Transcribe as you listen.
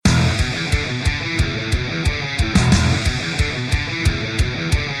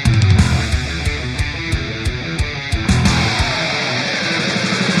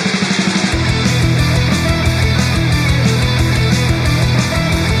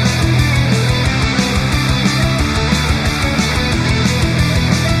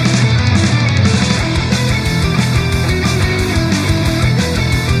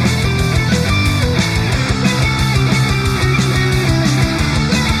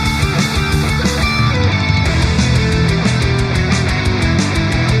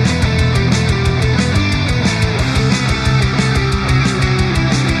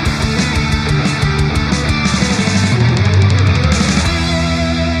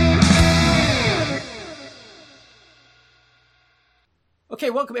Okay,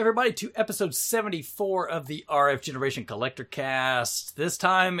 welcome everybody to episode 74 of the RF Generation Collector Cast. This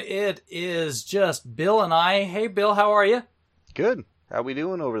time it is just Bill and I. Hey Bill, how are you? Good. How we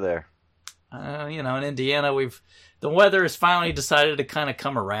doing over there? In Indiana, the weather has finally decided to kind of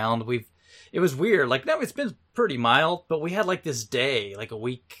come around. It was weird. Like, now it's been pretty mild, but we had like this day, like a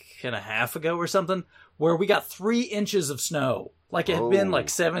week and a half ago or something, where we got 3 inches of snow. Like, it had been like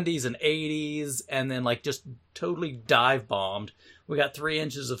 70s and 80s, and then like just totally dive bombed. We got 3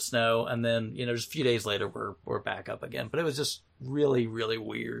 inches of snow, and then, just a few days later, we're back up again. But it was just really, really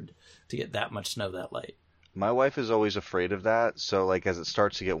weird to get that much snow that late. My wife is always afraid of that. So, like, as it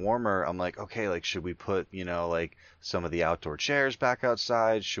starts to get warmer, I'm like, okay, like, should we put, like some of the outdoor chairs back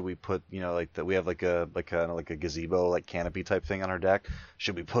outside? Should we put, like we have like a gazebo, like canopy type thing on our deck.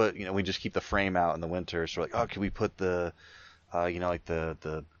 Should we put, we just keep the frame out in the winter. So we're like, oh, can we put the, like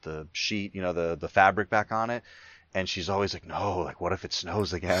the sheet, the fabric back on it? And she's always like, no, like, what if it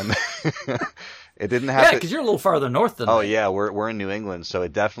snows again? It didn't happen. Yeah, because you're a little farther north than me. Yeah, we're in New England, so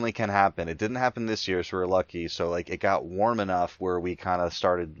it definitely can happen. It didn't happen this year, so we're lucky. So, like, it got warm enough where we kind of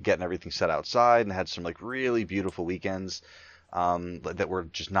started getting everything set outside and had some, like, really beautiful weekends that were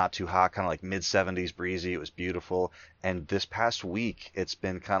just not too hot, kind of like mid-70s breezy. It was beautiful. And this past week, it's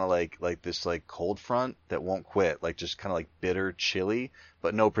been kind of like this, like, cold front that won't quit, like, just kind of like bitter, chilly,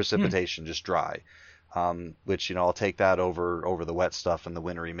 but no precipitation, just dry. Which, I'll take that over the wet stuff and the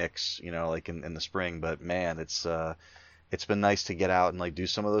wintry mix, like in the spring. But man, it's been nice to get out and like do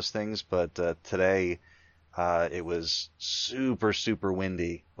some of those things. But today, it was super, super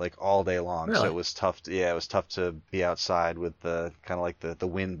windy, like all day long. Really? So it was tough. It was tough to be outside with the kind of like the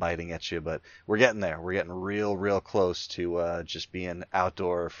wind biting at you. But we're getting there. We're getting real, real close to just being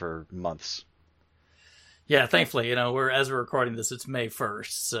outdoor for months. Yeah, thankfully, as we're recording this, it's May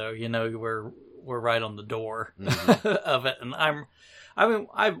 1st, so we're right on the door of it.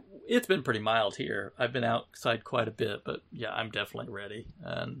 And it's been pretty mild here. I've been outside quite a bit, but yeah, I'm definitely ready.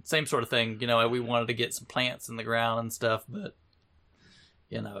 And same sort of thing, we wanted to get some plants in the ground and stuff, but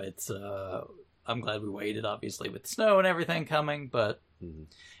it's I'm glad we waited, obviously, with snow and everything coming. But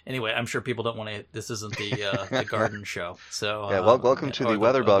anyway, I'm sure people don't want to. This isn't the garden show, so yeah. Welcome to the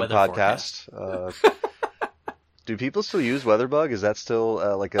WeatherBug podcast. Do people still use WeatherBug? Is that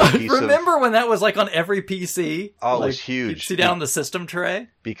still like a piece Remember when that was like on every PC? Oh, it was huge. You'd see down the system tray?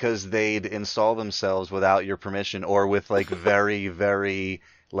 Because they'd install themselves without your permission, or with like very, very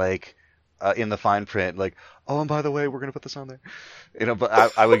like in the fine print, like, oh, and by the way, we're gonna put this on there.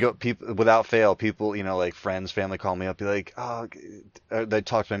 But I would go, people without fail, people, like friends, family call me up, be like, oh, they'd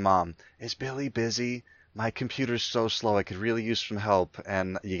talk to my mom. Is Billy busy? My computer's so slow, I could really use some help.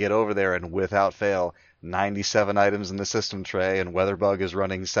 And you get over there, and without fail, 97 items in the system tray, and WeatherBug is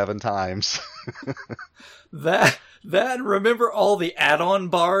running 7 times. That remember all the add-on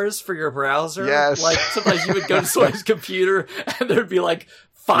bars for your browser? Yes. Like, sometimes you would go to someone's computer, and there'd be like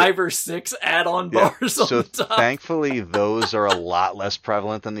 5 or 6 add-on bars on the top. Thankfully, those are a lot less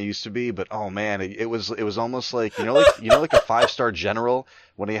prevalent than they used to be. But oh man, it was almost like like a 5-star general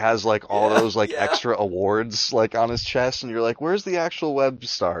when he has like all those like extra awards like on his chest, and you're like, where's the actual web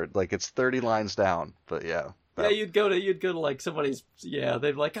start? Like, it's 30 lines down. But yeah. Yeah, you'd go to like somebody's. Yeah,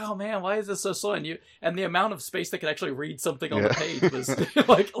 they'd be like, "Oh man, why is this so slow?" And the amount of space they could actually read something on the page was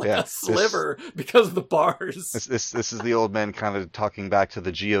like a sliver because of the bars. This is the old man kind of talking back to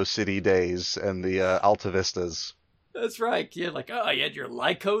the GeoCity days and the Alta Vistas. That's right. Yeah, like you had your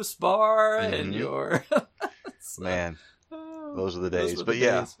Lycos bar and your man. Those are the days. But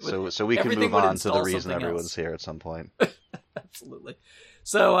yeah, so we can move on to the reason everyone's here at some point. Absolutely.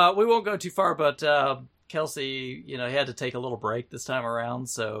 So we won't go too far, but. Kelsey, he had to take a little break this time around,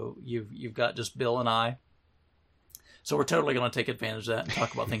 so you've got just Bill and I. So we're totally going to take advantage of that and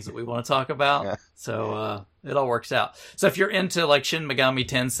talk about things that we want to talk about. Yeah. So it all works out. So if you're into like Shin Megami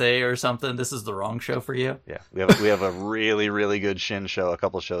Tensei or something, this is the wrong show for you. Yeah, we have a really, really good Shin show a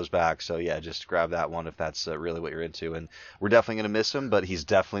couple shows back. So yeah, just grab that one if that's really what you're into. And we're definitely going to miss him, but he's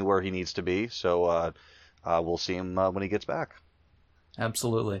definitely where he needs to be. So we'll see him when he gets back.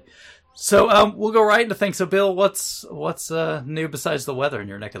 Absolutely. So we'll go right into things. So Bill, what's new besides the weather in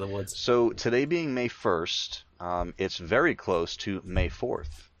your neck of the woods? So today being May 1st, it's very close to May 4th.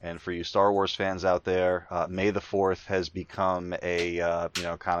 And for you Star Wars fans out there, May the 4th has become a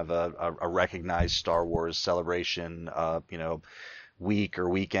kind of a recognized Star Wars celebration, week or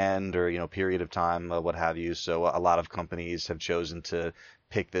weekend or period of time, what have you. So a lot of companies have chosen to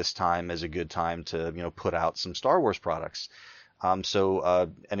pick this time as a good time to put out some Star Wars products.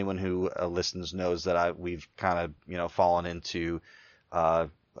 Anyone who listens knows that we've kind of fallen into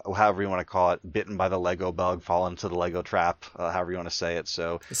however you want to call it, bitten by the Lego bug, fall into the Lego trap, however you want to say it.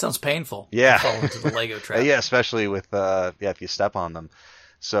 So It sounds painful. yeah, To fall into the Lego trap. yeah, especially with if you step on them.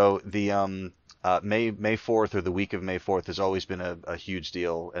 So the May 4th, or the week of May 4th, has always been a huge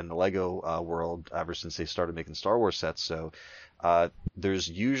deal in the Lego world ever since they started making Star Wars sets. So there's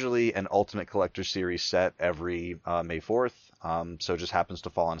usually an Ultimate Collector Series set every May 4th. So it just happens to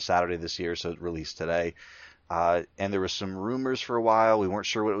fall on Saturday this year, so it released today. And there was some rumors for a while. We weren't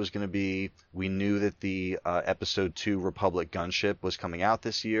sure what it was going to be. We knew that the Episode 2 Republic gunship was coming out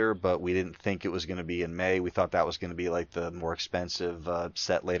this year, but we didn't think it was going to be in May. We thought that was going to be like the more expensive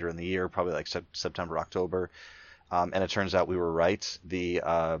set later in the year, probably like September, October. And it turns out we were right.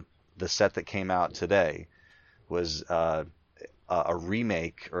 The set that came out today was a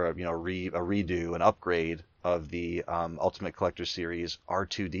remake, or a redo, an upgrade of the Ultimate Collector Series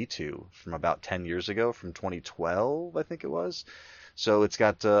R2-D2 from about 10 years ago, from 2012, I think it was. So it's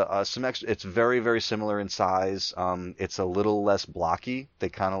got some extra. It's very, very similar in size. It's a little less blocky. They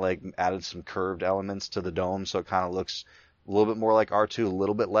kind of like added some curved elements to the dome, so it kind of looks a little bit more like R2, a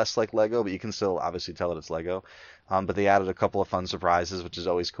little bit less like Lego, but you can still obviously tell that it's Lego. But they added a couple of fun surprises, which is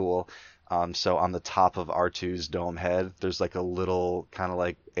always cool. So on the top of R2's dome head, there's like a little kind of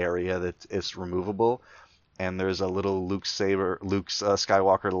like area that is removable. And there's a little Luke's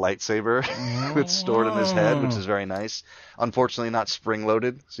Skywalker lightsaber that's stored in his head, which is very nice. Unfortunately, not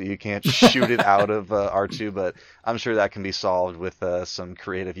spring-loaded, so you can't shoot it out of R2, but I'm sure that can be solved with some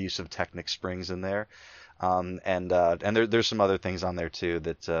creative use of Technic springs in there. And there's some other things on there too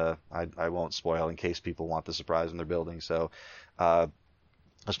that I won't spoil in case people want the surprise when they're building. So I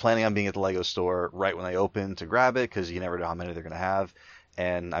was planning on being at the Lego store right when they open to grab it, because you never know how many they're going to have.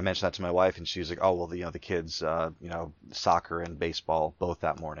 And I mentioned that to my wife, and she was like, "Oh, well, the kids, soccer and baseball both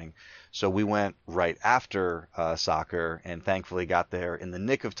that morning." So we went right after soccer, and thankfully got there in the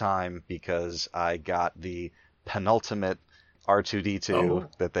nick of time, because I got the penultimate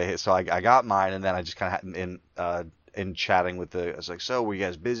R2-D2 that they. So I got mine, and then I just kind of in chatting with I was like, "So were you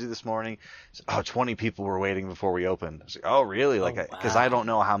guys busy this morning?" Said, 20 people were waiting before we opened. I was like, "Oh, really?" Because I don't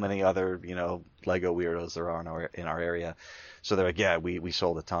know how many other Lego weirdos there are in our area. So they're like, "Yeah, we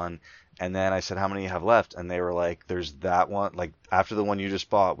sold a ton." And then I said, "How many you have left?" And they were like, "There's that one. Like after the one you just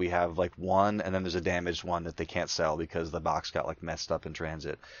bought, we have like one, and then there's a damaged one that they can't sell because the box got like messed up in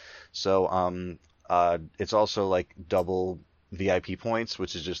transit." So it's also like double VIP points,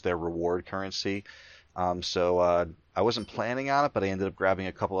 which is just their reward currency. So I wasn't planning on it, but I ended up grabbing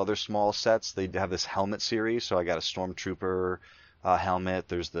a couple other small sets. They have this helmet series, so I got a Stormtrooper helmet.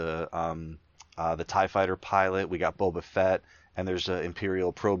 There's the TIE Fighter pilot. We got Boba Fett, and there's an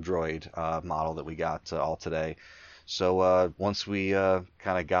Imperial probe droid model that we got all today. So once we kind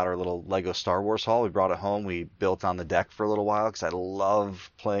of got our little Lego Star Wars haul, we brought it home. We built on the deck for a little while, because I love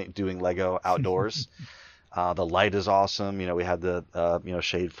doing Lego outdoors. The light is awesome. We had the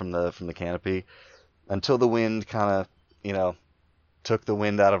shade from the canopy, until the wind kind of took the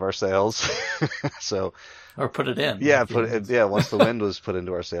wind out of our sails. So or put it in. Yeah, once the wind was put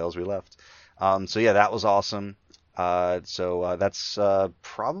into our sails, we left. So yeah, that was awesome. So that's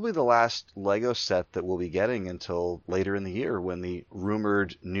probably the last Lego set that we'll be getting until later in the year, when the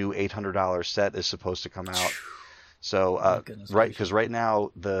rumored new $800 set is supposed to come out. So because right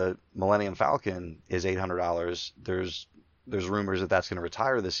now the Millennium Falcon is $800. There's rumors that that's going to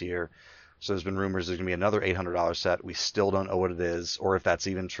retire this year. So there's been rumors there's going to be another $800 set. We still don't know what it is, or if that's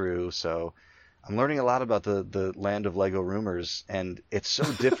even true. So I'm learning a lot about the land of Lego rumors, and it's so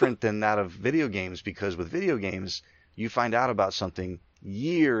different than that of video games, because with video games, you find out about something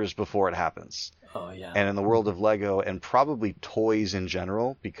years before it happens. Oh, yeah. And in the world of Lego, and probably toys in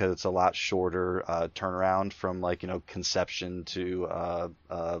general, because it's a lot shorter turnaround from conception to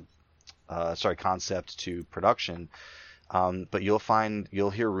concept to production. But you'll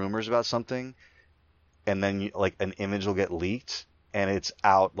hear rumors about something, and then an image will get leaked, and it's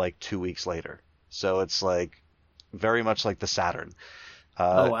out like 2 weeks later. So it's like very much like the Saturn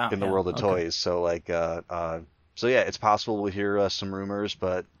in the world of toys. So so yeah, it's possible we'll hear some rumors,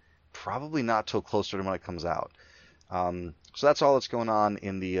 but probably not till closer to when it comes out. So that's all that's going on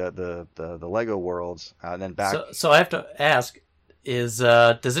in the Lego world. And then back. So I have to ask. Does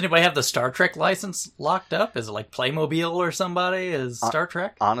anybody have the Star Trek license locked up? Is it like Playmobil or somebody? Is Star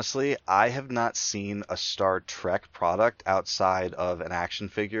Trek? Honestly, I have not seen a Star Trek product outside of an action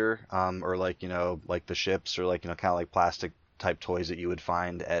figure, or like the ships, or kind of like plastic type toys that you would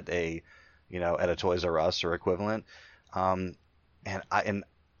find at a Toys R Us or equivalent. And now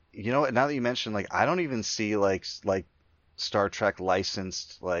that you mentioned, I don't even see like Star Trek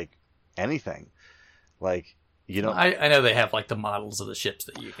licensed anything. You know, I know they have like the models of the ships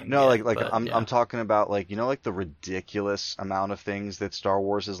that you can no, get, like but, I'm talking about like like the ridiculous amount of things that Star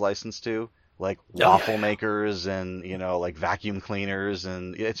Wars is licensed to, like waffle makers and like vacuum cleaners,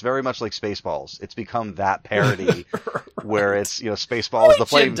 and it's very much like Spaceballs. It's become that parody where it's Spaceballs the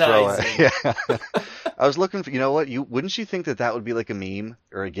flamethrower. Yeah. I was looking for what wouldn't you think that would be like a meme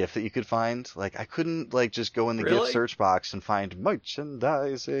or a GIF that you could find? Like I couldn't like just go in the GIF search box and find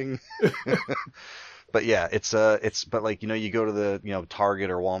merchandising. But yeah, it's but like you go to the Target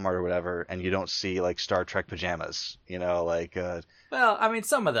or Walmart or whatever, and you don't see like Star Trek pajamas, like. Well, I mean,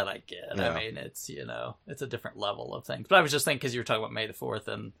 some of that I get. I mean, it's it's a different level of things. But I was just thinking because you were talking about May the 4th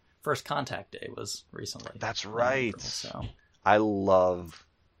and First Contact Day was recently. That's right. So I love.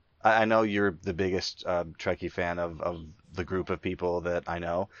 I know you're the biggest Trekkie fan of the group of people that I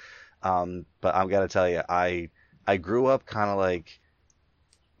know, but I've got to tell you, I grew up kind of like,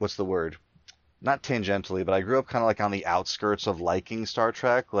 what's the word? Not tangentially, but I grew up kind of like on the outskirts of liking Star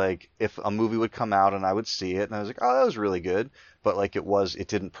Trek. Like if a movie would come out and I would see it and I was like, oh, that was really good. But like it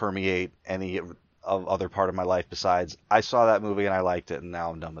didn't permeate any of other part of my life besides I saw that movie and I liked it and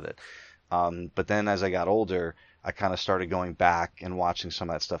now I'm done with it. But then as I got older, I kind of started going back and watching some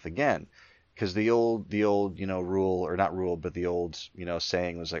of that stuff again. Because the old rule, or not rule, but the old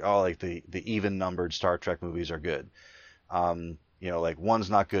saying was like, oh, like the even numbered Star Trek movies are good. Like 1's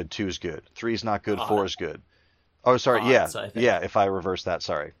not good, 2's good, 3's not good, 4's good. Oh, sorry, yeah. If I reverse that,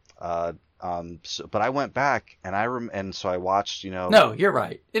 sorry. But I went back and and so I watched. No, you're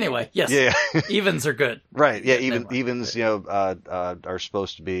right. Anyway, yes. Yeah. Evens are good. Right. Yeah. Evens. Are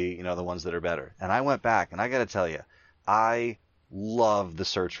supposed to be the ones that are better. And I went back and I got to tell you, I love The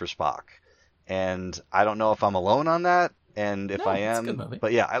Search for Spock, and I don't know if I'm alone on that, and if I am, it's a good movie.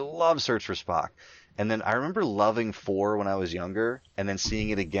 But yeah, I love Search for Spock. And then I remember loving 4 when I was younger, and then seeing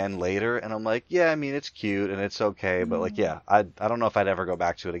it again later, and I'm like, yeah, I mean, it's cute and it's okay, but like, yeah, I don't know if I'd ever go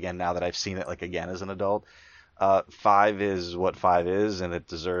back to it again now that I've seen it like again as an adult. 5 is what 5 is, and it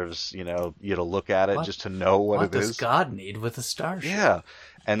deserves you to look at it just to know what it is. What does God need with a starship? Yeah,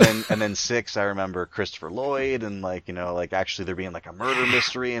 and then 6, I remember Christopher Lloyd, and like actually there being like a murder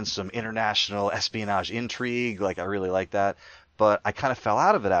mystery and some international espionage intrigue. Like I really like that, but I kind of fell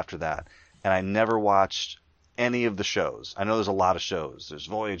out of it after that. And I never watched any of the shows. I know there's a lot of shows. There's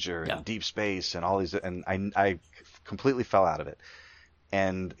Voyager and Deep Space and all these, and I completely fell out of it.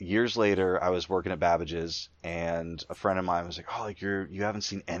 And years later, I was working at Babbage's, and a friend of mine was like, "Oh, like you haven't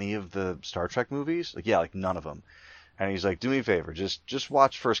seen any of the Star Trek movies?" Like, yeah, like none of them. And he's like, "Do me a favor, just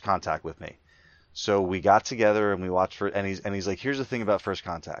watch First Contact with me." So we got together and we watched and he's like, "Here's the thing about First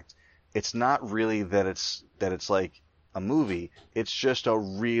Contact. It's not really that it's like a movie, it's just a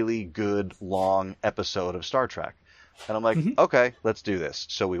really good long episode of Star Trek." And I'm like, okay, let's do this.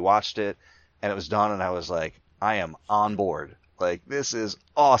 So we watched it and it was done, and I was like, I am on board. Like, this is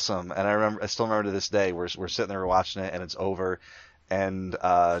awesome. And I still remember to this day, we're sitting there watching it and it's over, and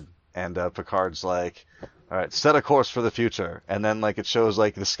Picard's like, all right, set a course for the future. And then like it shows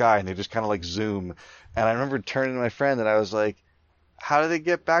like the sky and they just kind of like zoom. And I remember turning to my friend and I was like, how do they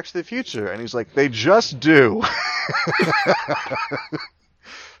get back to the future? And he's like, they just do.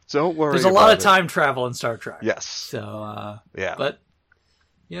 Don't worry. There's a lot of time travel in Star Trek. Yes. So yeah, but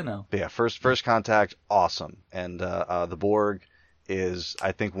But yeah, first Contact, awesome, and the Borg is,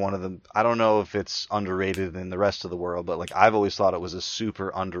 I think, one of them. I don't know if it's underrated in the rest of the world, but like I've always thought it was a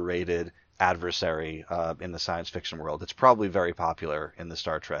super underrated adversary in the science fiction world. It's probably very popular in the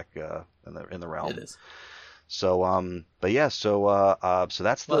Star Trek in the realm. It is. So, but yeah, so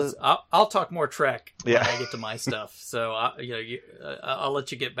that's I'll talk more Trek when Yeah. I get to my stuff. So, I'll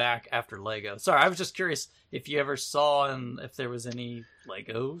let you get back after Lego. Sorry, I was just curious if you ever saw and if there was any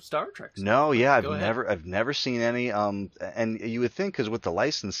Lego Star Trek stuff. No, yeah, Go I've never seen any. And you would think, because with the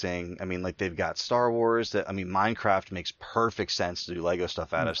licensing, I mean, like they've got Star Wars. Minecraft makes perfect sense to do Lego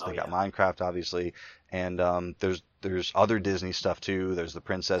stuff out of. So they got Minecraft, obviously, and there's other Disney stuff too. There's the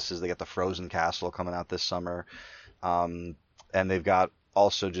princesses. They got the Frozen Castle coming out this summer, and they've got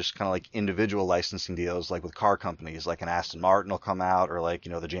also just kind of like individual licensing deals, like with car companies, like an Aston Martin will come out, or like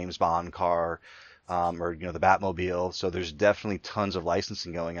the James Bond car. Or the Batmobile. So there's definitely tons of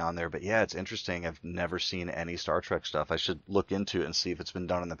licensing going on there. But yeah, it's interesting. I've never seen any Star Trek stuff. I should look into it and see if it's been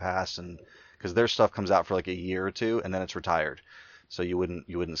done in the past, and because their stuff comes out for like a year or two and then it's retired, so you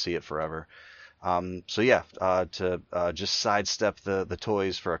wouldn't see it forever. So yeah, to just sidestep the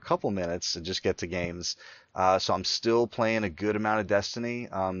toys for a couple minutes and just get to games. So I'm still playing a good amount of Destiny.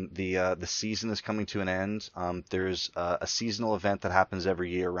 The season is coming to an end. There's a seasonal event that happens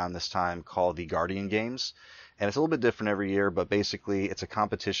every year around this time called the Guardian Games, and it's a little bit different every year, but basically it's a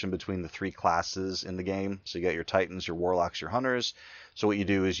competition between the 3 classes in the game. So you got your Titans, your Warlocks, your Hunters. So what you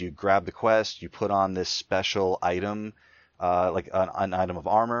do is you grab the quest, you put on this special item, like an item of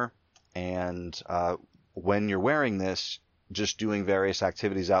armor, and when you're wearing this, just doing various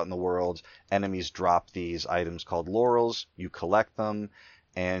activities out in the world, enemies drop these items called laurels. You collect them,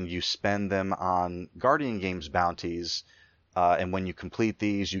 and you spend them on Guardian Games bounties. And when you complete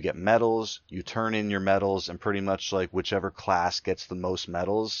these, you get medals. You turn in your medals, and pretty much like whichever class gets the most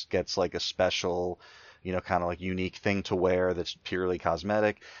medals gets like a special, kind of like unique thing to wear that's purely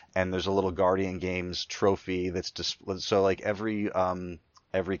cosmetic. And there's a little Guardian Games trophy that's so like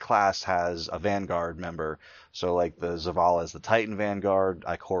every class has a Vanguard member. So like the Zavala is the Titan Vanguard,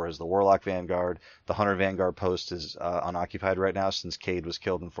 Ikora is the Warlock Vanguard. The Hunter Vanguard post is unoccupied right now since Cade was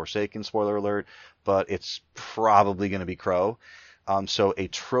killed in Forsaken, spoiler alert, but it's probably going to be Crow. So a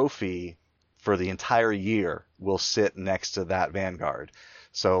trophy for the entire year will sit next to that Vanguard.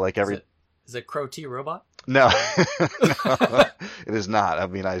 So like Is it Crow T Robot? No. No, it is not.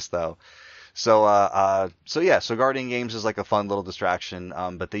 That'd be nice though. So Guardian Games is like a fun little distraction,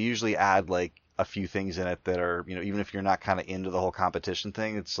 but they usually add like a few things in it that are, even if you're not kind of into the whole competition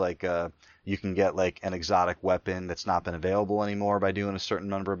thing, it's like you can get like an exotic weapon that's not been available anymore by doing a certain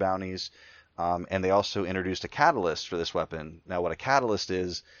number of bounties, and they also introduced a catalyst for this weapon. Now, what a catalyst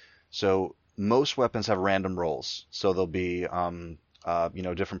is, so most weapons have random rolls, so there'll be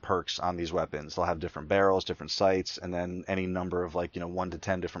different perks on these weapons. They'll have different barrels, different sights, and then any number of 1 to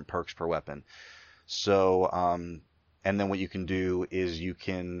 10 different perks per weapon. So, and then what you can do is you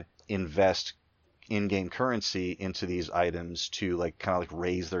can invest in-game currency into these items to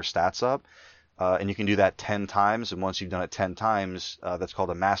raise their stats up. And you can do that 10 times, and once you've done it 10 times, that's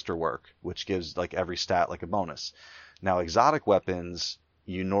called a masterwork, which gives every stat a bonus. Now, exotic weapons,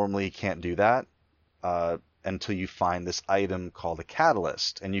 you normally can't do that until you find this item called a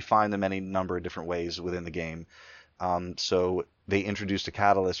catalyst, and you find them any number of different ways within the game. So they introduced a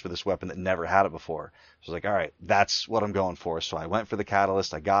catalyst for this weapon that never had it before. So I was like, all right, that's what I'm going for. So I went for the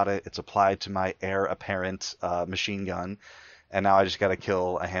catalyst, I got it, it's applied to my heir apparent machine gun, and now I just got to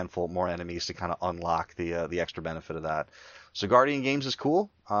kill a handful more enemies to kind of unlock the extra benefit of that. So Guardian Games is cool.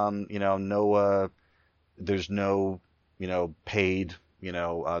 There's no paid.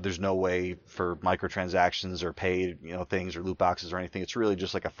 There's no way for microtransactions or paid, things or loot boxes or anything. It's really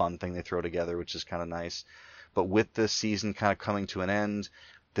just like a fun thing they throw together, which is kind of nice. But with the season kind of coming to an end,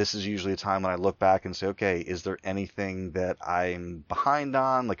 this is usually a time when I look back and say, okay, is there anything that I'm behind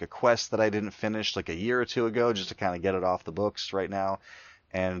on, like a quest that I didn't finish like a year or two ago, just to kind of get it off the books right now?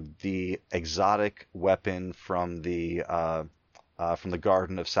 And the exotic weapon from the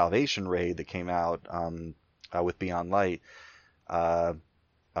Garden of Salvation raid that came out with Beyond Light, not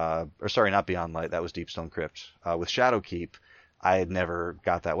Beyond Light, that was Deepstone Crypt. With Shadowkeep, I had never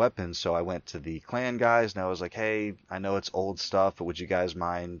got that weapon, so I went to the clan guys, and I was like, hey, I know it's old stuff, but would you guys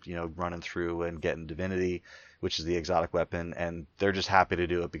mind, running through and getting Divinity, which is the exotic weapon? And they're just happy to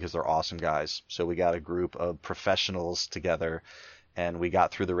do it because they're awesome guys. So we got a group of professionals together, and we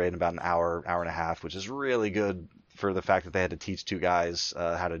got through the raid in about an hour and a half, which is really good for the fact that they had to teach 2 guys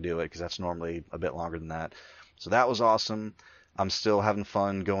how to do it, because that's normally a bit longer than that. So that was awesome. I'm still having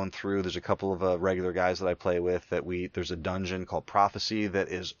fun going through. There's a couple of regular guys that I play with there's a dungeon called Prophecy that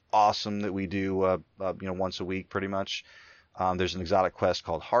is awesome that we do once a week pretty much. There's an exotic quest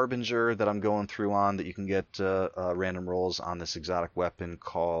called Harbinger that I'm going through on that you can get random rolls on this exotic weapon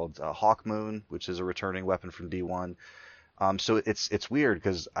called Hawkmoon, which is a returning weapon from D1. So it's weird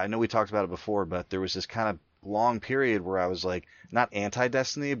because I know we talked about it before, but there was this kind of long period where I was like not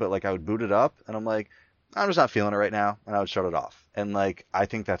anti-Destiny, but I would boot it up and I'm like, I'm just not feeling it right now, and I would shut it off. And I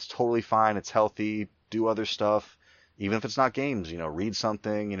think that's totally fine. It's healthy. Do other stuff, even if it's not games. Read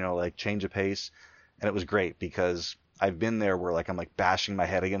something. Change a pace. And it was great because I've been there where I'm bashing my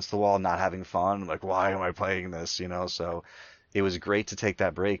head against the wall, not having fun. I'm like, why am I playing this? So it was great to take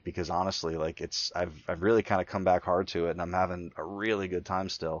that break because honestly, I've really kind of come back hard to it, and I'm having a really good time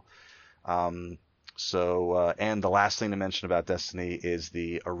still. And the last thing to mention about Destiny is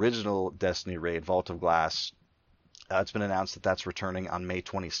the original Destiny raid, Vault of Glass. It's been announced that that's returning on May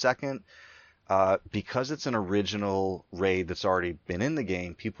 22nd. Because it's an original raid that's already been in the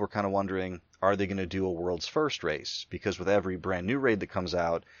game, people were kind of wondering, are they going to do a world's first race? Because with every brand new raid that comes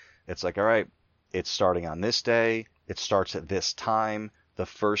out, it's like, all right, it's starting on this day, it starts at this time, the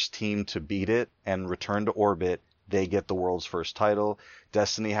first team to beat it and return to orbit, they get the world's first title.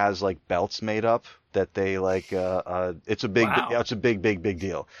 Destiny has belts made up that they it's a big, wow. It's a big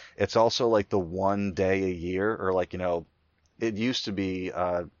deal. It's also the one day a year, or it used to be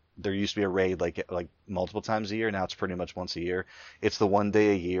there used to be a raid like multiple times a year. Now it's pretty much once a year. It's the one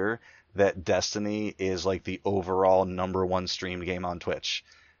day a year that Destiny is like the overall #1 streamed game on Twitch.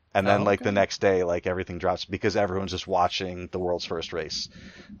 And then like the next day, like everything drops because everyone's just watching the world's first race.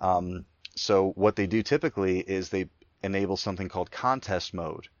 So what they do typically is they enable something called contest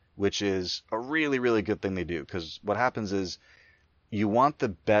mode, which is a really, really good thing they do. Because what happens is you want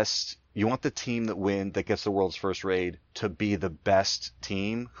the team that gets the world's first raid to be the best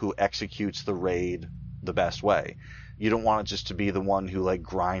team who executes the raid the best way. You don't want it just to be the one who like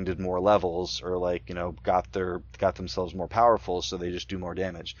grinded more levels or like, you know, got themselves more powerful, so they just do more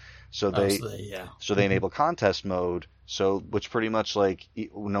damage. So they enable contest mode, which pretty much like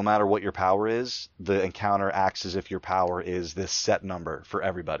no matter what your power is, the encounter acts as if your power is this set number for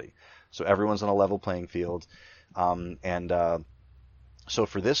everybody. So everyone's on a level playing field, so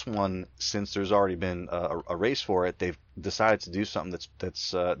for this one, since there's already been a race for it, they've decided to do something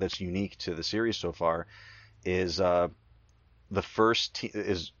that's unique to the series so far. Is the first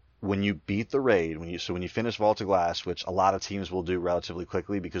is when you beat the raid, when you finish Vault of Glass, which a lot of teams will do relatively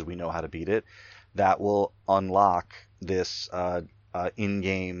quickly because we know how to beat it, that will unlock this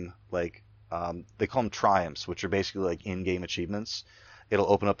in-game like they call them triumphs, which are basically like in-game achievements.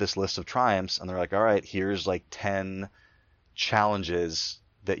 It'll open up this list of triumphs, and they're like, all right, here's like 10 challenges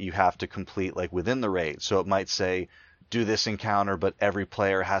that you have to complete like within the raid. So it might say, do this encounter, but every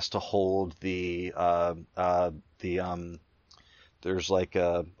player has to hold the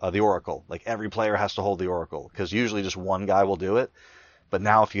Oracle. Like every player has to hold the Oracle, because usually just one guy will do it. But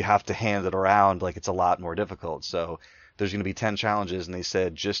now if you have to hand it around, like it's a lot more difficult. So there's going to be 10 challenges, and they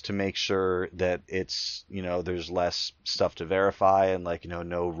said just to make sure that it's, you know, there's less stuff to verify and like, you know,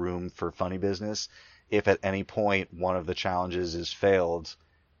 no room for funny business. If at any point one of the challenges is failed,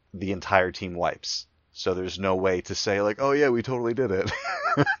 the entire team wipes. So there's no way to say like, oh yeah, we totally did it.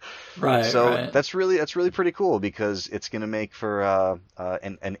 Right. So right. that's really pretty cool, because it's going to make for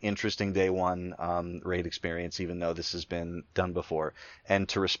an interesting day one raid experience, even though this has been done before. And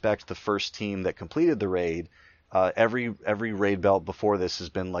to respect the first team that completed the raid, every raid belt before this has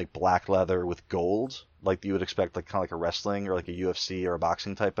been like black leather with gold, like you would expect, like kind of like a wrestling or like a UFC or a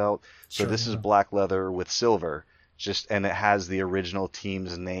boxing type belt. So this is black leather with silver, and it has the original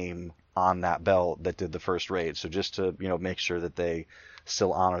team's name on that belt that did the first raid. So just to, you know, make sure that they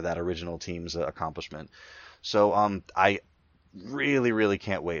still honor that original team's accomplishment. So I really, really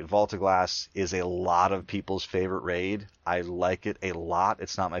can't wait. Vault of Glass is a lot of people's favorite raid. I like it a lot.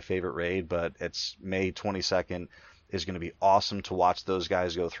 It's not my favorite raid, but it's May 22nd is going to be awesome to watch those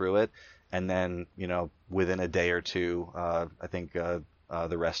guys go through it. And then, you know, within a day or two, I think the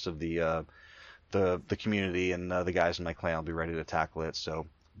rest of the community and the guys in my clan will be ready to tackle it. So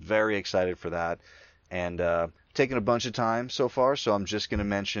very excited for that. And taken a bunch of time so far, so I'm just going to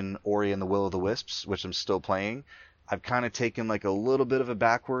mention Ori and the Will of the Wisps, which I'm still playing. I've kind of taken like a little bit of a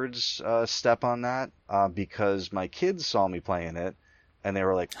backwards step on that because my kids saw me playing it, and they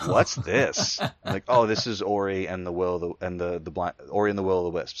were like, "What's this?" I'm like, "Oh, this is Ori and the Will of Ori and the Will of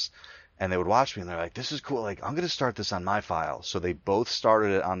the Wisps." And they would watch me, and they're like, "This is cool. Like, I'm going to start this on my file." So they both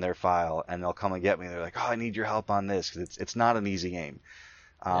started it on their file, and they'll come and get me. And they're like, "Oh, I need your help on this," because it's not an easy game.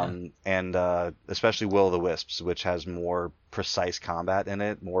 And especially Will of the Wisps, which has more precise combat in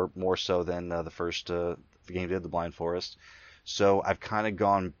it, more so than the first the game did, the Blind Forest. So I've kind of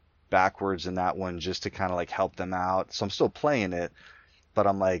gone backwards in that one just to kind of like help them out. So I'm still playing it, but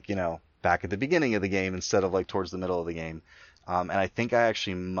I'm like, you know, back at the beginning of the game instead of like towards the middle of the game. And I think I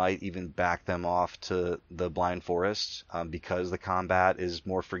actually might even back them off to the Blind Forest because the combat is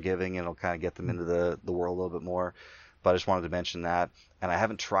more forgiving and it'll kind of get them into the world a little bit more. But I just wanted to mention that. And I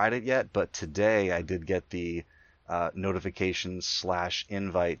haven't tried it yet, but today I did get the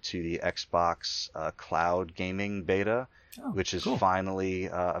notification/invite to the Xbox Cloud Gaming beta, which is finally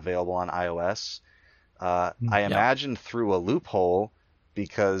available on iOS. I imagine through a loophole,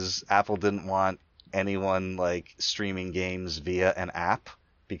 because Apple didn't want anyone like streaming games via an app,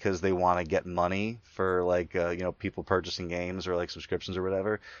 because they want to get money for like you know, people purchasing games or like subscriptions or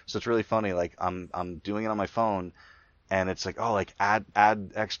whatever. So it's really funny. Like I'm doing it on my phone, and it's like, oh, like add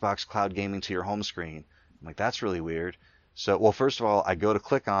Xbox Cloud Gaming to your home screen. I'm like, that's really weird. So, well, first of all, I go to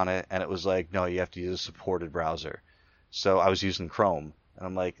click on it, and it was like, no, you have to use a supported browser. So I was using Chrome, and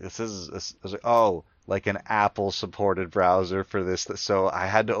I'm like, I was like, oh, like an Apple supported browser for this. So I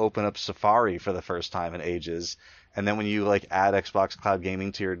had to open up Safari for the first time in ages. And then when you like add Xbox Cloud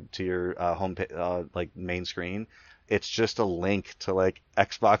Gaming to your home like main screen, it's just a link to like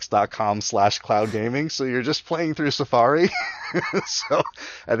xbox.com/cloud gaming. So you're just playing through Safari. So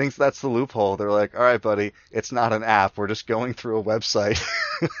I think that's the loophole. They're like, all right, buddy, it's not an app. We're just going through a website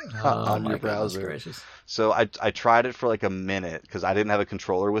on your browser. Gracious. So I tried it for like a minute because I didn't have a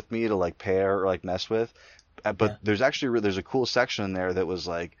controller with me to like pair or like mess with. But there's a cool section in there that was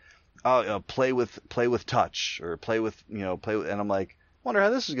like, play with touch or play with, and I'm like, wonder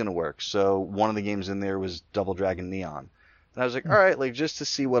how this is going to work. So one of the games in there was Double Dragon Neon. And I was like, all right, like just to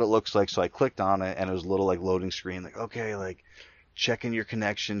see what it looks like. So I clicked on it and it was a little like loading screen, like, okay, like checking your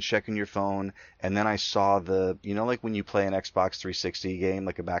connection, checking your phone. And then I saw like when you play an Xbox 360 game,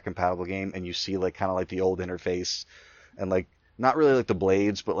 like a back compatible game, and you see like kind of like the old interface and like not really like the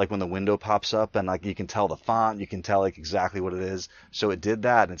blades, but like when the window pops up and like you can tell the font, you can tell like exactly what it is. So it did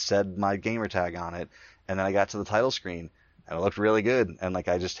that and it said my gamer tag on it. And then I got to the title screen. And it looked really good, and like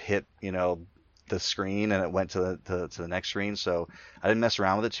I just hit, the screen, and it went to the next screen. So I didn't mess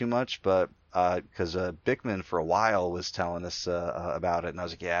around with it too much, but because Bickman for a while was telling us about it, and I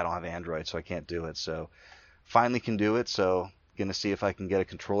was like, yeah, I don't have Android, so I can't do it. So finally can do it. So gonna see if I can get a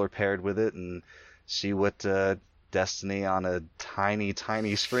controller paired with it and see what Destiny on a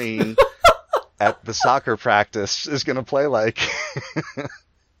tiny screen at the soccer practice is gonna play like.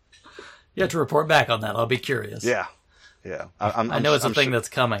 You have to report back on that. I'll be curious. Yeah. Yeah, I know it's a thing that's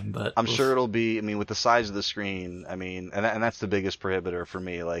coming, but I'm sure it'll be. I mean, with the size of the screen, I mean, and that's the biggest prohibitor for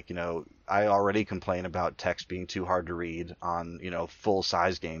me. Like, I already complain about text being too hard to read on, full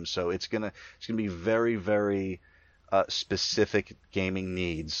size games. So it's gonna be very, very specific gaming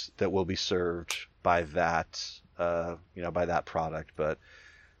needs that will be served by that, by that product. But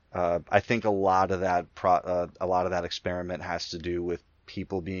I think a lot of that experiment has to do with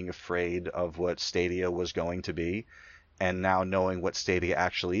people being afraid of what Stadia was going to be. And now knowing what Stadia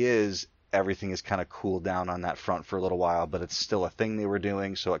actually is, everything has kind of cooled down on that front for a little while, but it's still a thing they were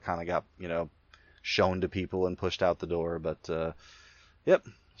doing, so it kind of got, shown to people and pushed out the door. But, yep.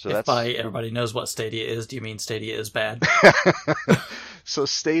 So if by everybody knows what Stadia is, do you mean Stadia is bad? So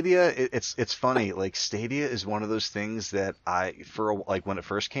Stadia, it's funny. Like Stadia is one of those things that when it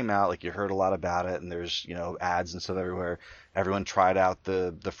first came out, like you heard a lot about it, and there's ads and stuff everywhere. Everyone tried out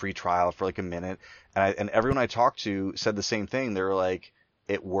the free trial for like a minute, and everyone I talked to said the same thing. They were like,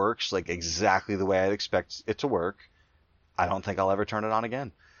 it works like exactly the way I'd expect it to work. I don't think I'll ever turn it on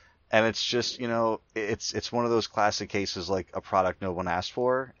again. And it's just, it's one of those classic cases, like a product no one asked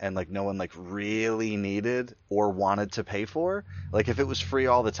for and like no one like really needed or wanted to pay for. Like if it was free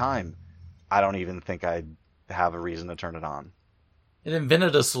all the time, I don't even think I'd have a reason to turn it on. It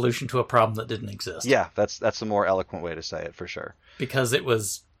invented a solution to a problem that didn't exist. Yeah, that's a more eloquent way to say it for sure. Because they could,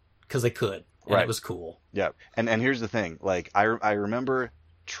 and right. It was cool. Yeah, and here's the thing, like I remember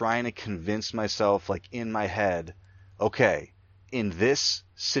trying to convince myself, like in my head, okay, in this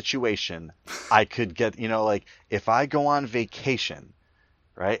situation, I could get, like if I go on vacation,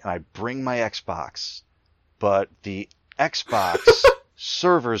 right, and I bring my Xbox, but the Xbox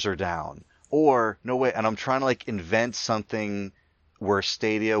servers are down, or no way, and I'm trying to like invent something where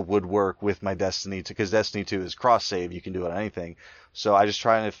Stadia would work with my Destiny 2, because Destiny 2 is cross save, you can do it on anything. So I just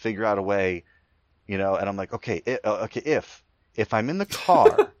trying to figure out a way, and I'm like, okay, if I'm in the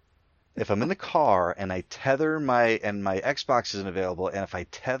car. If I'm in the car and I tether my Xbox isn't available, and if I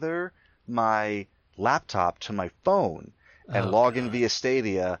tether my laptop to my phone and log in via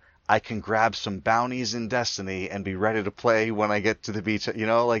Stadia, I can grab some bounties in Destiny and be ready to play when I get to the beach.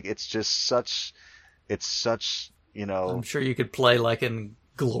 Like it's such. I'm sure you could play like in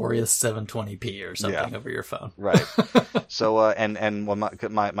glorious 720p or something over your phone. Right. So and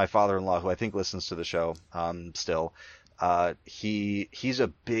my father-in-law, who I think listens to the show still. He's a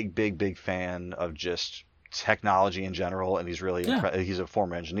big fan of just technology in general, and he's really he's a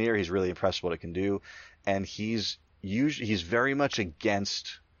former engineer. He's really impressed with what it can do, and he's very much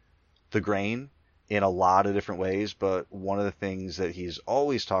against the grain in a lot of different ways. But one of the things that he's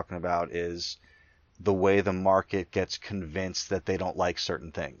always talking about is the way the market gets convinced that they don't like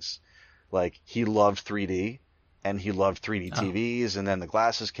certain things. Like he loved 3D. And he loved 3D TVs, and then the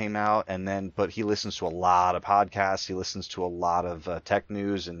glasses came out, but he listens to a lot of podcasts, he listens to a lot of tech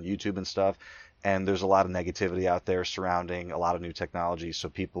news and YouTube and stuff, and there's a lot of negativity out there surrounding a lot of new technology, so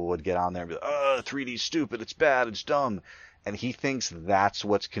people would get on there and be like, 3D's stupid, it's bad, it's dumb, and he thinks that's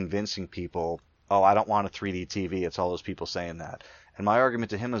what's convincing people, I don't want a 3D TV, it's all those people saying that. And my argument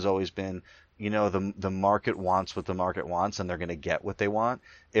to him has always been, the market wants what the market wants, and they're going to get what they want.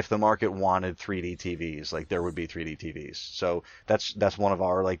 If the market wanted 3D TVs, like there would be 3D TVs. So that's one of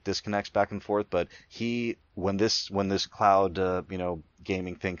our like disconnects back and forth. But he when this cloud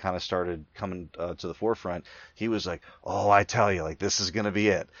gaming thing kind of started coming to the forefront, he was like, "Oh, I tell you, like this is gonna be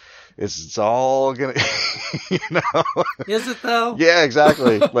it. It's all gonna, you know." Is it though? Yeah,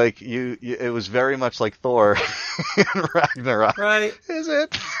 exactly. Like it was very much like Thor in Ragnarok. Right? Is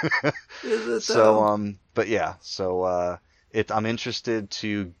it? Is it So though? but yeah, so I'm interested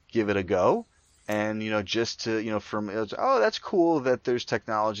to give it a go. And, just to, that's cool that there's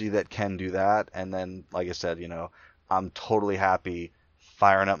technology that can do that. And then, like I said, I'm totally happy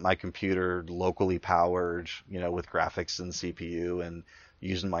firing up my computer locally powered, with graphics and CPU and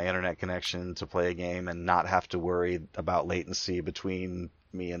using my internet connection to play a game and not have to worry about latency between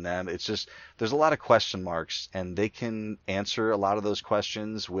me and them. It's just, there's a lot of question marks, and they can answer a lot of those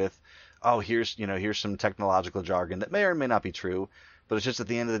questions with, oh, here's some technological jargon that may or may not be true. But it's just at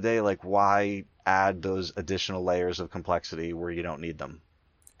the end of the day, like, why add those additional layers of complexity where you don't need them?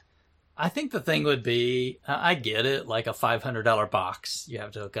 I think the thing would be, I get it, like a $500 box you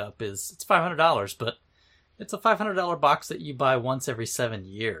have to hook up it's $500, but it's a $500 box that you buy once every 7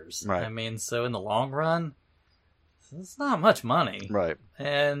 years. Right. I mean, so in the long run, it's not much money. Right.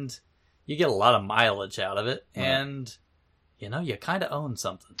 And you get a lot of mileage out of it, and you kind of own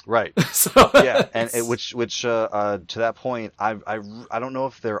something. Right. So yeah, and which to that point, I don't know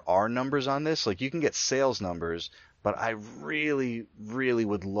if there are numbers on this. Like, you can get sales numbers, but I really, really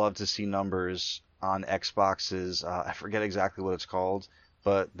would love to see numbers on Xbox's. I forget exactly what it's called,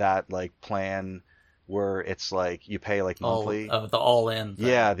 but that like plan where it's like you pay like monthly. The all-in thing.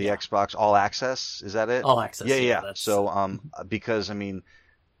 Yeah, the Xbox All Access, is that it? All Access. Yeah. That's... So because you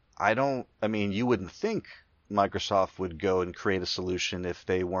wouldn't think Microsoft would go and create a solution if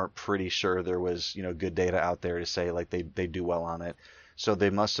they weren't pretty sure there was, good data out there to say like they do well on it. So they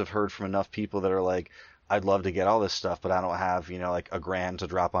must have heard from enough people that are like, I'd love to get all this stuff, but I don't have, like $1,000 to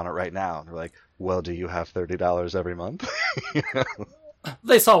drop on it right now. They're like, well, do you have $30 every month?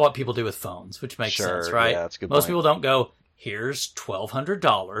 They saw what people do with phones, which makes Sure, sense, right? yeah, that's a good Most point. people don't go, here's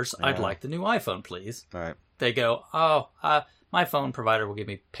 $1,200. I'd Yeah. like the new iPhone, please. Right. They go, my phone provider will give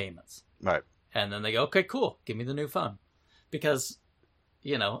me payments. Right. And then they go, okay, cool, give me the new phone. Because,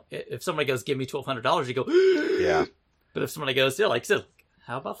 if somebody goes, give me $1,200, you go, Yeah. But if somebody goes, yeah, like you said,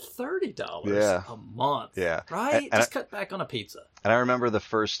 how about $30 Yeah. a month? Yeah. Right? And Just cut back on a pizza. And I remember the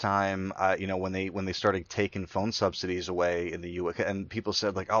first time, when they started taking phone subsidies away in the U.S., and people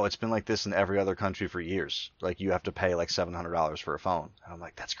said like, oh, it's been like this in every other country for years. Like, you have to pay like $700 for a phone. And I'm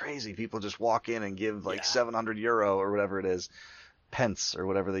like, that's crazy. People just walk in and give like €700 or whatever it is, pence or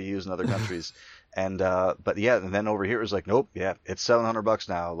whatever they use in other countries. And but yeah, and then over here it was like, nope, yeah, it's $700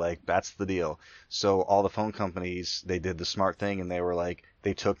 now. Like, that's the deal. So all the phone companies, they did the smart thing, and they were like,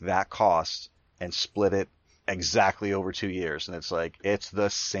 they took that cost and split it exactly over 2 years, and it's like, it's the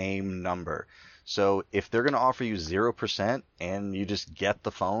same number. So if they're going to offer you 0% and you just get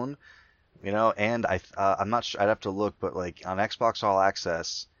the phone, and I'm not sure, I'd have to look, but like on Xbox All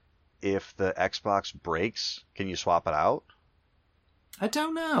Access, if the Xbox breaks, can you swap it out? I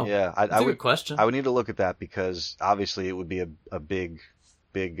don't know. Yeah, That's a good question. I would need to look at that, because obviously it would be a big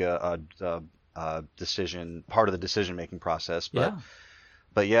decision, part of the decision making process.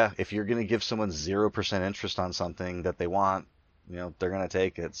 But yeah, if you're going to give someone 0% interest on something that they want, they're going to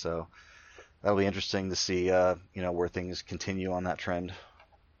take it. So that'll be interesting to see, where things continue on that trend.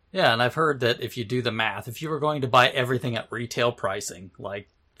 Yeah, and I've heard that if you do the math, if you were going to buy everything at retail pricing, like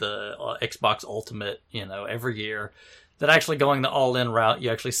the Xbox Ultimate, every year, that actually going the all-in route,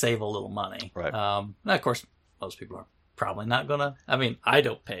 you actually save a little money. Right. Now, of course, most people are probably not gonna. I mean, I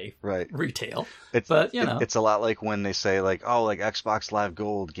don't pay retail, but it's a lot like when they say like, oh, like Xbox Live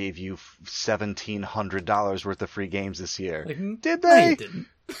Gold gave you $1,700 worth of free games this year. Like, did no, they? you didn't.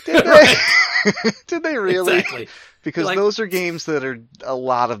 Did they? Did they really? Exactly. Because those are games that are a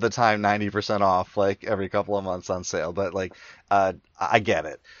lot of the time 90% off, like every couple of months on sale. But like, I get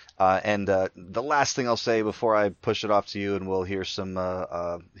it. And the last thing I'll say before I push it off to you, and we'll hear some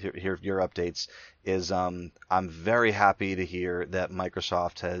hear your updates, is I'm very happy to hear that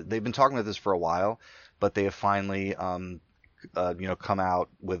Microsoft they've been talking about this for a while, but they have finally come out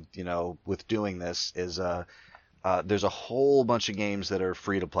with with doing this. Is there's a whole bunch of games that are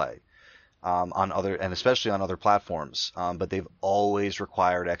free to play on other, and especially on other platforms, but they've always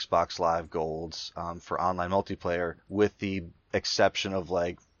required Xbox Live Gold for online multiplayer, with the exception of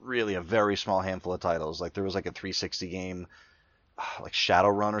like really a very small handful of titles. Like, there was like a 360 game, like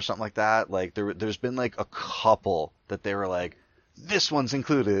Shadowrun or something like that. Like, there's been like a couple that they were like, this one's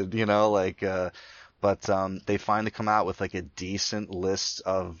included, but they finally come out with like a decent list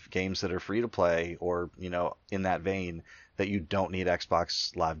of games that are free to play, or in that vein, that you don't need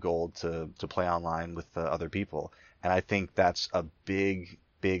Xbox Live Gold to play online with other people. And I think that's a big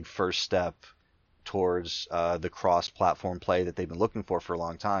first step towards the cross-platform play that they've been looking for a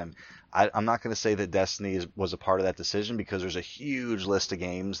long time. I'm not going to say that Destiny was a part of that decision, because there's a huge list of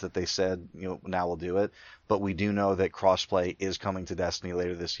games that they said, now we'll do it. But we do know that crossplay is coming to Destiny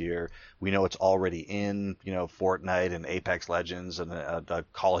later this year. We know it's already in, Fortnite and Apex Legends and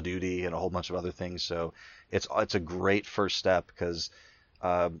Call of Duty and a whole bunch of other things. So it's a great first step, because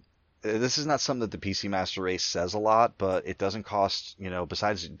this is not something that the PC Master Race says a lot, but it doesn't cost,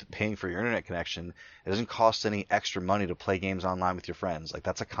 besides paying for your internet connection, it doesn't cost any extra money to play games online with your friends. Like,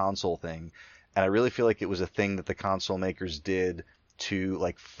 that's a console thing. And I really feel like it was a thing that the console makers did to,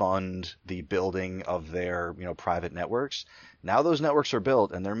 like, fund the building of their, private networks. Now those networks are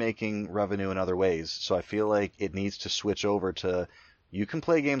built and they're making revenue in other ways. So I feel like it needs to switch over to, you can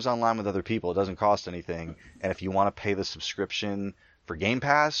play games online with other people. It doesn't cost anything. And if you want to pay the subscription for Game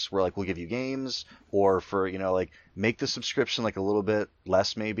Pass, where like we'll give you games, or for make the subscription like a little bit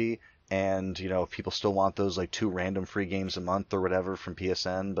less maybe, and if people still want those like 2 random free games a month or whatever from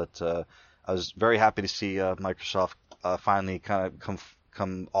PSN. But I was very happy to see Microsoft finally kind of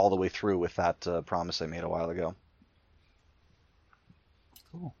come all the way through with that promise they made a while ago.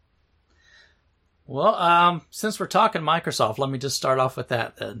 Cool. Well, since we're talking Microsoft, let me just start off with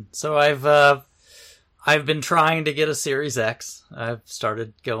that then. So I've been trying to get a Series X. I've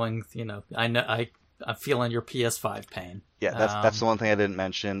started going, I know I'm feeling your PS5 pain. Yeah, that's the one thing I didn't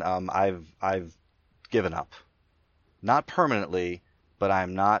mention. I've given up. Not permanently, but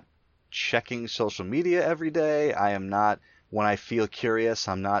I'm not checking social media every day. I am not, when I feel curious,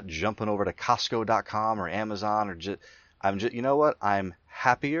 I'm not jumping over to Costco.com or Amazon or I'm just, you know what? I'm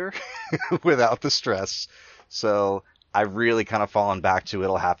happier without the stress. So I've really kind of fallen back to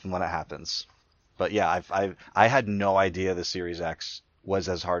it'll happen when it happens. But yeah, I had no idea the Series X was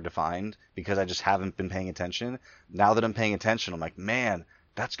as hard to find, because I just haven't been paying attention. Now that I'm paying attention, I'm like, man,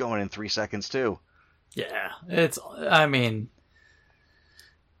 that's going in 3 seconds too. Yeah,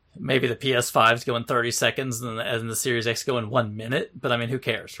 maybe the PS5's going 30 seconds and the Series X going 1 minute, but who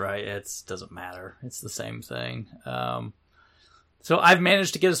cares, right? It doesn't matter. It's the same thing. So I've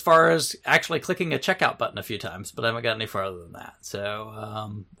managed to get as far as actually clicking a checkout button a few times, but I haven't got any farther than that.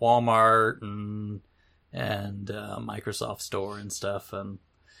 So Walmart and Microsoft Store and stuff, and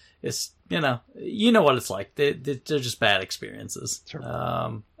it's you know what it's like. They're just bad experiences.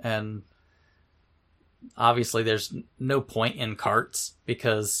 Sure. And obviously there's no point in carts,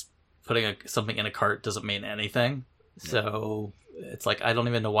 because putting something in a cart doesn't mean anything. Yeah. So it's like, I don't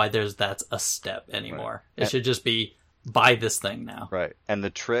even know why that's a step anymore. Right. It should just be, buy this thing now. Right. And the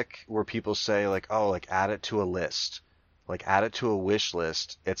trick where people say add it to a list, add it to a wish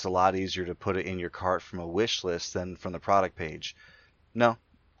list. It's a lot easier to put it in your cart from a wish list than from the product page. No,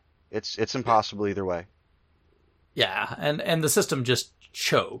 it's impossible either way. Yeah. And the system just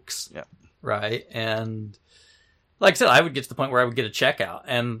chokes. Yeah. Right. And like I said, I would get to the point where I would get a checkout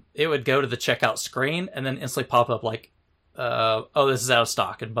and it would go to the checkout screen and then instantly pop up like, this is out of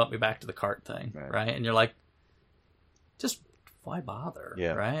stock, and bump me back to the cart thing. Right. And you're like, just why bother?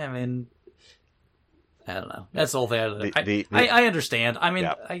 Yeah. Right. I don't know. That's the whole thing. I understand.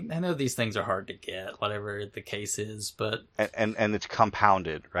 Yeah. I know these things are hard to get, whatever the case is, but and it's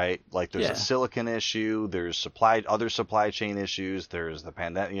compounded, right? Like there's a silicon issue, there's other supply chain issues, there's the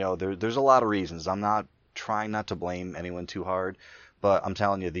pandemic. There's a lot of reasons. I'm not trying not to blame anyone too hard, but I'm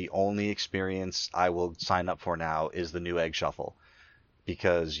telling you, the only experience I will sign up for now is the new Egg Shuffle,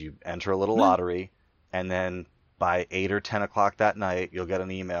 because you enter a little lottery, and then by 8 or 10 o'clock that night, you'll get an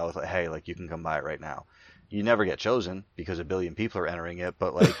email with, hey, you can come buy it right now. You never get chosen because a billion people are entering it,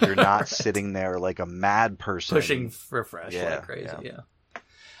 but you're not sitting there like a mad person. Pushing refresh like crazy,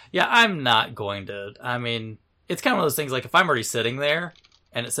 Yeah, I'm not going to, it's kind of one of those things, if I'm already sitting there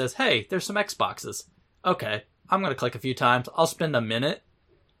and it says, hey, there's some Xboxes. Okay, I'm going to click a few times. I'll spend a minute.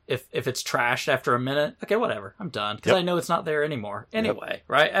 If it's trashed after a minute, okay, whatever. I'm done, because I know it's not there anymore. Anyway,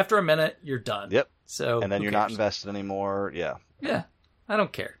 right? After a minute, you're done. Yep. So and then you're not invested anymore. Yeah. Yeah, I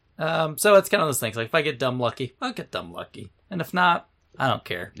don't care. So it's kind of those things. If I get dumb lucky, I'll get dumb lucky, and if not, I don't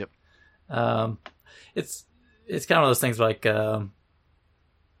care. Yep. It's kind of those things I'm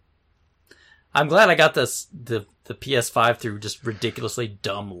glad I got the PS5 through just ridiculously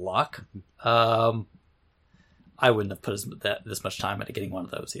dumb luck. I wouldn't have put this much time into getting one of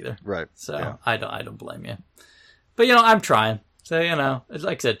those either. Right. So I don't blame you. But I'm trying. So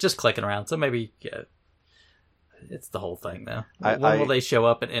like I said, just clicking around. So maybe it's the whole thing, though. When will they show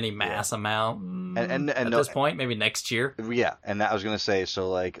up in any mass amount? And at this point, maybe next year. Yeah, and that I was gonna say. So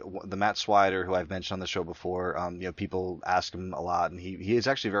like the Matt Swider, who I've mentioned on the show before, people ask him a lot, and he is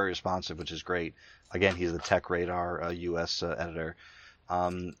actually very responsive, which is great. Again, he's the Tech Radar U.S. Editor.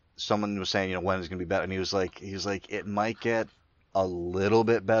 Someone was saying, when is it gonna be better, and he was like, it might get a little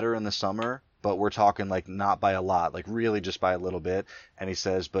bit better in the summer, but we're talking like not by a lot, like really just by a little bit. And he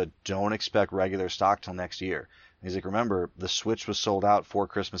says, but don't expect regular stock till next year. And he's like, remember, the Switch was sold out 4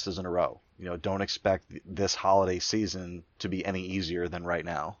 Christmases in a row. Don't expect this holiday season to be any easier than right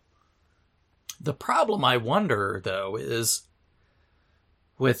now. The problem, I wonder, though, is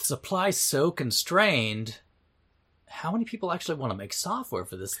with supply so constrained, how many people actually want to make software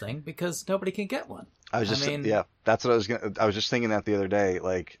for this thing? Because nobody can get one. That's what I was just thinking that the other day,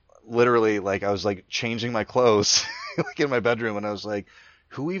 like literally, like I was like changing my clothes like in my bedroom, and I was like,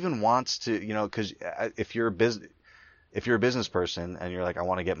 who even wants to, because if you're a business person and you're like, I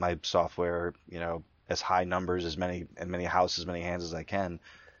want to get my software, as high numbers, as many houses, as many hands as I can,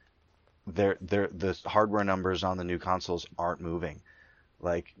 the hardware numbers on the new consoles aren't moving.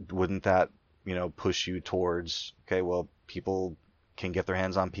 Like, wouldn't that, push you towards, okay, well, people can get their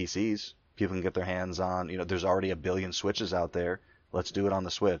hands on PCs. People can get their hands on, there's already 1 billion Switches out there. Let's do it on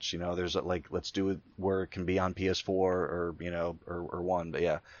the Switch. There's let's do it where it can be on PS4 or, or one. But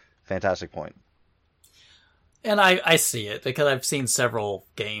yeah, fantastic point. And I see it because I've seen several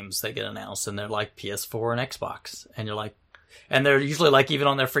games that get announced and they're like PS4 and Xbox. And you're like, and they're usually like, even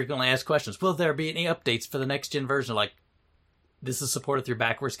on their frequently asked questions, will there be any updates for the next gen version? Like, this is supported through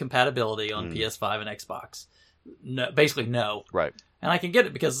backwards compatibility on PS5 and Xbox. No, basically no. Right. And I can get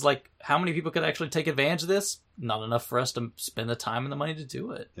it because, like, how many people could actually take advantage of this? Not enough for us to spend the time and the money to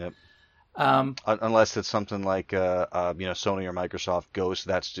do it. Yep. Unless it's something like, Sony or Microsoft goes to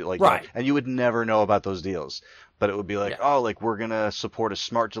that, right. And you would never know about those deals. But it would be like, we're going to support a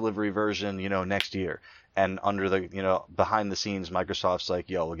smart delivery version, next year. And under the, behind the scenes, Microsoft's like,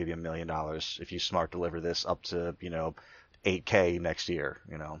 we'll give you $1 million if you smart deliver this up to, 8K next year,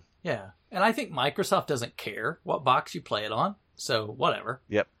 Yeah. And I think Microsoft doesn't care what box you play it on. So whatever.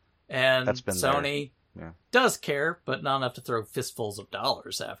 Yep. And Sony does care, but not enough to throw fistfuls of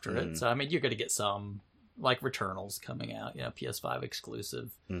dollars after it. So, I mean, you're going to get some, like, Returnals coming out, PS5 exclusive.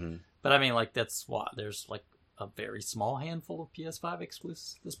 Mm-hmm. But, I mean, like, that's what, there's, like, a very small handful of PS5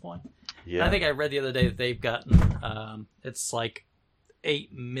 exclusives at this point. Yeah. And I think I read the other day that they've gotten, it's like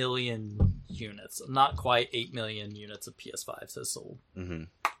 8 million units. Not quite 8 million units of PS5s has sold. Mm-hmm.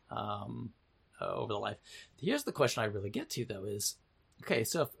 Over the life. Here's the question I really get to, though, is, okay,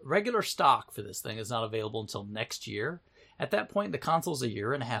 so if regular stock for this thing is not available until next year, at that point, the console's 1.5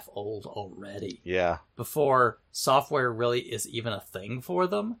 years old already. Yeah. Before software really is even a thing for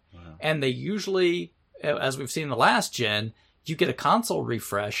them. Yeah. And they usually, as we've seen in the last gen, you get a console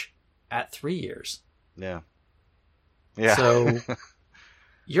refresh at 3 years. Yeah. Yeah. So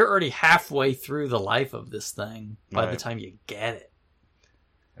you're already halfway through the life of this thing by the time you get it.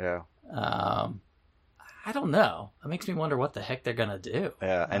 Yeah. I don't know. It makes me wonder what the heck they're gonna do.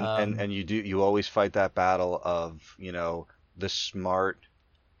 Yeah, and you always fight that battle of, the smart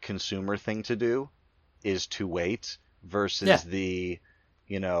consumer thing to do is to wait versus the,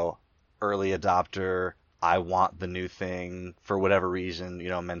 early adopter, I want the new thing for whatever reason,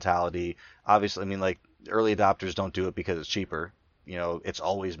 mentality. Obviously, I mean, like, early adopters don't do it because it's cheaper. It's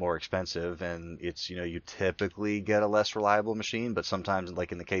always more expensive, and it's, you typically get a less reliable machine, but sometimes,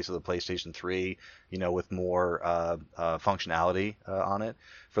 like in the case of the PlayStation 3, with more functionality on it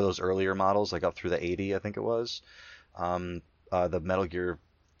for those earlier models, like up through the 80, I think it was. The Metal Gear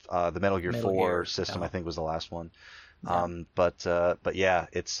 4 system, I think, was the last one. Yeah. But yeah,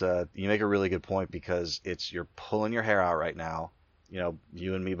 it's you make a really good point, because you're pulling your hair out right now.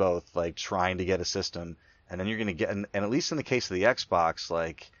 You and me both, like, trying to get a system. And then you're going to get, and at least in the case of the Xbox,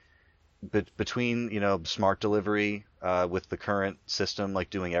 like, between, smart delivery with the current system, like,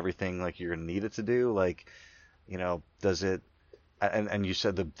 doing everything like you're going to need it to do, like, does it, and you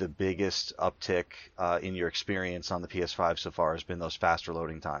said the biggest uptick in your experience on the PS5 so far has been those faster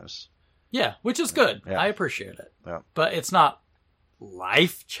loading times. Yeah, which is good. Yeah. I appreciate it. Yeah. But it's not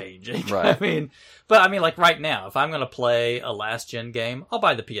life-changing. Right. I mean, like, right now, if I'm going to play a last-gen game, I'll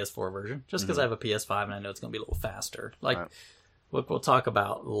buy the PS4 version, just because I have a PS5 and I know it's going to be a little faster. Like, we'll talk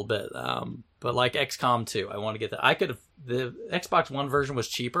about a little bit. But, like, XCOM 2, I want to get that. The Xbox One version was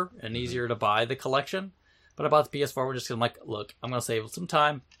cheaper and easier to buy the collection, but I bought the PS4 version just because I'm like, look, I'm going to save some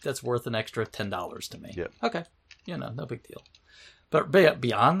time. That's worth an extra $10 to me. Yep. Okay. No big deal. But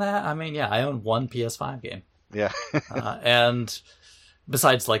beyond that, I mean, I own one PS5 game. Yeah. And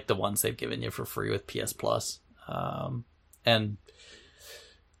besides, like, the ones they've given you for free with PS Plus. And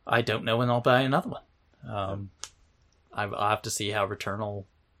I don't know when I'll buy another one. I'll have to see how Returnal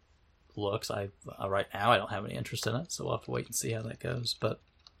looks. Right now I don't have any interest in it, so we'll have to wait and see how that goes. But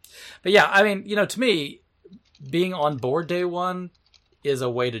yeah, I mean, to me, being on board day one is a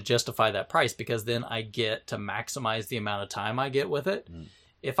way to justify that price, because then I get to maximize the amount of time I get with it.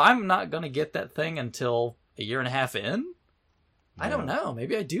 If I'm not going to get that thing until a year and a half in, I don't know.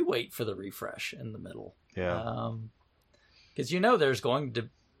 Maybe I do wait for the refresh in the middle. Yeah. Because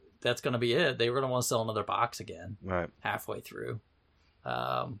that's going to be it. They were going to want to sell another box again, Right. halfway through,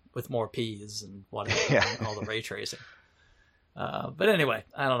 with more P's and whatever, and all the ray tracing. But anyway,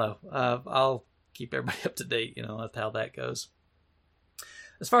 I don't know. I'll keep everybody up to date, with how that goes.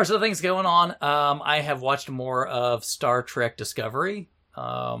 As far as other things going on, I have watched more of Star Trek Discovery.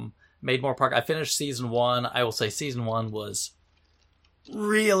 Made more progress. I finished season 1. I will say season 1 was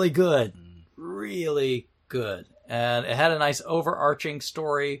really good. Really good. And it had a nice overarching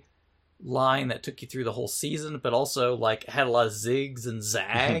story line that took you through the whole season, but also had a lot of zigs and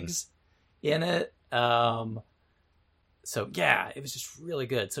zags in it. So yeah, it was just really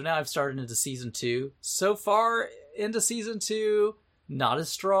good. So now I've started into season 2. So far into season 2, not as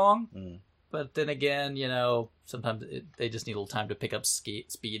strong. But then again, sometimes they just need a little time to pick up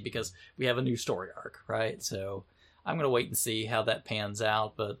speed because we have a new story arc, right? So I'm going to wait and see how that pans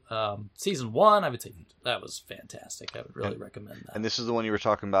out. But season 1, I would say that was fantastic. I would really recommend that. And this is the one you were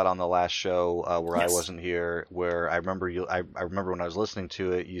talking about on the last show where Yes. I wasn't here, where I remember I remember when I was listening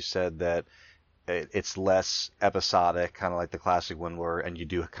to it, you said that it's less episodic, kind of like the classic one, and you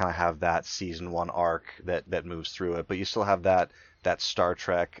do kind of have that season 1 arc that moves through it, but you still have that Star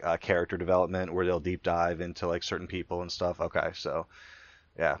Trek character development where they'll deep dive into certain people and stuff. Okay, so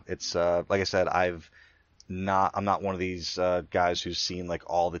yeah, it's like I said, I'm not one of these guys who's seen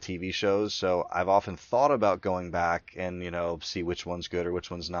all the TV shows, so I've often thought about going back and see which one's good or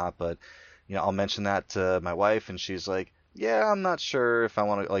which one's not, but I'll mention that to my wife and she's like, yeah, I'm not sure if I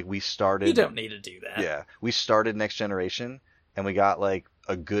want to. We started. You don't need to do that. Yeah, we started Next Generation and we got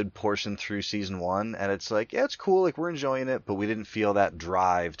a good portion through season 1, and it's yeah, it's cool, we're enjoying it, but we didn't feel that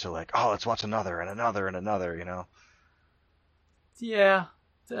drive to oh, let's watch another and another and another, Yeah.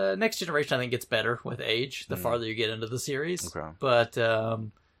 The Next Generation, I think, gets better with age the farther you get into the series. Okay. But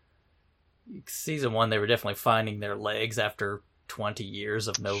season 1, they were definitely finding their legs after 20 years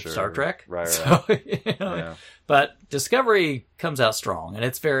of no Sure. Star Trek. Right. So, Yeah. But Discovery comes out strong, and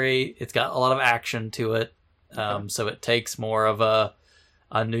it's got a lot of action to it. Okay. So it takes more of a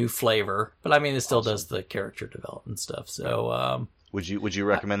new flavor, but I mean, it still does the character development stuff. So, Would you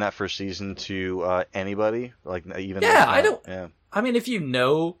recommend that first season to anybody? Even yeah, I don't. Yeah. I mean, if you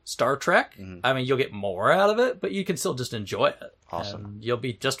know Star Trek, I mean, you'll get more out of it, but you can still just enjoy it. Awesome. And you'll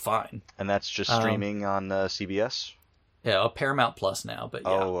be just fine. And that's just streaming on CBS? Yeah, Paramount Plus now, but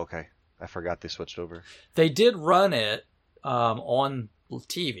yeah. Oh, okay. I forgot they switched over. They did run it on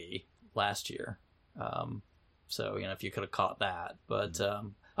TV last year. So, if you could have caught that. But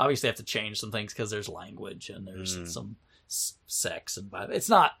obviously, they have to change some things because there's language and there's some sex and violence. It's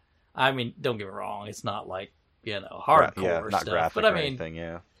not, I mean, don't get me wrong, it's not hardcore not stuff. graphic But I or mean, anything,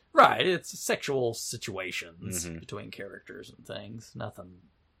 yeah. right, it's sexual situations between characters and things. Nothing,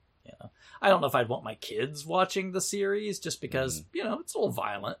 I don't know if I'd want my kids watching the series just because, it's a little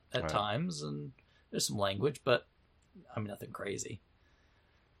violent at times and there's some language, but I mean, nothing crazy.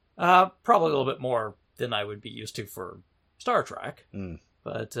 Probably a little bit more than I would be used to for Star Trek.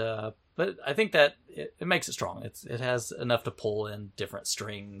 But I think that it makes it strong. It has enough to pull in different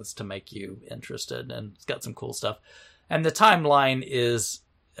strings to make you interested, and it's got some cool stuff. And the timeline is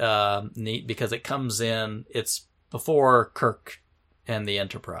neat because it comes in. It's before Kirk and the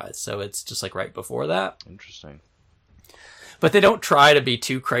Enterprise, so it's just right before that. Interesting. But they don't try to be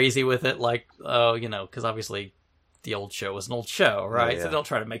too crazy with it, because obviously the old show was an old show, right? Yeah. So they don't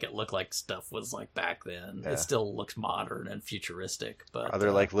try to make it look like stuff was back then. Yeah. It still looks modern and futuristic. But Are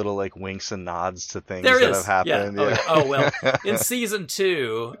there little winks and nods to things there that is. have happened? Yeah. Oh, well, in season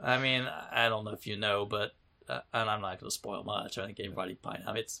 2, I mean, I don't know if you know, but and I'm not going to spoil much. I think everybody probably.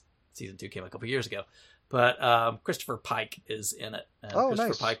 I mean, season 2 came a couple years ago, but Christopher Pike is in it. And Christopher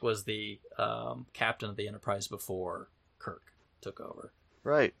nice. Pike was the captain of the Enterprise before Kirk took over.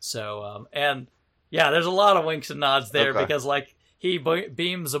 Right. So and. Yeah, there's a lot of winks and nods there because, he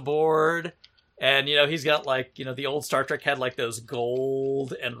beams aboard, and, he's got, the old Star Trek had, those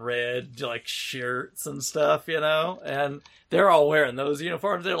gold and red, shirts and stuff, and they're all wearing those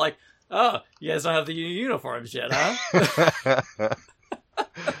uniforms. They're like, oh, you guys don't have the uniforms yet, huh?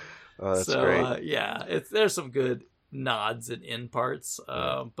 Oh, that's so, great. yeah, there's some good nods and in parts,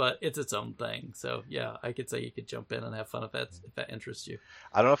 but it's its own thing. So yeah, I could say you could jump in and have fun if that interests you.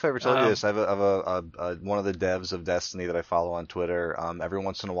 I don't know if I ever told you this. I have a one of the devs of Destiny that I follow on Twitter. Every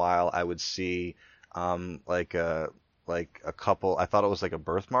once in a while, I would see like a couple. I thought it was like a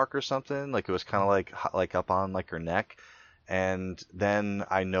birthmark or something. Like it was kind of like up on like her neck. And then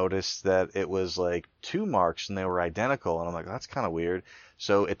I noticed that it was like two marks and they were identical. And I'm like, that's kind of weird.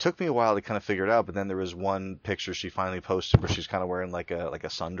 So it took me a while to kind of figure it out. But then there was one picture she finally posted where she's kind of wearing like a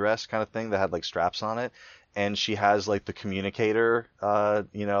sundress kind of thing that had like straps on it. And she has like the communicator,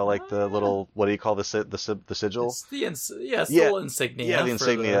 like the little, what do you call the sigil? It's the little insignia. Yeah, the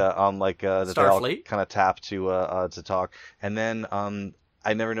insignia on like that they all Starfleet kind of tap to talk. And then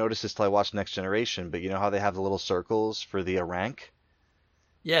I never noticed this till I watched Next Generation, but you know how they have the little circles for the rank?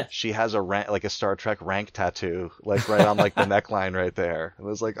 Yeah. She has a rank, like a Star Trek rank tattoo, like right on like the neckline right there. It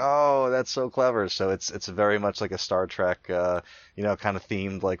was like, oh, that's so clever. So it's very much like a Star Trek, kind of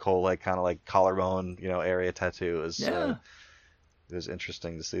themed, like whole like kind of like collarbone, area tattoo. It was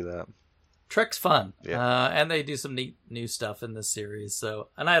interesting to see that. Trek's fun, yeah. And they do some neat new stuff in this series. So,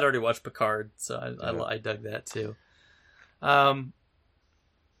 and I had already watched Picard, so I dug that too.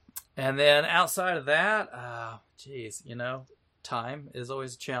 And then outside of that, time is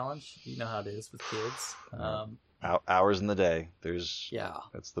always a challenge. You know how it is with kids. Hours in the day.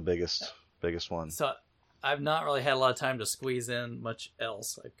 That's the biggest one. So I've not really had a lot of time to squeeze in much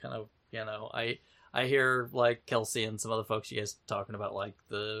else. I kind of, I hear like Kelsey and some other folks, you guys talking about like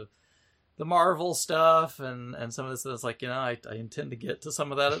the Marvel stuff and some of this. It's like, I intend to get to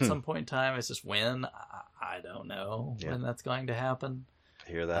some of that at some point in time. It's just when, I don't know when that's going to happen.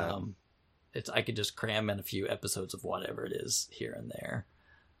 I hear that. I could just cram in a few episodes of whatever it is here and there.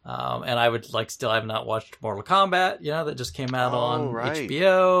 And I would I have not watched Mortal Kombat, that just came out on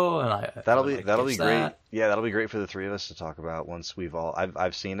HBO, and that'll be great. Yeah, that'll be great for the three of us to talk about once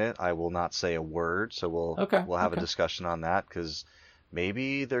I've seen it. I will not say a word, so we'll have a discussion on that because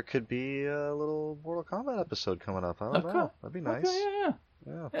maybe there could be a little Mortal Kombat episode coming up. I don't know. That'd be nice. Okay,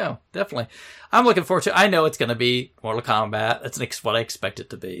 yeah, definitely. I'm looking forward to. I know it's going to be Mortal Kombat. That's what I expect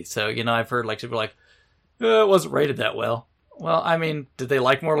it to be. So I've heard like people like, it wasn't rated that well. Well, I mean, did they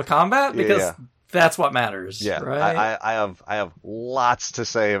like Mortal Kombat? Because that's what matters. Yeah, right. I have lots to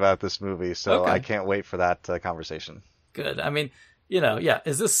say about this movie, so I can't wait for that conversation. Good. I mean,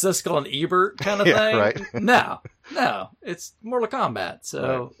 is this Siskel and Ebert kind of thing? Right. No, it's Mortal Kombat.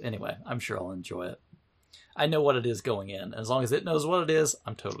 So anyway, I'm sure I'll enjoy it. I know what it is going in. As long as it knows what it is,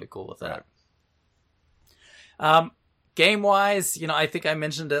 I'm totally cool with that. Right. Game-wise, I think I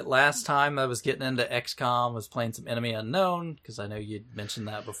mentioned it last time. I was getting into XCOM, was playing some Enemy Unknown, because I know you'd mentioned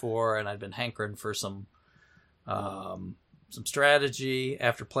that before, and I'd been hankering for some strategy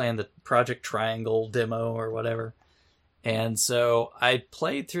after playing the Project Triangle demo or whatever. And so I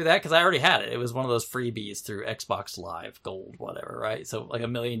played through that because I already had it. It was one of those freebies through Xbox Live Gold, whatever, right? So like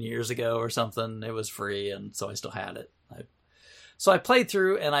 1,000,000 years ago or something, it was free, and so I still had it. So I played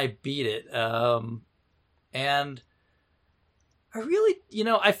through and I beat it. And I really,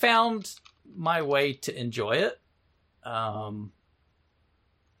 I found my way to enjoy it. And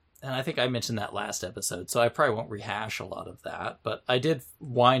I think I mentioned that last episode, so I probably won't rehash a lot of that. But I did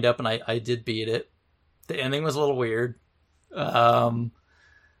wind up and I did beat it. The ending was a little weird. And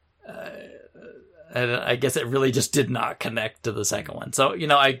I guess it really just did not connect to the second one. So,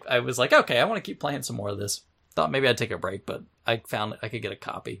 I was like, okay, I want to keep playing some more of this. Thought maybe I'd take a break, but I found I could get a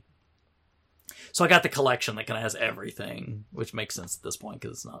copy. So I got the collection that kind of has everything, which makes sense at this point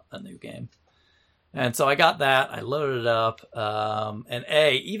because it's not a new game. And so I got that. I loaded it up. And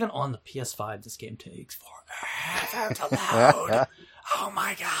even on the PS5, this game takes forever to load. Oh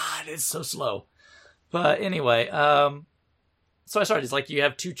my God, it's so slow. But anyway, so I started. It's like you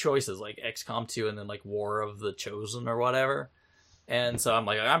have two choices, like XCOM 2 and then like War of the Chosen or whatever. And so I'm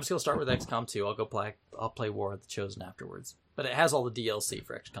like, I'm just gonna start with XCOM 2. I'll play War of the Chosen afterwards. But it has all the DLC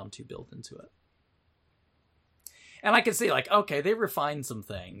for XCOM 2 built into it. And I can see like, okay, they refined some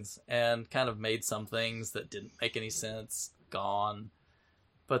things and kind of made some things that didn't make any sense gone.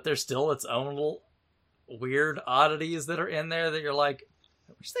 But there's still its own little weird oddities that are in there that you're like,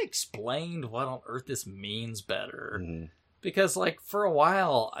 I wish they explained what on earth this means better. Mm-hmm. Because, like, for a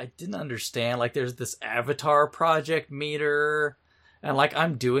while, I didn't understand. Like, there's this Avatar Project meter, and, like,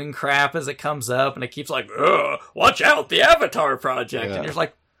 I'm doing crap as it comes up, and it keeps like, watch out, the Avatar Project. Yeah. And you're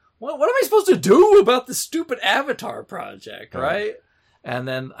like, what am I supposed to do about the stupid Avatar Project, right? And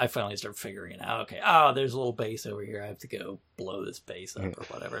then I finally start figuring it out. Okay, there's a little base over here. I have to go blow this base up or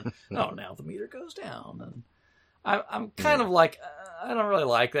whatever. And, now the meter goes down. And I'm kind of like, I don't really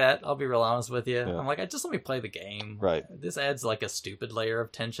like that. I'll be real honest with you. Yeah. I'm like, just let me play the game. Right. This adds like a stupid layer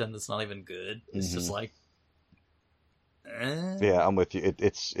of tension that's not even good. It's just like, Yeah, I'm with you.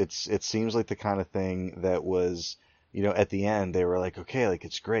 It seems like the kind of thing that was, at the end they were like, okay, like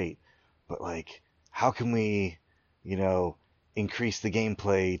it's great, but like, how can we, increase the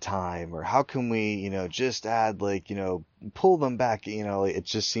gameplay time, or how can we, just add like, pull them back, it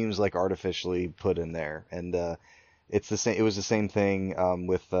just seems like artificially put in there. And it's the same. It was the same thing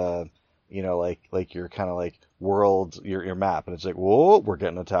with like your kind of like world, your map, and it's like, whoa, we're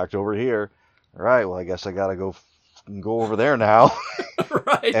getting attacked over here. All right, well, I guess I gotta go over there now.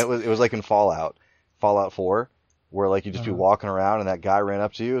 Right. And it was like in Fallout 4, where like you just be walking around and that guy ran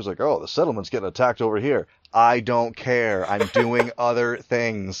up to you. It was like, oh, the settlement's getting attacked over here. I don't care. I'm doing other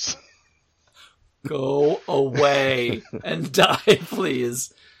things. Go away and die,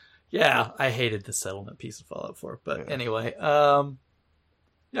 please. Yeah, I hated the settlement piece of Fallout 4. But anyway, yeah,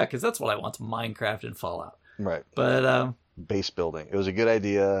 because that's what I want, Minecraft and Fallout. Right. But base building. It was a good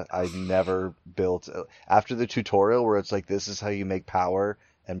idea. I never built after the tutorial where it's like, this is how you make power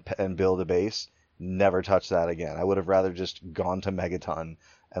and build a base. Never touch that again. I would have rather just gone to Megaton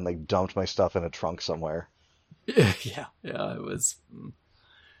and like dumped my stuff in a trunk somewhere. Yeah, it was.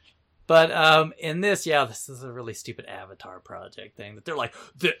 But in this is a really stupid Avatar Project thing that they're like,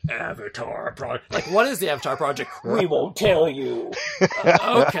 the Avatar Project. Like, what is the Avatar Project? We won't tell you.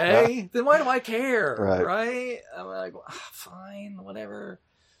 Okay, then why do I care? Right? I'm like, fine, whatever.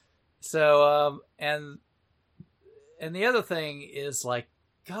 So, and the other thing is like,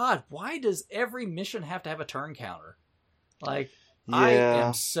 God, why does every mission have to have a turn counter? Like, I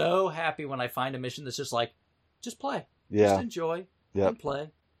am so happy when I find a mission that's just like, just play. Just enjoy and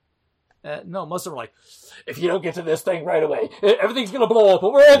play. No, most of them are like, if you don't get to this thing right away, everything's going to blow up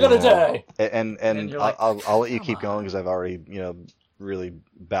and we're all going to die. And like, I'll let you keep going because I've already, really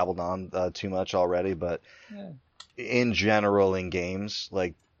babbled on too much already. But in general, in games,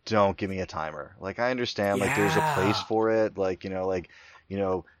 like, don't give me a timer. Like, I understand, like, there's a place for it. Like,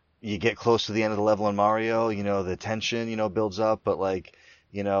 you get close to the end of the level in Mario, the tension, builds up. But like,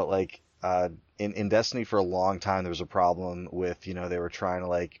 in Destiny for a long time, there was a problem with, they were trying to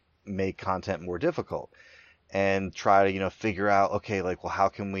like make content more difficult and try to, figure out, okay, like, well, how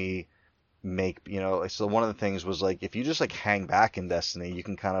can we make, so one of the things was like, if you just like hang back in Destiny, you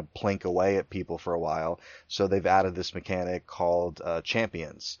can kind of plink away at people for a while. So they've added this mechanic called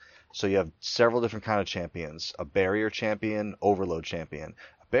champions. So you have several different kind of champions: a barrier champion, overload champion.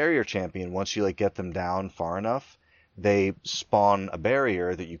 A barrier champion, once you like get them down far enough, they spawn a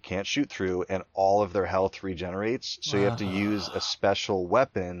barrier that you can't shoot through, and all of their health regenerates. So you have to use a special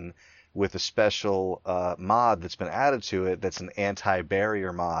weapon with a special mod that's been added to it that's an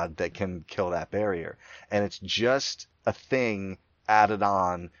anti-barrier mod that can kill that barrier. And it's just a thing added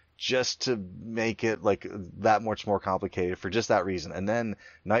on just to make it like that much more complicated for just that reason. And then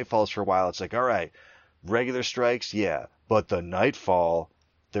Nightfalls, for a while, it's like, all right, regular strikes, yeah, but the Nightfall,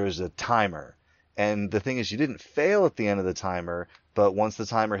 there's a timer. And the thing is, you didn't fail at the end of the timer, but once the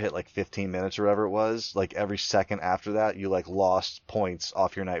timer hit like 15 minutes or whatever it was, like every second after that, you like lost points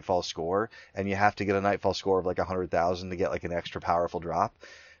off your Nightfall score, and you have to get a Nightfall score of like 100,000 to get like an extra powerful drop.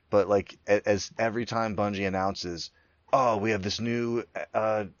 But like as every time Bungie announces, oh, we have this new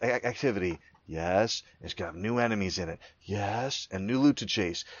activity. Yes. It's got new enemies in it. Yes. And new loot to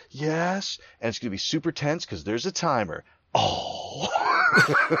chase. Yes. And it's going to be super tense because there's a timer. Oh.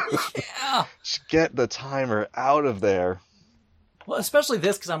 Yeah. Just get the timer out of there. Well, especially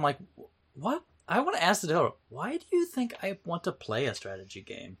this, because I'm like, what? I want to ask the developer, why do you think I want to play a strategy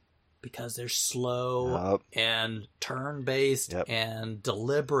game? Because they're slow and turn-based and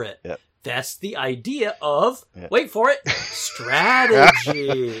deliberate. Yep. That's the idea of, wait for it,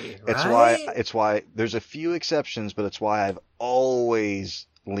 strategy. Right? It's why there's a few exceptions, but it's why I've always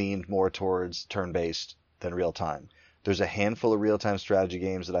leaned more towards turn-based than real-time. There's a handful of real-time strategy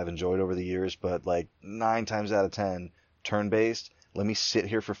games that I've enjoyed over the years, but like 9 times out of 10, turn-based. Let me sit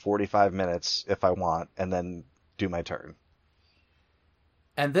here for 45 minutes if I want, and then do my turn.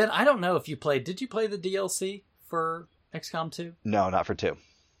 And then I don't know if you played. Did you play the DLC for XCOM 2? No, not for 2.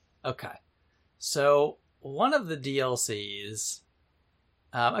 Okay. So one of the DLCs,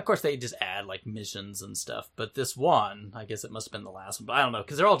 of course they just add like missions and stuff, but this one, I guess it must have been the last one, but I don't know,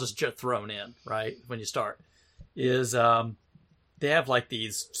 because they're all just thrown in, right, when you start, is they have like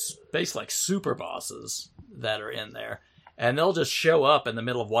these basically like super bosses that are in there, and they'll just show up in the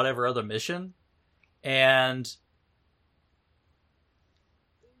middle of whatever other mission, and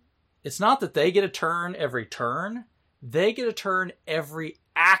it's not that they get a turn every turn, they get a turn every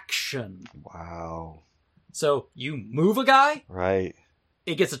action. Wow. So you move a guy, Right.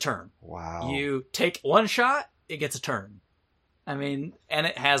 it gets a turn. Wow. You take one shot, it gets a turn. I mean, and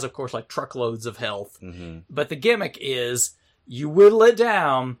it has, of course, like truckloads of health. Mm-hmm. But the gimmick is you whittle it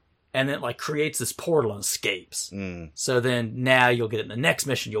down, and then it like creates this portal and escapes. Mm. So then now you'll get it in the next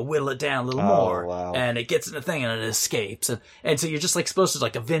mission. You'll whittle it down a little more, wow. and it gets in the thing and it escapes. And so you're just like supposed to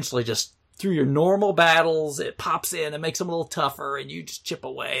like eventually just through your normal battles, it pops in and makes them a little tougher, and you just chip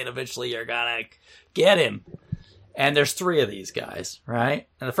away, and eventually you're gonna get him. And there's 3 of these guys, right?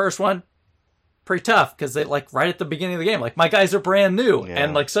 And the first one, pretty tough because they like right at the beginning of the game, like my guys are brand new,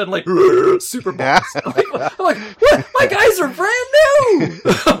 and like suddenly super boss. I'm like, what? My guys are brand new.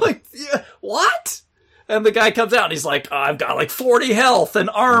 I'm like, yeah, what? And the guy comes out and he's like, oh, I've got like 40 health and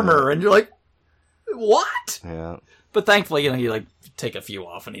armor, and you're like, what? Yeah. But thankfully, you like take a few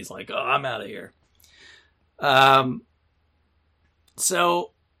off, and he's like, oh, I'm out of here.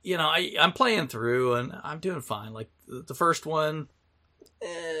 So I'm playing through and I'm doing fine. Like the first one.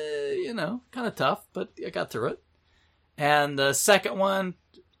 Kind of tough, but I got through it. And the second one,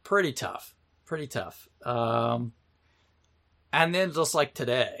 pretty tough. And then just like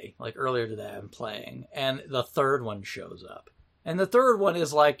today, like earlier today, I'm playing, and the third one shows up. And the third one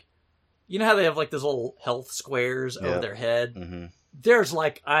is like, you know how they have like those little health squares over their head? Mm-hmm. There's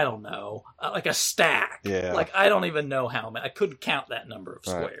like, I don't know, like a stack. Yeah. Like, I don't even know how many. I couldn't count that number of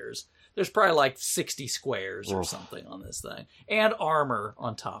squares. Right. There's probably like 60 squares or something on this thing. And armor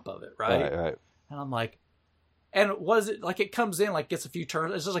on top of it, right? Right. And I'm like, and was it like it comes in, like gets a few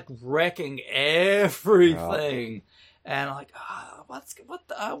turns, it's just like wrecking everything. And I'm like,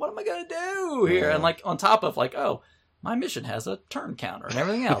 what am I going to do here? And like on top of like, oh, my mission has a turn counter and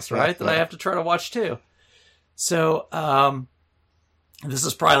everything else, right? That I have to try to watch too. So, this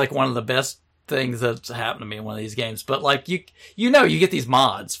is probably like one of the best things that's happened to me in one of these games. But like you get these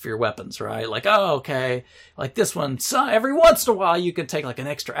mods for your weapons, right? Like, oh, okay, like this one, so every once in a while you can take like an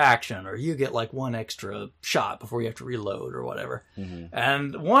extra action, or you get like one extra shot before you have to reload or whatever. Mm-hmm.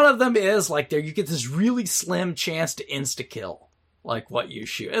 And one of them is like there you get this really slim chance to insta kill like what you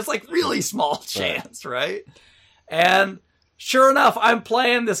shoot. It's like really small chance, right? And sure enough, I'm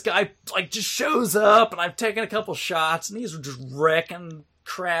playing, this guy like just shows up, and I've taken a couple shots, and he's just wrecking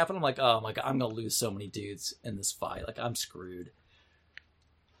crap, and I'm like, oh my god, I'm gonna lose so many dudes in this fight. Like, I'm screwed.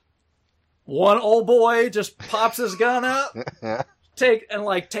 One old boy just pops his gun up,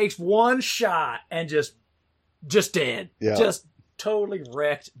 takes one shot, and just dead. Yeah. Just totally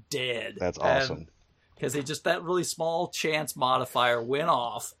wrecked, dead. That's awesome. Because that really small chance modifier went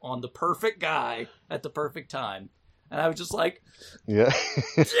off on the perfect guy at the perfect time. And I was just like,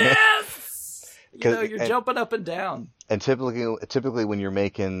 yes! You're jumping up and down. And typically when you're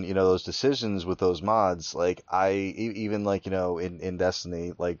making, those decisions with those mods, like even like, in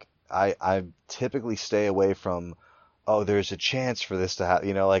Destiny, like I typically stay away from, oh, there's a chance for this to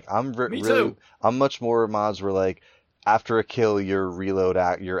happen. Like I'm I'm much more mods where like after a kill, your reload,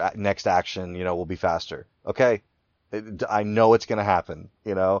 your next action, will be faster. Okay. I know it's going to happen,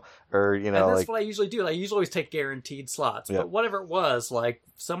 or, And that's what I usually do. I usually always take guaranteed slots. But whatever it was, like,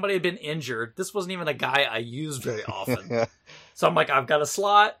 somebody had been injured. This wasn't even a guy I used very often. So I'm like, I've got a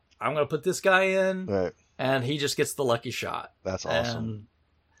slot. I'm going to put this guy in. Right. And he just gets the lucky shot. That's awesome. And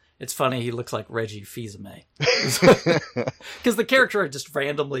it's funny, he looks like Reggie Fils-Aimé. Because the character just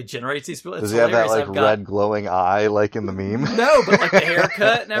randomly generates these people. Does he have that, like, red glowing eye, like in the meme? No, but, like, the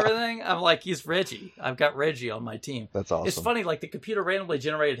haircut and everything, I'm like, he's Reggie. I've got Reggie on my team. That's awesome. It's funny, like, the computer randomly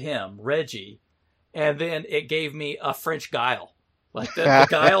generated him, Reggie, and then it gave me a French Guile. Like, the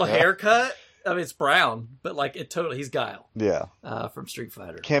Guile haircut, I mean, it's brown, but, like, he's Guile. Yeah. From Street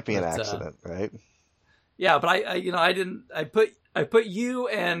Fighter. Can't be an accident, right? Yeah, but I put you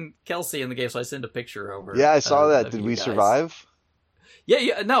and Kelsey in the game, so I send a picture over. Yeah, I saw that. Did we survive?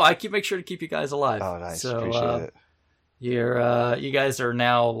 Yeah. No, I make sure to keep you guys alive. Oh, nice. So, appreciate it. You guys are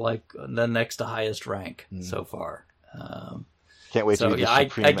now like the next to highest rank so far. Can't wait to be the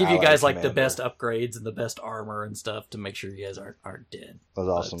Supreme I give you guys like commander. the best upgrades and the best armor and stuff to make sure you guys aren't dead. That was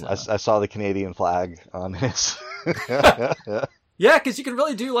awesome. But, I saw the Canadian flag on his. Yeah, because you can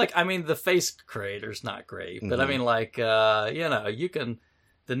really do, like, I mean, the face creator's not great, but I mean, like, you can,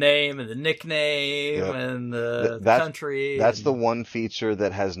 the name and the nickname and the country. That's the one feature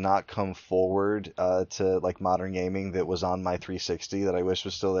that has not come forward to, like, modern gaming that was on my 360 that I wish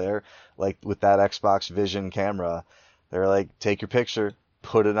was still there. Like, with that Xbox Vision camera, they're like, take your picture,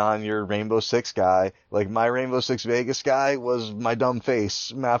 put it on your Rainbow Six guy. Like, my Rainbow Six Vegas guy was my dumb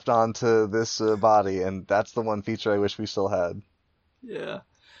face mapped onto this body, and that's the one feature I wish we still had. Yeah.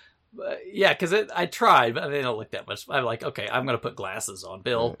 Yeah, because I tried, but they don't look that much. I'm like, okay, I'm going to put glasses on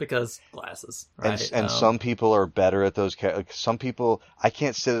Bill because glasses, right? And some people are better at those. Like some people, I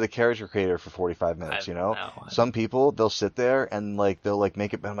can't sit at a character creator for 45 minutes. Some people they'll sit there and like they'll like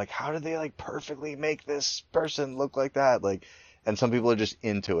make it. But I'm like, how did they like perfectly make this person look like that? Like, and some people are just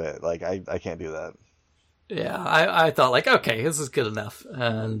into it. Like I can't do that. Yeah, I thought like, okay, this is good enough,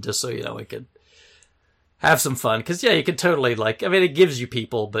 and just so you know, we could have some fun, because you could totally like, I mean, it gives you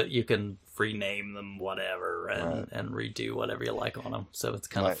people, but you can rename them whatever and redo whatever you like on them, so it's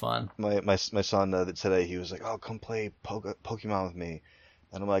kind of fun. My son today, he was like, oh, come play Pokemon with me,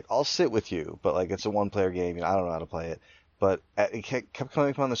 and I'm like, I'll sit with you, but like it's a 1-player game, I don't know how to play it, but it kept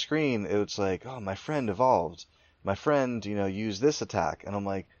coming up on the screen. It was like, oh, my friend evolved, my friend used this attack, and I'm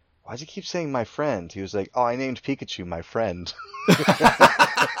like, why'd you keep saying my friend? He was like, oh, I named Pikachu my friend.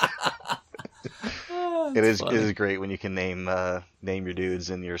 It is great when you can name your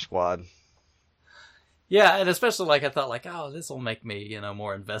dudes in your squad. Yeah, and especially like I thought like, oh, this will make me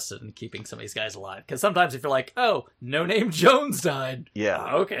more invested in keeping some of these guys alive. Because sometimes if you're like, oh, No Name Jones died.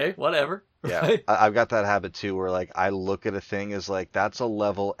 Yeah. Okay, whatever. Yeah, right? I've got that habit too, where like I look at a thing as like that's a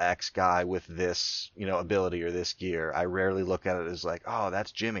level X guy with this ability or this gear. I rarely look at it as like, oh,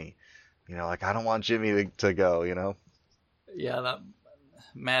 that's Jimmy. Like I don't want Jimmy to go. Yeah,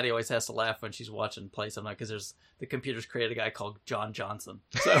 Maddie always has to laugh when she's watching play something, because the computer's created a guy called John Johnson.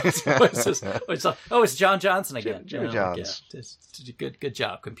 So it's John Johnson again. Jimmy Johns. Yeah, good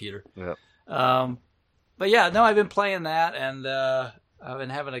job, computer. Yep. But yeah, no, I've been playing that, and I've been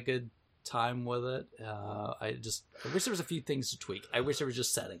having a good time with it. I wish there was a few things to tweak. I wish there was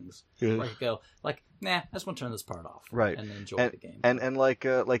just settings where I could go like, nah, I just want to turn this part off, right, and enjoy the game. And like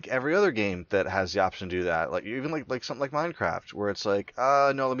every other game that has the option to do that, like even like something like Minecraft, where it's like,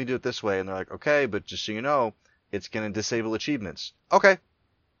 no, let me do it this way, and they're like, okay, but just so you know, it's gonna disable achievements. Okay,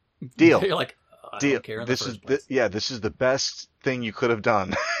 deal. You're like, I don't care. This is the best thing you could have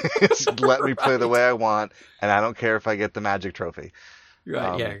done. Let me play the way I want, and I don't care if I get the magic trophy.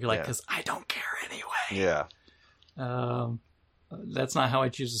 Right, yeah, you're like, because I don't care anyway. Yeah. That's not how I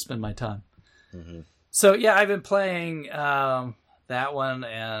choose to spend my time. Mm-hmm. So, yeah, I've been playing that one,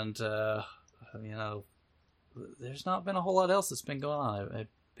 and, there's not been a whole lot else that's been going on. I've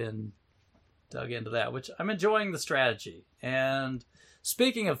been dug into that, which I'm enjoying the strategy. And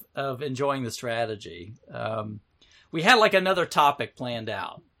speaking of enjoying the strategy, we had like another topic planned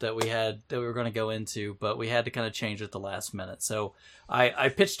out that we were going to go into, but we had to kind of change it at the last minute. So I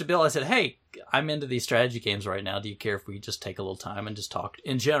pitched to Bill. I said, hey, I'm into these strategy games right now. Do you care if we just take a little time and just talk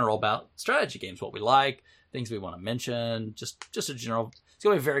in general about strategy games, what we like, things we want to mention, just a general, it's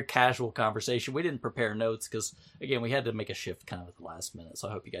going to be a very casual conversation. We didn't prepare notes because, again, we had to make a shift kind of at the last minute. So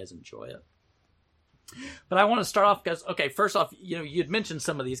I hope you guys enjoy it. But I want to start off because, okay, first off, you'd mentioned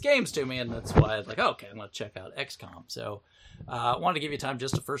some of these games to me, and that's why I was like, okay, I'm going to check out XCOM. So I wanted to give you time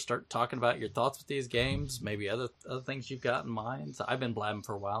just to first start talking about your thoughts with these games, maybe other things you've got in mind. So I've been blabbing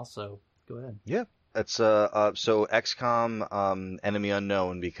for a while, so go ahead. Yeah. It's so XCOM Enemy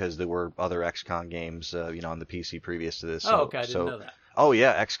Unknown, because there were other XCOM games on the PC previous to this. So, okay, I didn't know that. Oh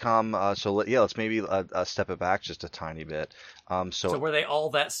yeah, XCOM. Let's maybe step it back just a tiny bit. So were they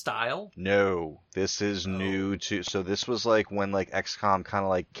all that style? No, this is new to. So this was like when like XCOM kind of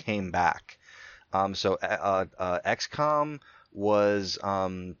like came back. XCOM was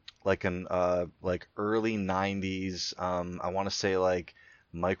like an like early '90s. I want to say like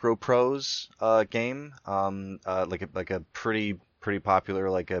Microprose game. Like a pretty popular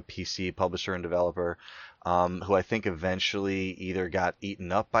like a PC publisher and developer. Who I think eventually either got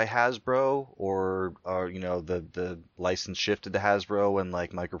eaten up by Hasbro or the license shifted to Hasbro and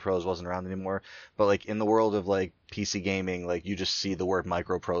like Microprose wasn't around anymore. But like in the world of like PC gaming, like you just see the word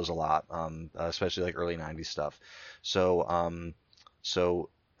Microprose a lot, especially like early '90s stuff. So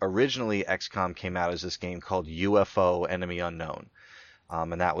originally XCOM came out as this game called UFO Enemy Unknown,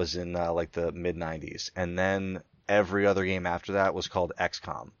 and that was in like the mid '90s, and then every other game after that was called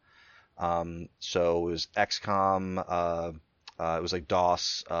XCOM. So it was XCOM, it was like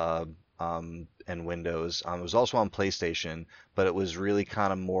DOS, and Windows. It was also on PlayStation, but it was really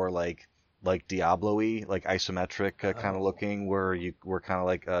kind of more like Diablo-y, like isometric kind of looking, where you were kind of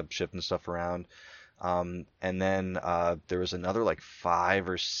like shifting stuff around. And then there was another like 5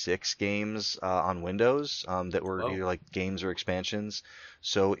 or 6 games on Windows that were either like games or expansions.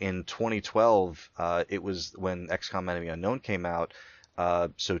 So in 2012, it was when XCOM Enemy Unknown came out.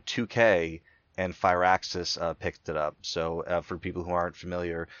 So 2K and Firaxis picked it up. So for people who aren't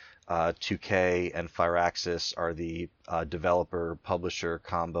familiar, 2K and Firaxis are the developer-publisher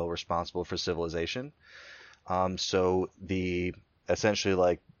combo responsible for Civilization. So essentially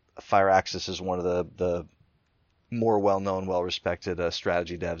like Firaxis is one of the more well-known, well-respected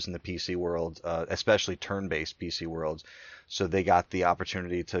strategy devs in the PC world, especially turn-based PC worlds. So they got the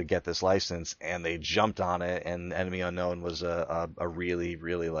opportunity to get this license, and they jumped on it. And Enemy Unknown was a really,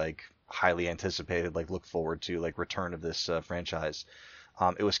 really like highly anticipated, like look forward to like return of this franchise.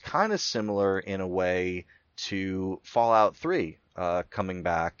 It was kind of similar in a way to Fallout 3 coming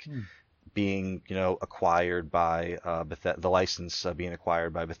back. Being acquired by the license being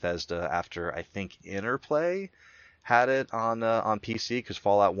acquired by Bethesda after I think Interplay had it on PC, because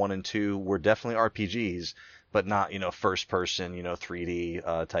Fallout 1 and 2 were definitely RPGs, but not first person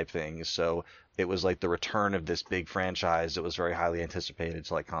 3D type things. So it was like the return of this big franchise that was very highly anticipated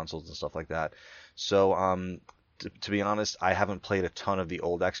to like consoles and stuff like that. So to be honest, I haven't played a ton of the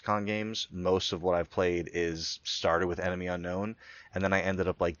old XCOM games. Most of what I've played is started with Enemy Unknown, and then I ended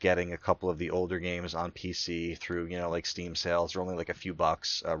up like getting a couple of the older games on PC through like Steam sales. They're only like a few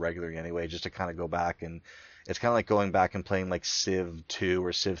bucks regularly anyway, just to kind of go back. And it's kind of like going back and playing like Civ 2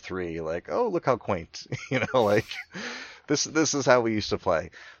 or Civ 3. Like, oh, look how quaint, like this is how we used to play.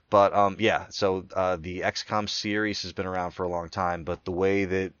 But yeah, so the XCOM series has been around for a long time, but the way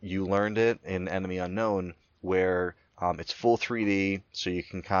that you learned it in Enemy Unknown, where it's full 3D, so you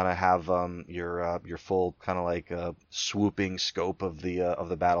can kind of have your full kind of like swooping scope of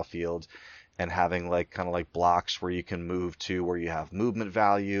the battlefield, and having like kind of like blocks where you can move to, where you have movement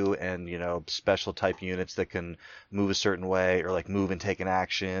value and special type units that can move a certain way, or like move and take an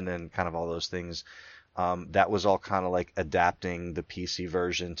action, and kind of all those things. That was all kind of like adapting the PC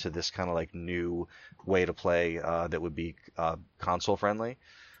version to this kind of like new way to play that would be console friendly.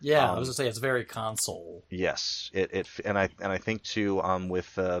 Yeah, I was gonna say it's very console. Yes, and I think too with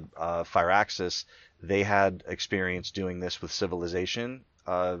Firaxis, they had experience doing this with Civilization,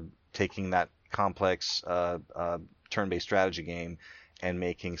 taking that complex turn-based strategy game and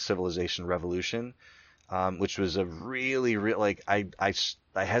making Civilization Revolution, which was a really like I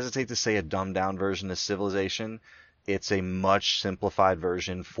hesitate to say a dumbed down version of Civilization. It's a much simplified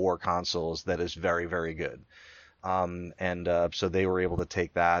version for consoles that is very, very good. So they were able to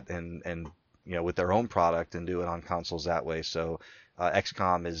take that and with their own product and do it on consoles that way. So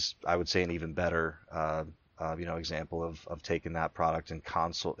XCOM is, I would say, an even better example of taking that product and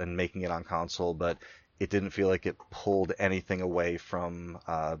console and making it on console, but it didn't feel like it pulled anything away from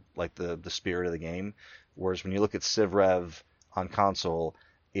like the spirit of the game. Whereas when you look at Civ Rev on console,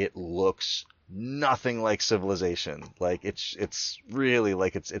 it looks nothing like Civilization. Like it's really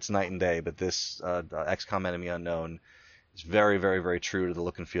like it's night and day. But this XCOM Enemy Unknown is very, very, very true to the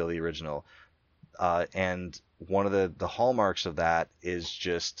look and feel of the original. And one of the hallmarks of that is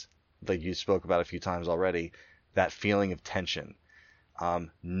just like you spoke about a few times already, that feeling of tension.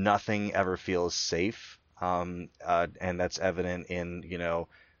 Nothing ever feels safe, and that's evident in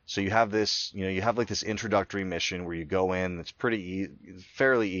So you have this, you have like this introductory mission where you go in. It's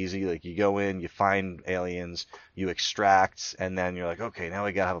fairly easy. Like you go in, you find aliens, you extract, and then you're like, okay, now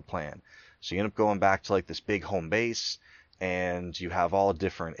we gotta have a plan. So you end up going back to like this big home base, and you have all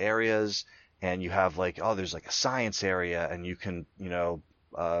different areas, and you have like, oh, there's like a science area, and you can,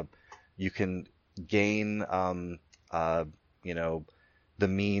 you can gain, the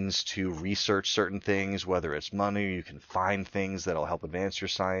means to research certain things, whether it's money, you can find things that'll help advance your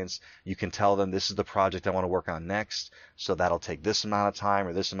science. You can tell them, this is the project I want to work on next, so that'll take this amount of time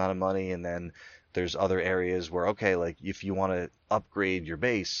or this amount of money. And then there's other areas where, okay, like if you want to upgrade your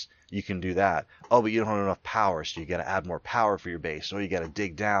base, you can do that. Oh, but you don't have enough power, so you got to add more power for your base, or you got to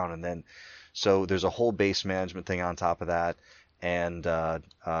dig down. And then, so there's a whole base management thing on top of that. And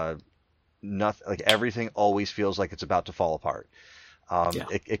nothing, like everything always feels like it's about to fall apart.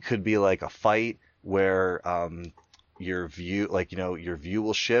 It could be like a fight where your view, like your view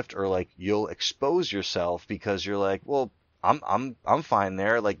will shift, or like you'll expose yourself because you're like, well, I'm fine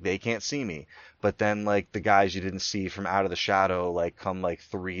there, like they can't see me. But then like the guys you didn't see from out of the shadow like come like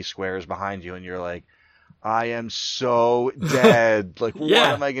 3 squares behind you, and you're like, I am so dead. Like, what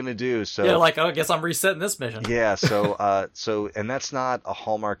am I gonna do? So yeah, like, oh, I guess I'm resetting this mission. Yeah. So and that's not a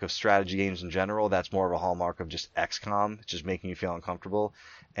hallmark of strategy games in general. That's more of a hallmark of just XCOM, just making you feel uncomfortable.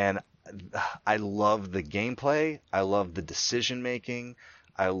 And I love the gameplay. I love the decision making.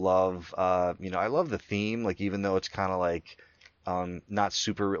 I love, I love the theme. Like, even though it's kind of like, not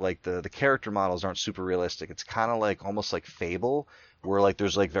super, like the character models aren't super realistic. It's kind of like almost like Fable, where like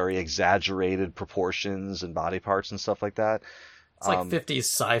there's like very exaggerated proportions and body parts and stuff like that. It's like 50s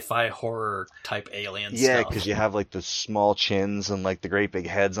sci-fi horror type aliens. Yeah, because you have like the small chins and like the great big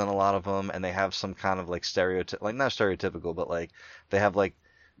heads on a lot of them, and they have some kind of like like not stereotypical, but like they have like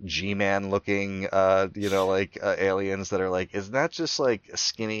G-Man looking, aliens that are like, isn't that just like a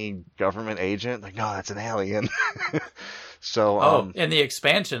skinny government agent? Like, no, that's an alien. So, in the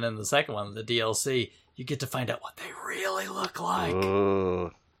expansion in the second one, the DLC, you get to find out what they really look like.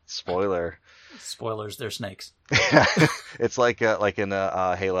 Ooh, spoiler. Spoilers, they're snakes. It's like in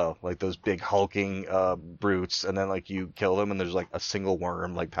Halo, like those big hulking brutes, and then like you kill them, and there's like a single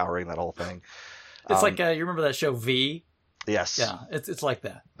worm like powering that whole thing. It's like you remember that show V? Yes. Yeah, it's like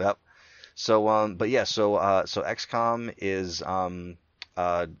that. Yep. So but yeah, so XCOM is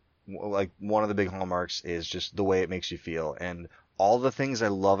like one of the big hallmarks is just the way it makes you feel, and all the things I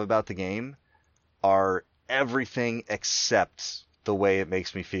love about the game are everything except the way it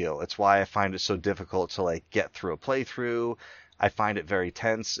makes me feel. It's why I find it so difficult to like get through a playthrough. I find it very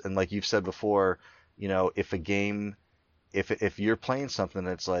tense, and like you've said before, if a game, if you're playing something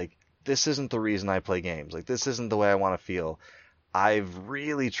that's like, this isn't the reason I play games, like this isn't the way I want to feel, I've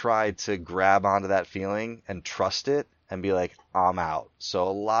really tried to grab onto that feeling and trust it and be like, I'm out. So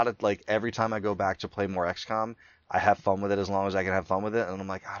a lot of like every time I go back to play more XCOM, I have fun with it as long as I can have fun with it, and I'm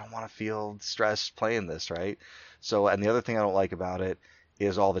like, I don't want to feel stressed playing this, right? So, and the other thing I don't like about it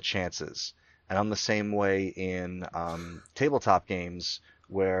is all the chances. And I'm the same way in tabletop games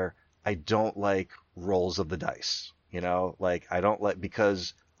where I don't like rolls of the dice. Like I don't like,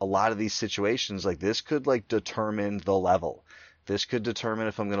 because a lot of these situations like this could like determine the level. This could determine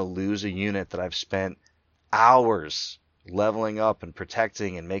if I'm going to lose a unit that I've spent hours leveling up and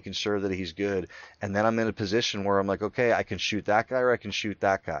protecting and making sure that he's good. And then I'm in a position where I'm like, okay, I can shoot that guy or I can shoot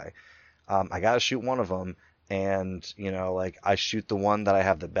that guy. I got to shoot one of them. And, like I shoot the one that I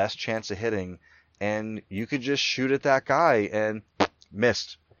have the best chance of hitting, and you could just shoot at that guy and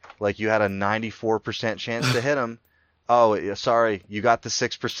missed. Like you had a 94% chance to hit him. Oh, sorry, you got the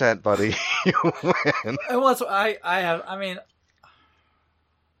 6%, buddy. You win. Well, that's what I have. I mean,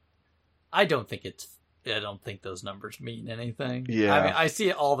 I don't think those numbers mean anything. Yeah. I mean, I see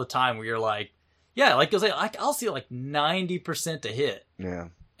it all the time where you're like, yeah, like I'll see like 90% to hit. Yeah.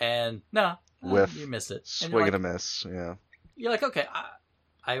 And no, whiff, you miss it. Swing and a miss. Yeah. You're like, okay,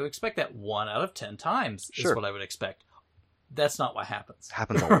 I would expect that 1 out of 10 times is what I would expect. That's not what happens.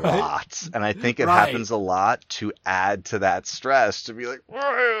 Happens a lot. And I think it happens a lot to add to that stress, to be like,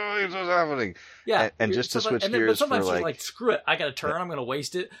 what is happening? Yeah. And just to switch gears, but sometimes you're like, screw it, I got to turn, I'm going to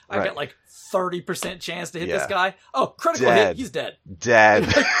waste it. I've got like 30% chance to hit this guy. Oh, critical hit, he's dead.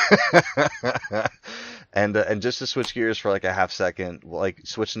 And just to switch gears for like a half second, like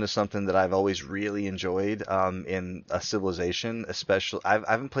switching to something that I've always really enjoyed in a Civilization, especially, I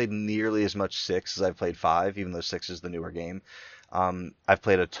haven't played nearly as much 6 as I've played 5, even though 6 is the newer game. I've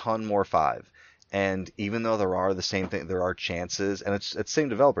played a ton more 5. And even though there are the same thing, there are chances, and it's the same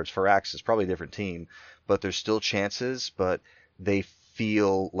developers, Firaxis, probably a different team, but there's still chances, but they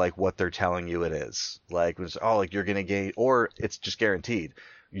feel like what they're telling you it is. Like, like you're going to gain, or it's just guaranteed.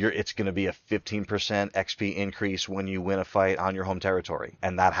 It's going to be a 15% XP increase when you win a fight on your home territory.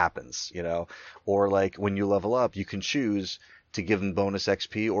 And that happens, or like when you level up, you can choose to give them bonus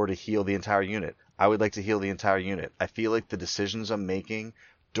XP or to heal the entire unit. I would like to heal the entire unit. I feel like the decisions I'm making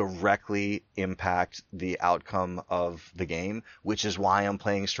directly impact the outcome of the game, which is why I'm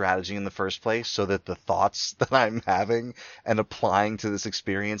playing strategy in the first place, so that the thoughts that I'm having and applying to this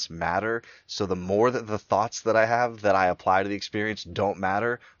experience matter. So the more that the thoughts that I have that I apply to the experience don't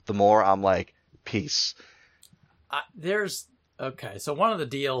matter, the more I'm like, peace. So one of the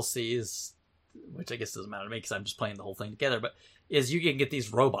DLCs, which I guess doesn't matter to me because I'm just playing the whole thing together, but is you can get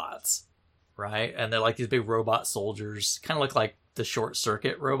these robots, right? And they're like these big robot soldiers, kind of look like the Short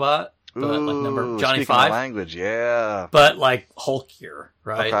Circuit robot, but like number Johnny 5 language, yeah, but like hulkier,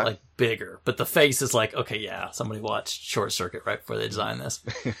 right? Okay. Like bigger, but the face is like, okay, yeah, somebody watched Short Circuit right before they designed this.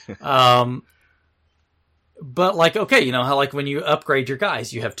 But like, okay, how like when you upgrade your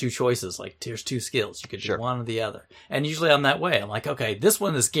guys, you have 2 choices. Like there's 2 skills, you could do one or the other, and usually I'm that way. I'm like, okay, this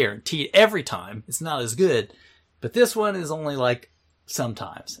one is guaranteed every time. It's not as good, but this one is only like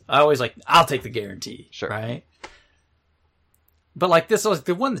sometimes. I always like, I'll take the guarantee, right? But like this was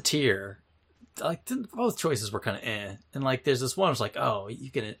the one, the tier, like both choices were kind of and like there's this one was like, oh, you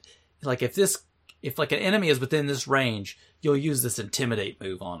can like if like an enemy is within this range, you'll use this intimidate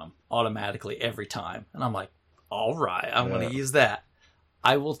move on them automatically every time, and I'm like, all right, I'm going to use that.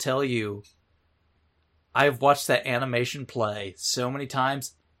 I will tell you, I've watched that animation play so many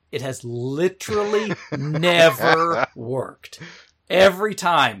times, it has literally never worked. Every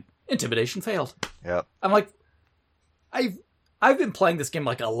time, intimidation failed. Yep. I'm like, I've been playing this game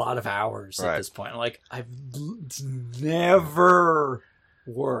like a lot of hours at this point. Like, it's never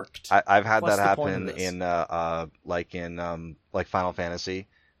worked. I've had that happen in like Final Fantasy,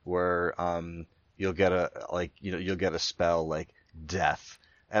 where you'll get you'll get a spell like death,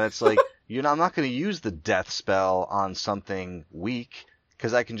 and it's like I'm not going to use the death spell on something weak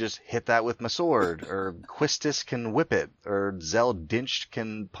because I can just hit that with my sword, or Quistis can whip it, or Zeldinch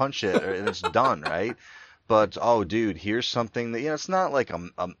can punch it, and it's done, right? But oh, dude, here's something that it's not like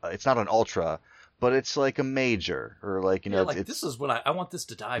it's not an ultra, but it's like a major, or like like this is what I want this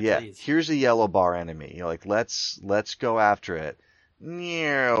to die. Yeah, please. here's a yellow bar enemy. Like let's go after it.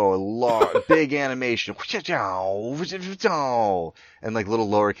 Big animation, and like little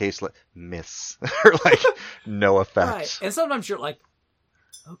lowercase miss, or like no effect. Right, and sometimes you're like,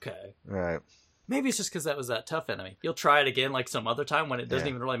 okay, right. Maybe it's just because that was that tough enemy. You'll try it again like some other time when it doesn't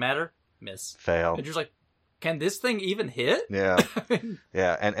even really matter. Miss, fail, and you're just like, can this thing even hit? Yeah,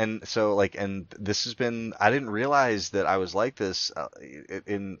 yeah, and so like, and this has been. I didn't realize that I was like this,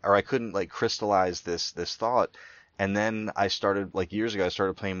 or I couldn't like crystallize this thought. And then I started, like years ago, I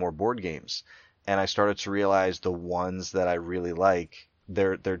started playing more board games, and I started to realize the ones that I really like,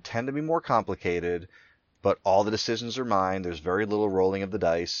 they tend to be more complicated, but all the decisions are mine. There's very little rolling of the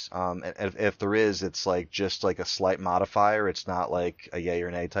dice. And if there is, it's like just like a slight modifier. It's not like a yay or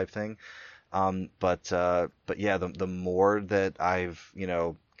nay type thing. But yeah, the more that I've,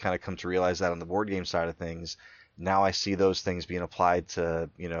 kind of come to realize that on the board game side of things, now I see those things being applied to,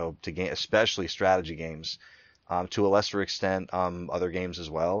 to game, especially strategy games. To a lesser extent, other games as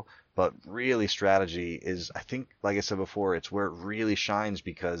well. But really, strategy is, I think, like I said before, it's where it really shines,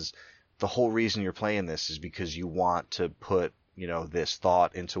 because the whole reason you're playing this is because you want to put, this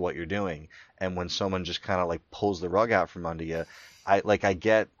thought into what you're doing. And when someone just kind of like pulls the rug out from under you, I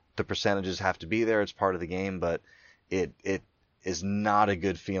get the percentages have to be there. It's part of the game, but it is not a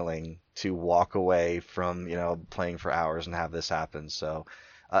good feeling to walk away from, playing for hours and have this happen. So,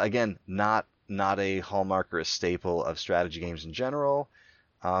 again, not a hallmark or a staple of strategy games in general,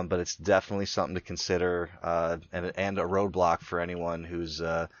 but it's definitely something to consider, and a roadblock for anyone who's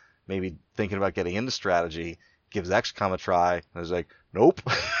maybe thinking about getting into strategy. Gives XCOM a try, and is like, nope,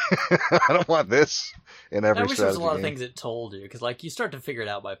 I don't want this in every strategy game. I wish there was a lot of things it told you, because like you start to figure it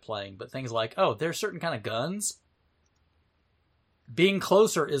out by playing, but things like, oh, there's certain kind of guns. Being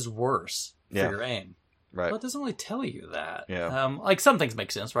closer is worse for your aim. Right. Well, it doesn't really tell you that. Yeah. Like some things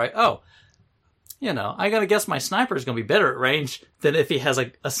make sense, right? Oh, I gotta guess my sniper is gonna be better at range than if he has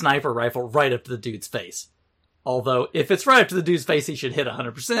a sniper rifle right up to the dude's face. Although, if it's right up to the dude's face, he should hit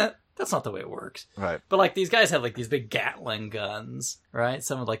 100%. That's not the way it works. Right. But like these guys have like these big Gatling guns, right?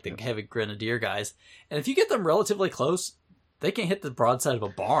 Some of like the heavy grenadier guys. And if you get them relatively close, they can hit the broadside of a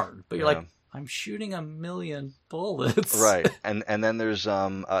barn. But you're like, I'm shooting 1,000,000 bullets. Right. And then there's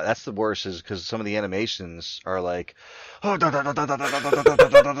that's the worst, is because some of the animations are like, oh,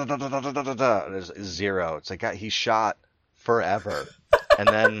 there's zero. It's like he shot forever. And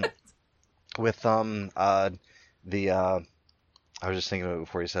then with I was just thinking of it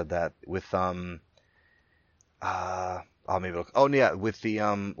before you said that, with with the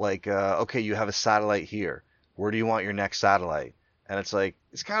okay, you have a satellite here. Where do you want your next satellite? And it's like,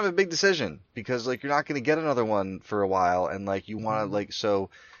 it's kind of a big decision, because like you're not going to get another one for a while, and like you want to like, so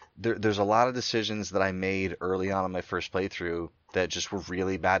there's a lot of decisions that I made early on in my first playthrough that just were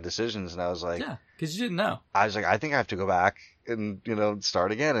really bad decisions, and I was like, yeah, because you didn't know. I was like, I think I have to go back and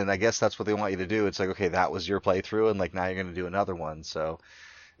start again, and I guess that's what they want you to do. It's like, okay, that was your playthrough, and like now you're going to do another one. So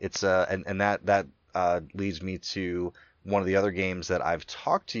it's and that leads me to one of the other games that I've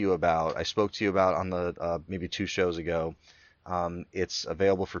talked to you about. I spoke to you about on the maybe 2 shows ago. It's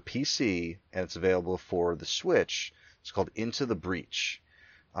available for PC and it's available for the Switch. It's called Into the Breach.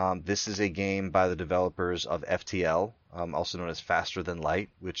 This is a game by the developers of FTL, also known as Faster Than Light,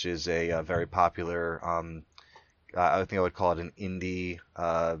 which is a very popular, I think I would call it an indie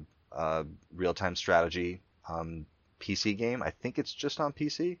real-time strategy PC game. I think it's just on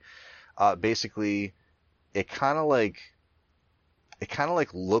PC. Basically, it kind of like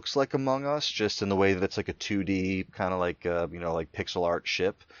looks like Among Us, just in the way that it's like a 2D kind of like like pixel art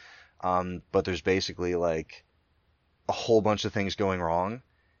ship. But there's basically like a whole bunch of things going wrong,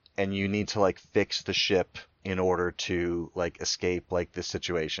 and you need to like fix the ship in order to like escape like this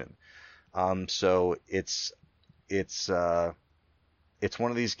situation. So it's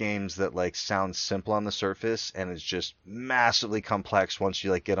one of these games that like sounds simple on the surface and is just massively complex once you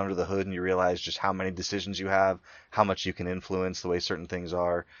like get under the hood and you realize just how many decisions you have, how much you can influence the way certain things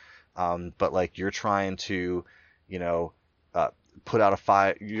are. But like you're trying to, put out a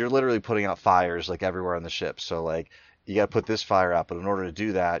fire. You're literally putting out fires like everywhere on the ship. So like you got to put this fire out, but in order to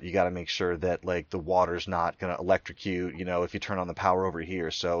do that, you got to make sure that like the water's not going to electrocute, if you turn on the power over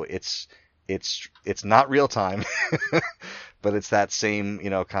here. So it's it's not real time, but it's that same,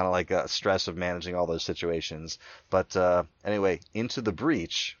 kind of like a stress of managing all those situations. But anyway, Into the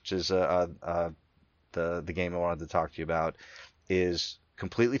Breach, which is the game I wanted to talk to you about, is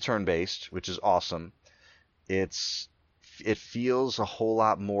completely turn-based, which is awesome. It feels a whole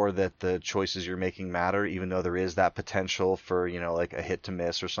lot more that the choices you're making matter, even though there is that potential for, like a hit to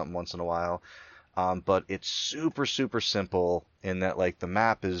miss or something once in a while. But it's super, super simple in that like the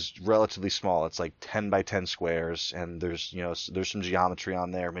map is relatively small. It's like 10 by 10 squares, and there's some geometry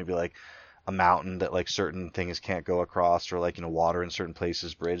on there, maybe like a mountain that like certain things can't go across, or like water in certain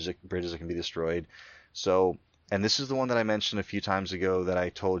places, bridges that can be destroyed. So, and this is the one that I mentioned a few times ago that I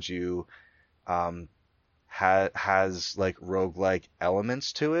told you um, has like roguelike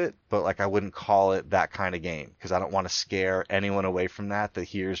elements to it, but like I wouldn't call it that kind of game because I don't want to scare anyone away from that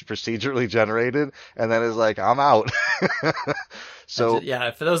hears procedurally generated and then is like, I'm out. So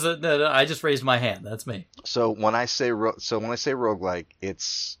yeah, for those that I just raised my hand. That's me. So when I say roguelike,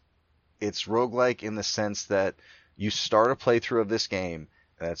 it's roguelike in the sense that you start a playthrough of this game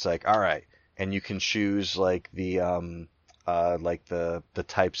and it's like, all right, and you can choose like the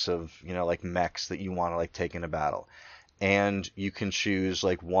types of like mechs that you want to like take into battle, and you can choose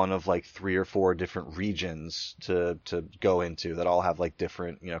like one of like 3 or 4 different regions to go into that all have like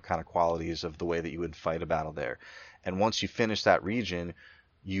different kind of qualities of the way that you would fight a battle there. And once you finish that region,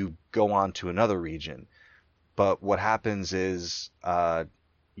 you go on to another region. But what happens is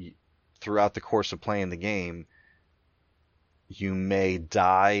throughout the course of playing the game, you may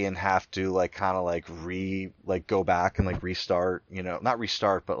die and have to like kind of like go back and like restart, not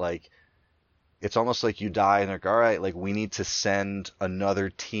restart, but like it's almost like you die and they're like, all right, like we need to send another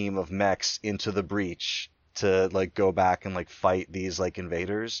team of mechs into the breach to like go back and like fight these like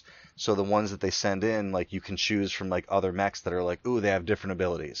invaders. So the ones that they send in, like you can choose from like other mechs that are like, ooh, they have different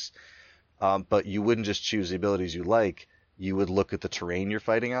abilities. But you wouldn't just choose the abilities you like. You would look at the terrain you're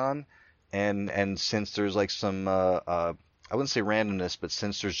fighting on, and since there's like some I wouldn't say randomness, but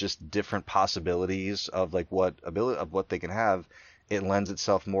since there's just different possibilities of like what they can have, it lends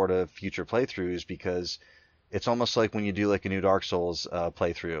itself more to future playthroughs because it's almost like when you do like a new Dark Souls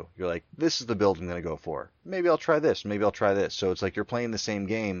playthrough, you're like, this is the build I'm going to go for. Maybe I'll try this. Maybe I'll try this. So it's like you're playing the same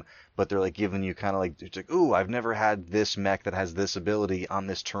game, but they're like giving you kind of like, it's like, ooh, I've never had this mech that has this ability on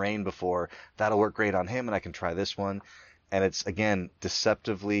this terrain before. That'll work great on him, and I can try this one. And it's, again,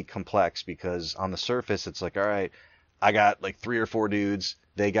 deceptively complex because on the surface, it's like, all right, I got like 3 or 4 dudes.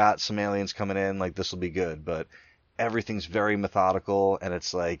 They got some aliens coming in. Like, this will be good. But everything's very methodical, and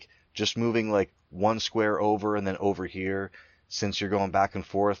it's like just moving like one square over and then over here. Since you're going back and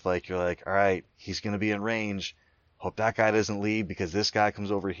forth, like you're like, all right, he's going to be in range. Hope that guy doesn't leave because this guy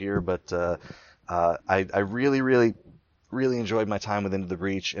comes over here. But I really, really, really enjoyed my time with Into the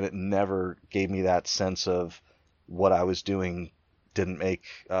Breach, and it never gave me that sense of what I was doing didn't make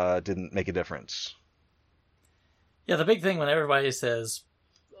a difference. Yeah, the big thing when everybody says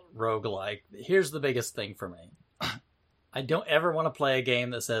roguelike, here's the biggest thing for me. I don't ever want to play a game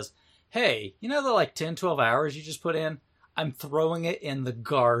that says, hey, the like 10, 12 hours you just put in? I'm throwing it in the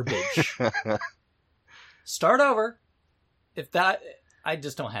garbage. Start over. I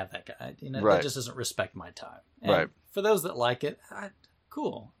just don't have that guy. Right. That just doesn't respect my time. And right. For those that like it,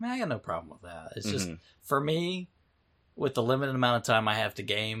 cool. I got no problem with that. It's just, for me, with the limited amount of time I have to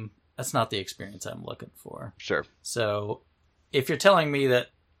game, that's not the experience I'm looking for. Sure. So if you're telling me that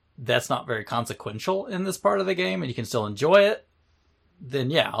that's not very consequential in this part of the game and you can still enjoy it, then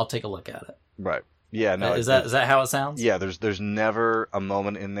yeah, I'll take a look at it. Right. Yeah, no. Is that how it sounds? Yeah, there's never a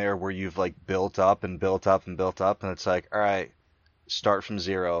moment in there where you've like built up and built up and built up and it's like, all right, start from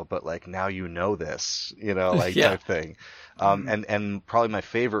zero, but like now this, like yeah. Type thing. And probably my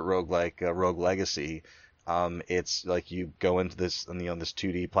favorite roguelike, Rogue Legacy, it's like you go into this, this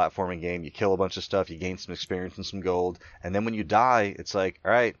 2D platforming game, you kill a bunch of stuff, you gain some experience and some gold, and then when you die, it's like,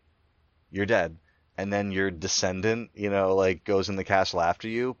 all right, you're dead. And then your descendant, like goes in the castle after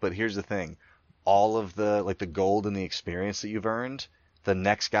you. But here's the thing. All of the like the gold and the experience that you've earned, the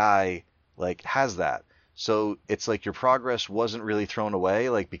next guy like has that. So it's like your progress wasn't really thrown away,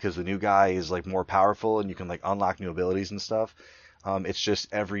 like because the new guy is like more powerful and you can like unlock new abilities and stuff. It's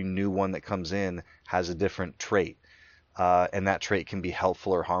just every new one that comes in has a different trait, and that trait can be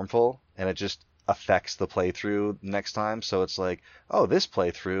helpful or harmful, and it just affects the playthrough next time. So it's like, oh, this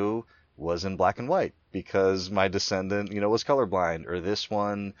playthrough was in black and white because my descendant, was colorblind, or this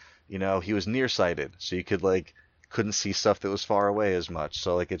one, he was nearsighted, so you couldn't see stuff that was far away as much.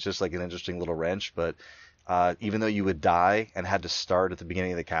 So like it's just like an interesting little wrench. But even though you would die and had to start at the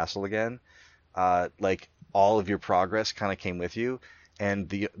beginning of the castle again, like all of your progress kind of came with you, and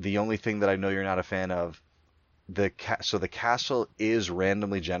the only thing that I know you're not a fan of, so the castle is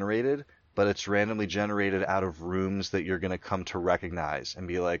randomly generated, but it's randomly generated out of rooms that you're going to come to recognize and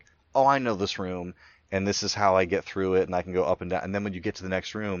be like, oh, I know this room, and this is how I get through it, and I can go up and down. And then when you get to the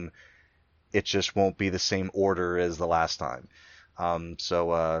next room, it just won't be the same order as the last time.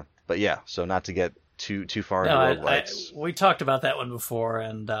 But yeah, so not to get too far into roguelites. We talked about that one before,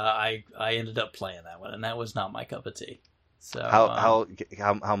 and I ended up playing that one, and that was not my cup of tea. So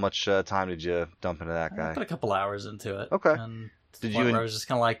how much time did you dump into that guy? I put a couple hours into it. Okay. And did you? I was just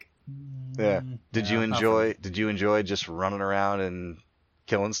kind of like, yeah. Did you enjoy just running around and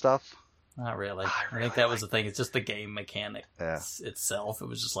killing stuff? Not really. I think that was the thing. It's just the game mechanic itself. It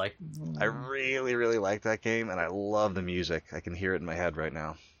was just like... I really, really like that game, and I love the music. I can hear it in my head right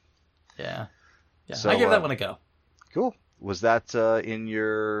now. Yeah. So, I gave that one a go. Cool. Was that in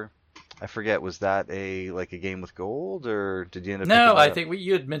your... I forget, was that a game with gold, or did you end up... No, I think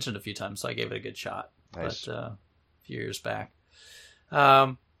you had mentioned a few times, so I gave it a good shot. Nice. But a few years back.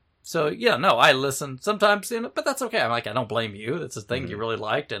 So, yeah, no, I listen sometimes, but that's okay. I'm like, I don't blame you. That's a thing you really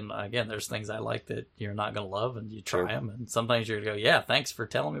liked. And again, there's things I like that you're not going to love, and you try them. And sometimes you're going to go, yeah, thanks for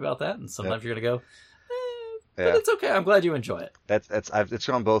telling me about that. And sometimes you're going to go, but it's okay. I'm glad you enjoy it. It's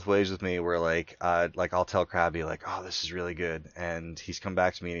gone both ways with me, where like I'll tell Krabby like, oh, this is really good. And he's come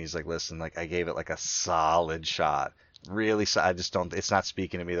back to me and he's like, listen, like I gave it like a solid shot. Really, I just don't. It's not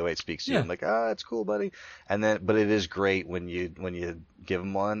speaking to me the way it speaks to you. I'm like, it's cool, buddy. And then, but it is great when you give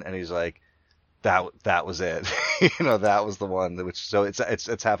him one, and he's like, that was it. That was the one. So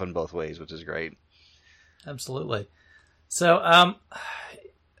it's happened both ways, which is great. Absolutely. So,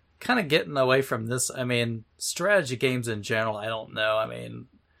 kind of getting away from this. I mean, strategy games in general. I don't know. I mean,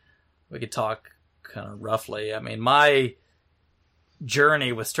 we could talk kind of roughly. I mean, my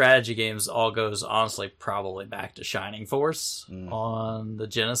journey with strategy games all goes honestly probably back to Shining Force on the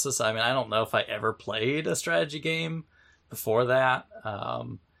Genesis. I mean, I don't know if I ever played a strategy game before that.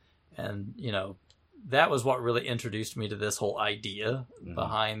 And that was what really introduced me to this whole idea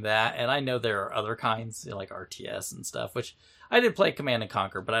behind that. And I know there are other kinds, like RTS and stuff, which I did play Command and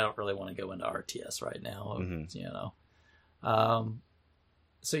Conquer, but I don't really want to go into RTS right now.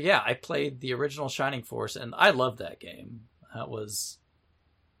 So yeah, I played the original Shining Force, and I loved that game. It was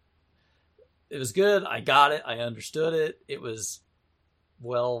good. I got it. I understood it. It was,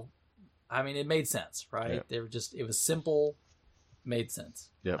 it made sense, right? Yeah. It was simple, made sense.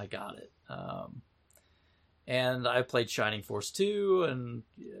 Yep. I got it. And I played Shining Force 2, and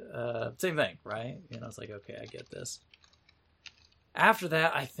same thing, right? It's like, okay, I get this. After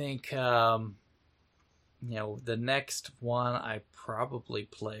that, I think, the next one I probably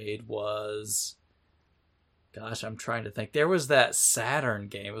played was... Gosh, I'm trying to think. There was that Saturn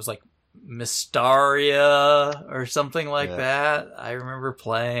game. It was like Mystaria or something like that. I remember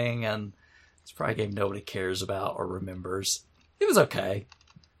playing, and it's probably a game nobody cares about or remembers. It was okay.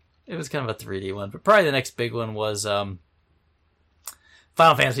 It was kind of a 3D one, but probably the next big one was Final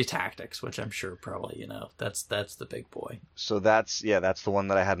Fantasy Tactics, which I'm sure probably that's the big boy. So that's the one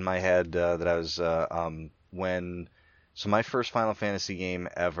that I had in my head that I was So my first Final Fantasy game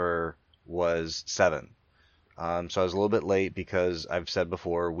ever was 7. So I was a little bit late because I've said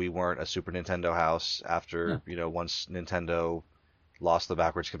before we weren't a Super Nintendo house. After once Nintendo lost the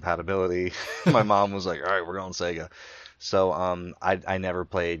backwards compatibility, my mom was like, "All right, we're going Sega." So I never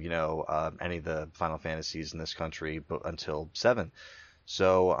played any of the Final Fantasies in this country until 7.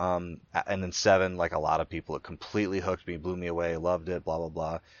 So and then 7, like a lot of people, it completely hooked me, blew me away, loved it, blah blah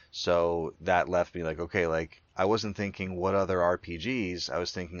blah. So that left me like, okay, like I wasn't thinking what other RPGs, I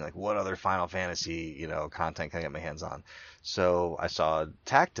was thinking like what other Final Fantasy content can I get my hands on. So I saw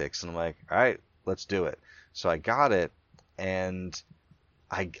Tactics, and I'm like, all right, let's do it. So I got it, and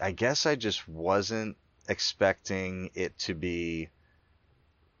I guess I just wasn't expecting it to be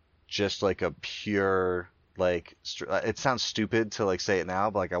just like a pure, like, it sounds stupid to like say it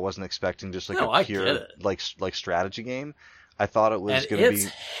now, but like I wasn't expecting just like a pure like strategy game. I thought it was going to be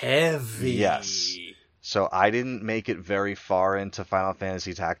heavy. Yes. So I didn't make it very far into Final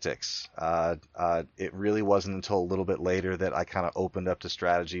Fantasy Tactics. It really wasn't until a little bit later that I kind of opened up to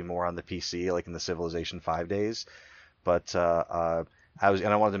strategy more on the PC, like in the Civilization 5 days. But I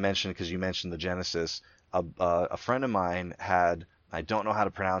wanted to mention, because you mentioned the Genesis, a friend of mine had, I don't know how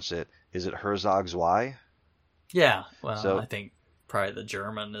to pronounce it. Is it Herzog Zwei? Yeah. Well, I think probably the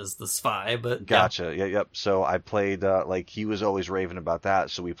German is the Spy, but gotcha. Yeah, yep. So I played, like he was always raving about that,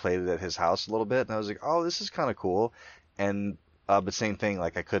 so we played it at his house a little bit, and I was like, oh, this is kind of cool. And but same thing,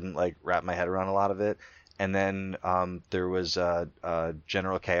 like I couldn't like wrap my head around a lot of it. And then there was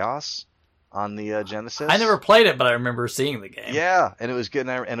General Chaos, on the Genesis. I never played it, but I remember seeing the game. Yeah, and it was good,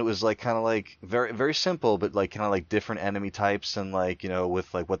 and it was like kind of like very very simple, but like kind of like different enemy types and like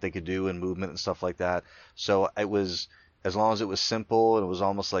with like what they could do and movement and stuff like that. So it was, as long as it was simple and it was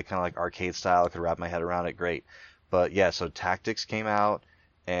almost like kind of like arcade style, I could wrap my head around it. Great, but yeah, so Tactics came out,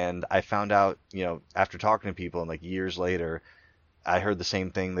 and I found out after talking to people and like years later, I heard the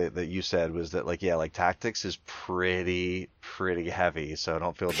same thing that you said, was that like, yeah, like Tactics is pretty heavy, so I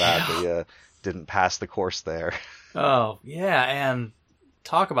don't feel bad that you didn't pass the course there. Oh, yeah, and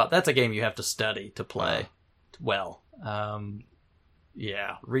talk about, that's a game you have to study to play well.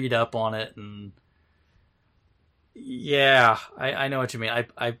 Yeah, read up on it, and yeah, I know what you mean.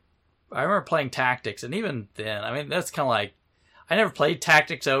 I remember playing Tactics, and even then, I mean, that's kind of like, I never played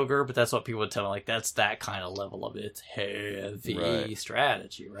Tactics Ogre, but that's what people would tell me. Like, that's that kind of level of it. It's heavy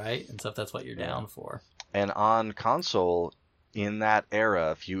strategy, right? And stuff. That's what you're down for. And on console, in that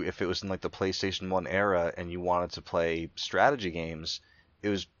era, if it was in like the PlayStation 1 era, and you wanted to play strategy games, it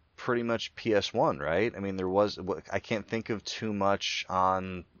was pretty much PS1, right? I mean, I can't think of too much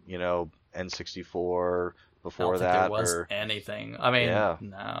on N64 before that. There was anything. I mean,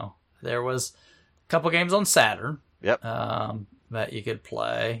 no, there was a couple games on Saturn. Yep. That you could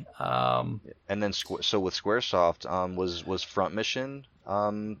play. And then, so with SquareSoft, was Front Mission,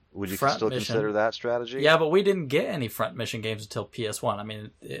 would you still consider that strategy? Yeah, but we didn't get any Front Mission games until PS1. I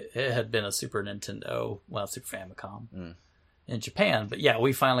mean, it had been a Super Nintendo, Super Famicom in Japan. But yeah,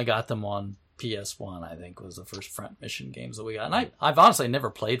 we finally got them on PS1, I think, was the first Front Mission games that we got. And I've honestly never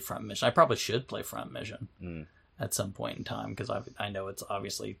played Front Mission. I probably should play Front Mission at some point in time, because I know it's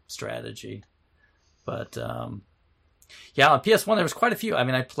obviously strategy. But yeah, on PS1 there was quite a few. I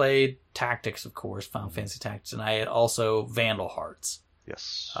mean, I played Tactics, of course, Final Fantasy Tactics, and I had also Vandal Hearts.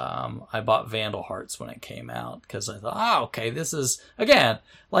 Yes. I bought Vandal Hearts when it came out, because I thought, okay, this is, again,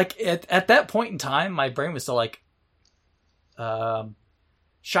 like at that point in time, my brain was still like,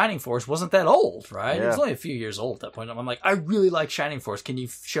 Shining Force wasn't that old, right? Yeah. It was only a few years old at that point. I'm like, I really like Shining Force. Can you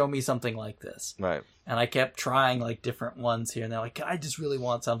show me something like this? Right. And I kept trying like different ones here and there. Like, I just really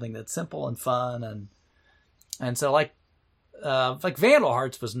want something that's simple and fun, and so like Vandal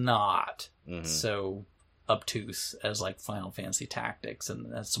Hearts was not so obtuse as like Final Fantasy Tactics,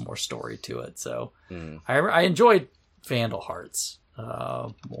 and has some more story to it. So I enjoyed Vandal Hearts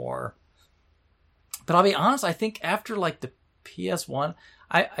more. But I'll be honest, I think after like the PS1,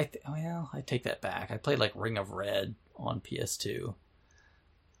 I take that back. I played like Ring of Red on PS2,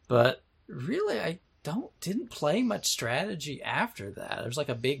 but really I didn't play much strategy after that. There's like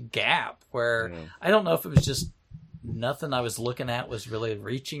a big gap where I don't know if it was just nothing I was looking at was really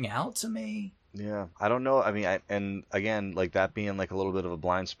reaching out to me. Yeah, I don't know. I mean, and again, like that being like a little bit of a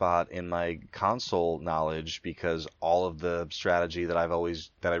blind spot in my console knowledge, because all of the strategy that I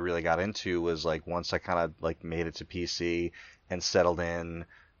really got into was like once I kind of like made it to PC and settled in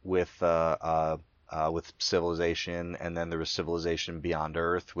with Civilization, and then there was Civilization Beyond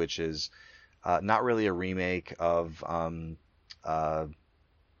Earth, which is not really a remake of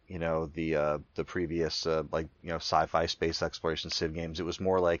the previous sci-fi space exploration Civ games. It was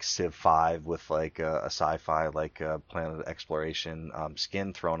more like Civ 5 with like a sci-fi like planet exploration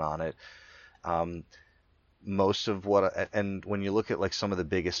skin thrown on it. Most of and when you look at like some of the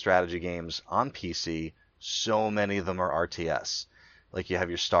biggest strategy games on PC, so many of them are RTS. Like you have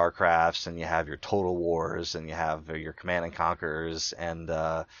your StarCrafts, and you have your Total Wars, and you have your Command and Conquerors, and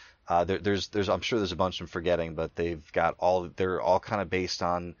there's I'm sure there's a bunch I'm forgetting, but they're all kind of based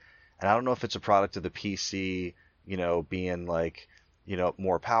on, and I don't know if it's a product of the PC, being like,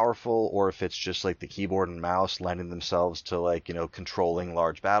 more powerful, or if it's just like the keyboard and mouse lending themselves to like, controlling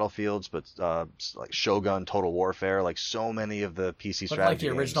large battlefields, but like Shogun, Total Warfare, like so many of the PC strategy like the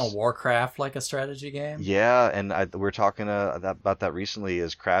games. original Warcraft, like a strategy game. Yeah, and we were talking about that recently,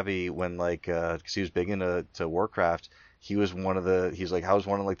 as Krabby, when like, because he was big into Warcraft. He was I was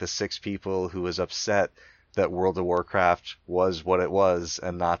one of like the 6 people who was upset that World of Warcraft was what it was,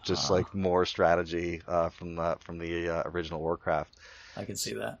 and not just like more strategy from the original Warcraft. I can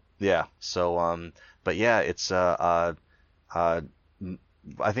see that. Yeah. So, but yeah, it's I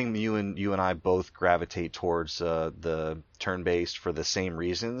think you and I both gravitate towards the turn-based for the same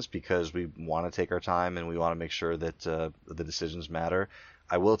reasons, because we want to take our time and we want to make sure that the decisions matter.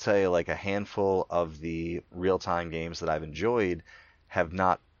 I will tell you, like, a handful of the real-time games that I've enjoyed have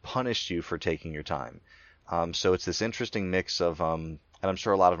not punished you for taking your time. So it's this interesting mix of, and I'm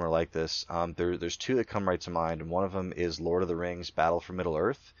sure a lot of them are like this. There's 2 that come right to mind, and one of them is Lord of the Rings Battle for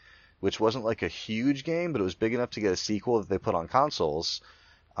Middle-earth, which wasn't like a huge game, but it was big enough to get a sequel that they put on consoles.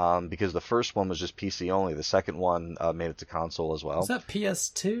 because the first one was just PC only. The second one made it to console as well. Was that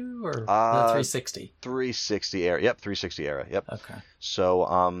PS2 or the 360? 360 era. Yep, 360 era. Yep. Okay.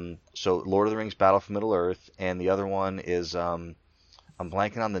 So Lord of the Rings: Battle for Middle Earth, and the other one is I'm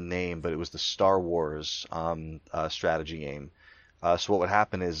blanking on the name, but it was the Star Wars strategy game. So what would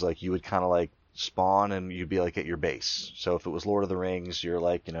happen is like you would kind of like spawn and you'd be like at your base. So if it was Lord of the Rings, you're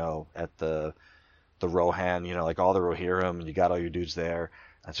like at the Rohan, like all the Rohirrim, and you got all your dudes there.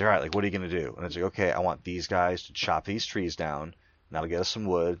 I say, all right, like, what are you going to do? And it's like, okay, I want these guys to chop these trees down. That'll get us some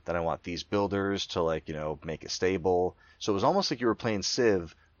wood. Then I want these builders to, like, make it stable. So it was almost like you were playing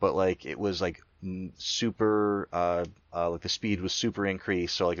Civ, but, like, it was, like, super, like, the speed was super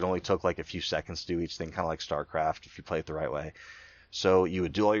increased. So, like, it only took, like, a few seconds to do each thing, kind of like StarCraft if you play it the right way. So you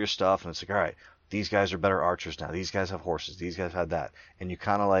would do all your stuff, and it's like, all right, these guys are better archers now. These guys have horses. These guys had that. And you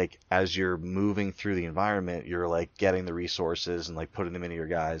kind of like, as you're moving through the environment, you're like getting the resources and like putting them into your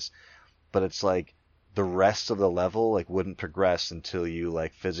guys. But it's like the rest of the level like wouldn't progress until you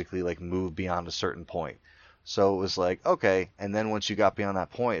like physically like move beyond a certain point. So it was like, okay. And then once you got beyond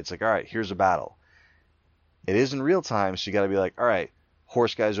that point, it's like, all right, here's a battle. It is in real time. So you got to be like, all right,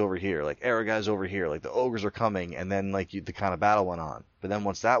 horse guys over here, like arrow guys over here, like the ogres are coming. And then like the kind of battle went on. But then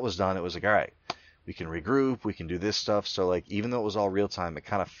once that was done, it was like, all right, we can regroup, we can do this stuff. So like even though it was all real time, it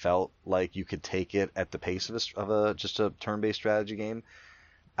kind of felt like you could take it at the pace of a just a turn-based strategy game.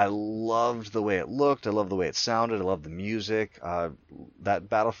 I loved the way it looked. I loved the way it sounded. I loved the music. That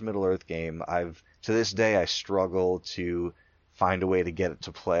Battle for Middle Earth game, to this day I struggle to find a way to get it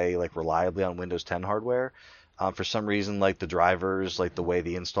to play like reliably on Windows 10 hardware. For some reason, like the drivers, like the way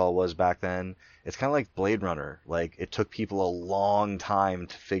the install was back then, it's kind of like Blade Runner. Like it took people a long time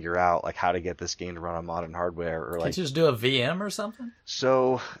to figure out like how to get this game to run on modern hardware, or like can't you just do a VM or something?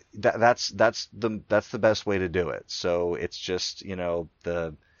 So that's the best way to do it. So it's just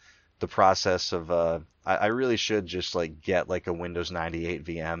the process of I really should just like get like a Windows 98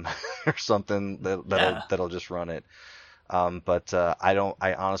 VM or something that'll just run it. But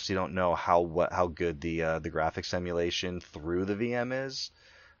I honestly don't know how good the graphics emulation through the VM is.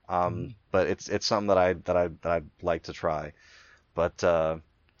 But it's something that I'd like to try. But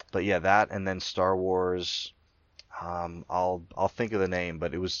yeah, that and then Star Wars. I'll think of the name,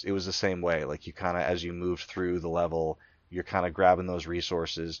 but it was the same way. Like you kind of, as you moved through the level, you're kind of grabbing those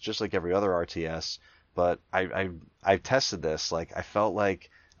resources, just like every other RTS. But I tested this. Like I felt like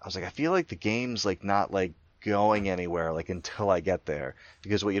I was like, I feel like the game's like not like going anywhere like until I get there,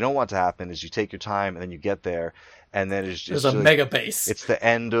 because what you don't want to happen is you take your time and then you get there and then it's just there's a like, mega base. It's the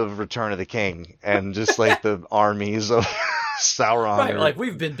end of Return of the King and just like the armies of Sauron. Right, like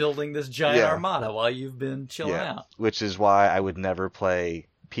we've been building this giant armada while you've been chilling out. Which is why I would never play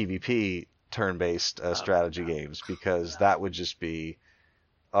PvP turn-based strategy games, because that would just be,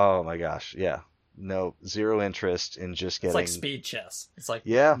 oh my gosh, yeah. No, zero interest in just getting. It's like speed chess. It's like,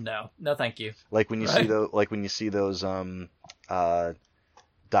 no, thank you. Like when you see those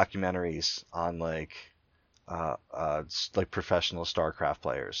documentaries on like professional StarCraft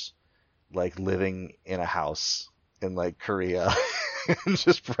players, like living in a house in like Korea and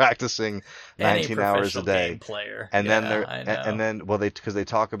just practicing 19 hours a day. Game player. And then because they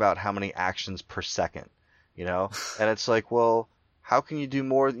talk about how many actions per second, and it's like, well, how can you do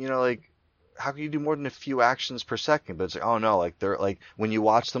more? How can you do more than a few actions per second? But it's like, oh no, like they're like when you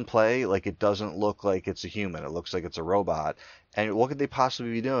watch them play, like it doesn't look like it's a human. It looks like it's a robot. And what could they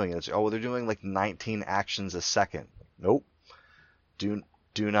possibly be doing? And it's they're doing like 19 actions a second. Nope. Do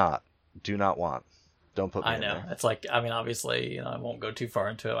not want. Don't put me in there. It's like, I mean, obviously, I won't go too far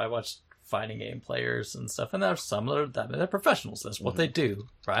into it. I watch fighting game players and stuff, and there's some that are they're professionals. That's what they do,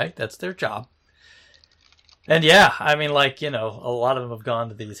 right? That's their job. And yeah, I mean, like, a lot of them have gone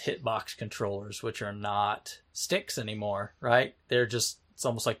to these hitbox controllers, which are not sticks anymore, right? They're just, it's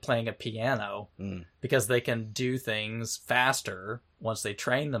almost like playing a piano because they can do things faster once they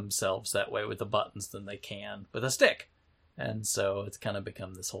train themselves that way with the buttons than they can with a stick. And so it's kind of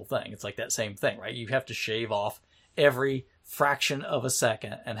become this whole thing. It's like that same thing, right? You have to shave off every fraction of a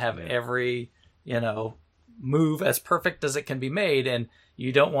second and have every, move as perfect as it can be made, and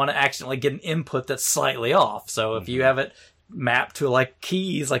you don't want to accidentally get an input that's slightly off. So if you have it mapped to like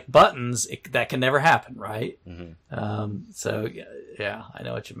keys, like buttons, that can never happen, right? So yeah, I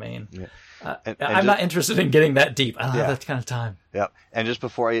know what you mean. Yeah. I'm not interested in getting that deep. I don't have that kind of time. Yeah. And just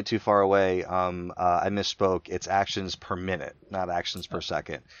before I get too far away, I misspoke. It's actions per minute, not actions per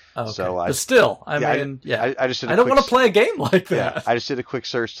second. Okay. So but still, I just don't want to play a game like that. Yeah, I just did a quick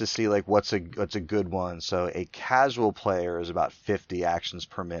search to see like what's a good one. So a casual player is about 50 actions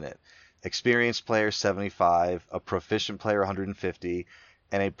per minute. Experienced player 75, a proficient player 150,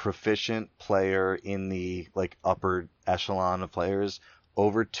 and a proficient player in the like upper echelon of players,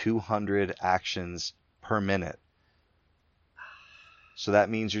 over 200 actions per minute. So that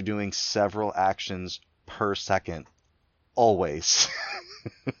means you're doing several actions per second, always.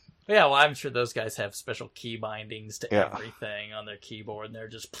 Yeah, well, I'm sure those guys have special key bindings to Yeah. everything on their keyboard, and they're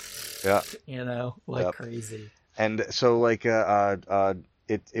just, Yeah. like Yep. crazy. And so like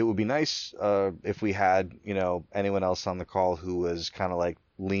it would be nice if we had, anyone else on the call who was kind of like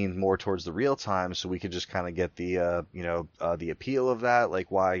leaned more towards the real time, so we could just kind of get the the appeal of that, like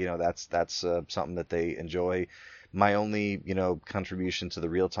why that's something that they enjoy. My only contribution to the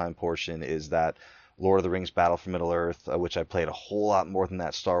real time portion is that Lord of the Rings Battle for Middle Earth, which I played a whole lot more than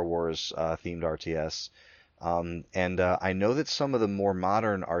that Star Wars themed RTS. And I know that some of the more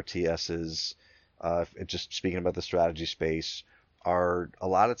modern RTSs, just speaking about the strategy space, are a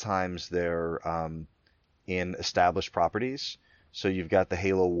lot of times they're in established properties. So you've got the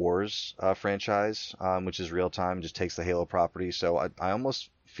Halo Wars franchise, which is real time, just takes the Halo property. So I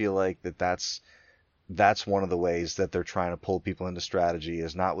almost feel like that's one of the ways that they're trying to pull people into strategy,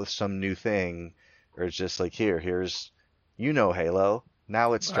 is not with some new thing, or it's just like here's Halo,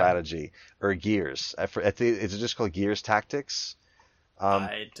 now it's strategy. Or Gears. Is it just called Gears Tactics?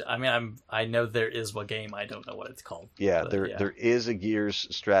 I mean, I know there is a game. I don't know what it's called. Yeah, there is a Gears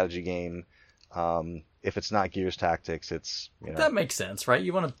strategy game. If it's not Gears Tactics, it's That makes sense, right?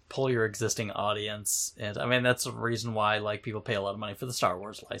 You want to pull your existing audience, and I mean that's the reason why like people pay a lot of money for the Star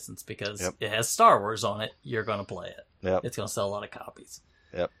Wars license, because it has Star Wars on it. You're going to play it. Yep. It's going to sell a lot of copies.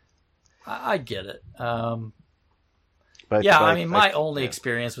 Yep. I get it. But I mean, my only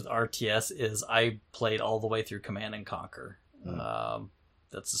experience with RTS is I played all the way through Command and Conquer.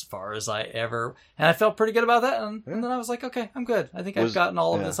 That's as far as I ever, and I felt pretty good about that. And then I was like, okay, I'm good. I think I've gotten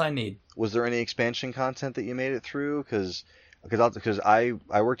all of this I need. Was there any expansion content that you made it through? Because I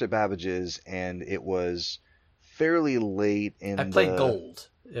worked at Babbage's, and it was fairly late in. I played Gold.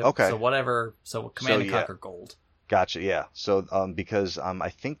 Okay. So Command and Conquer Gold. Gotcha. Yeah. So because I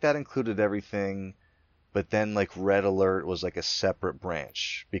think that included everything. But then, like, Red Alert was like a separate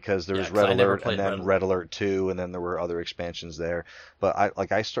branch, because there was Red Alert and then Red Alert 2, and then there were other expansions there. But I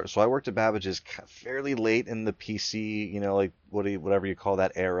worked at Babbage's fairly late in the PC, like whatever you call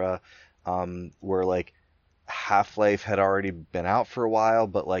that era, where like Half-Life had already been out for a while,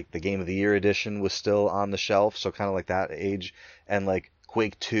 but like the Game of the Year edition was still on the shelf, so kind of like that age, and like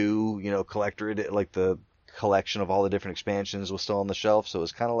Quake 2, like the collection of all the different expansions was still on the shelf, so it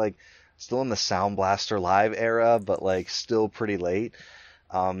was kind of like still in the Sound Blaster Live era, but like still pretty late.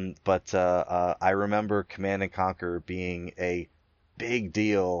 But I remember Command and Conquer being a big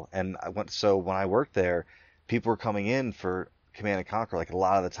deal, and when I worked there, people were coming in for Command and Conquer like a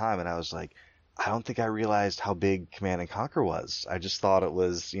lot of the time, and I was like, I don't think I realized how big Command and Conquer was. I just thought it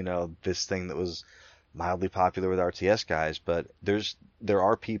was this thing that was mildly popular with RTS guys, but there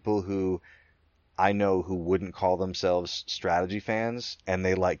are people who I know who wouldn't call themselves strategy fans, and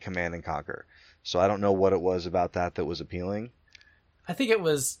they like Command and Conquer. So I don't know what it was about that was appealing. I think it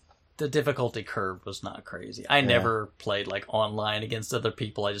was the difficulty curve was not crazy. I never played like online against other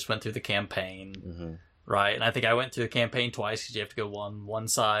people. I just went through the campaign, right? And I think I went through the campaign twice, because you have to go on one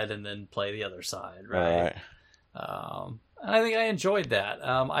side and then play the other side, right? And I think I enjoyed that.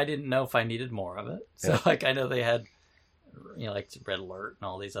 I didn't know if I needed more of it. So like I know they had like Red Alert and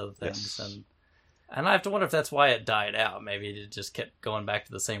all these other things, and I have to wonder if that's why it died out. Maybe it just kept going back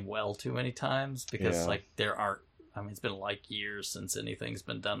to the same well too many times, because like there aren't. I mean, it's been like years since anything's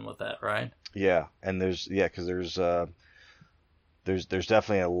been done with that, right? Yeah, and because there's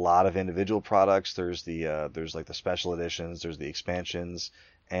definitely a lot of individual products. There's like the special editions. There's the expansions,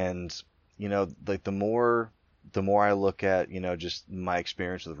 and like the more I look at just my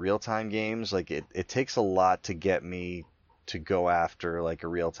experience with real time games, like it takes a lot to get me to go after like a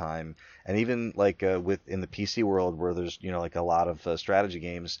real time, and even like in the PC world where there's like a lot of strategy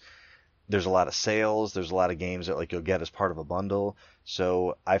games, there's a lot of sales, there's a lot of games that like you'll get as part of a bundle.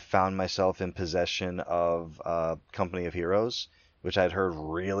 So I found myself in possession of Company of Heroes, which I'd heard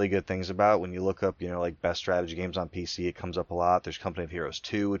really good things about. When you look up like best strategy games on PC, it comes up a lot. There's Company of Heroes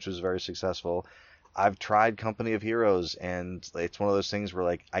 2, which was very successful. I've tried Company of Heroes, and it's one of those things where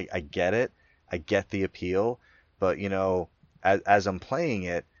like I get it, I get the appeal, but as I'm playing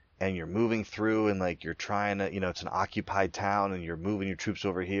it, and you're moving through, and like you're trying to, it's an occupied town, and you're moving your troops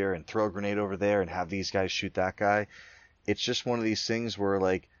over here and throw a grenade over there and have these guys shoot that guy. It's just one of these things where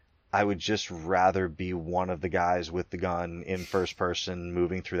like I would just rather be one of the guys with the gun in first person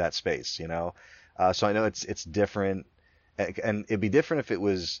moving through that space, So I know it's different, and it'd be different if it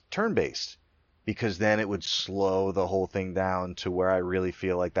was turn based. because then it would slow the whole thing down to where I really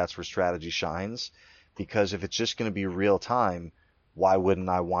feel like that's where strategy shines. Because if it's just going to be real time, why wouldn't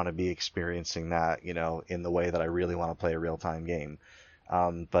I want to be experiencing that, in the way that I really want to play a real time game?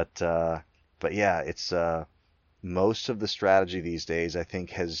 But yeah, it's most of the strategy these days I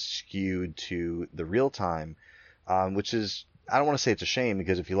think has skewed to the real time, which is, I don't want to say it's a shame,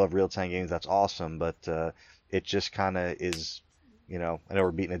 because if you love real time games, that's awesome. But it just kind of is, I know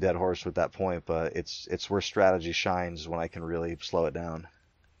we're beating a dead horse with that point, but it's where strategy shines when I can really slow it down.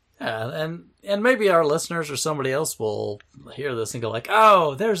 Yeah, and maybe our listeners or somebody else will hear this and go like,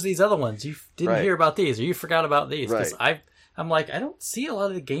 "Oh, there's these other ones. You didn't hear about these, or you forgot about these." Because I'm like, I don't see a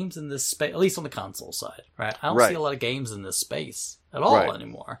lot of the games in this space, at least on the console side, right? I don't see a lot of games in this space at all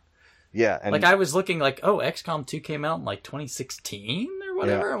anymore. Yeah, and like I was looking like, oh, XCOM 2 came out in like 2016 or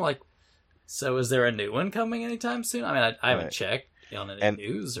whatever. Yeah. I'm like, so is there a new one coming anytime soon? I mean, I haven't checked on any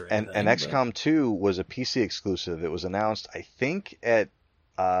news or anything. And XCOM 2 was a PC exclusive. It was announced, I think, at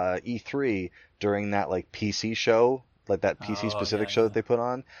E3 during that like PC show, like that PC specific show that they put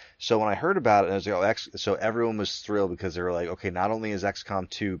on. So when I heard about it, I was like, so everyone was thrilled, because they were like, okay, not only is XCOM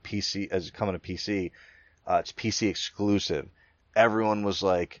 2 PC as coming to PC, it's PC exclusive. Everyone was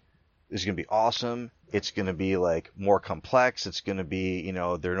like, this is gonna be awesome. It's gonna be like more complex. It's gonna be, they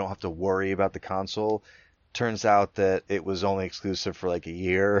don't have to worry about the console. Turns out that it was only exclusive for like a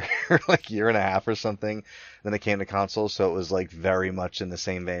year or like a year and a half or something. Then it came to console, so it was like very much in the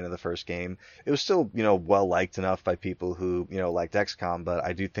same vein of the first game. It was still, well liked enough by people who, liked XCOM, but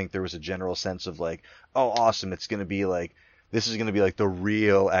I do think there was a general sense of like, oh, awesome, this is going to be like the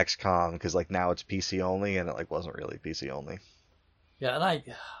real XCOM, because like now it's PC only, and it like wasn't really PC only. Yeah, and I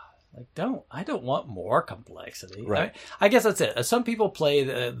don't want more complexity. Right. I guess that's it. Some people play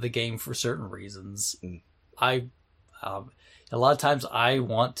the game for certain reasons. A lot of times I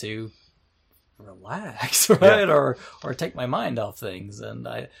want to relax, right? Yeah. Or take my mind off things, and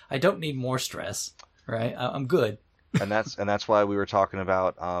I don't need more stress, right? I'm good. and that's why we were talking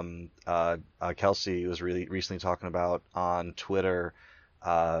about Kelsey was really recently talking about on Twitter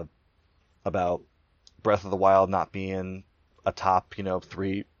about Breath of the Wild not being a top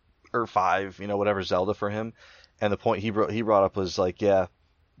 3 or 5 whatever Zelda for him, and the point he brought up was like, yeah,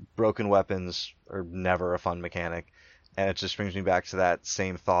 broken weapons are never a fun mechanic, and it just brings me back to that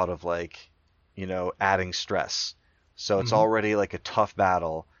same thought of like, adding stress. So it's already like a tough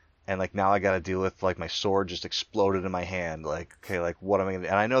battle, and like now I got to deal with like my sword just exploded in my hand. Like, okay, like what am I gonna do?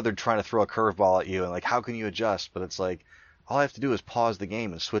 And I know they're trying to throw a curveball at you, and like how can you adjust? But it's like all I have to do is pause the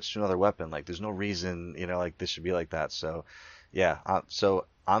game and switch to another weapon. Like there's no reason like this should be like that. So yeah, so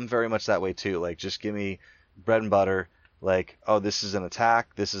I'm very much that way too. Like just give me bread and butter. Like, oh, this is an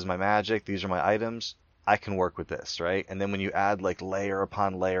attack, this is my magic, these are my items, I can work with this, right? And then when you add like layer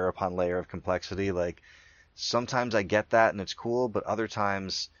upon layer upon layer of complexity, like sometimes I get that and it's cool, but other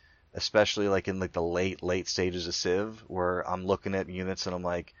times, especially like in like the late stages of Civ, where I'm looking at units and I'm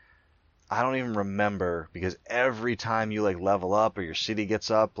like, I don't even remember, because every time you like level up or your city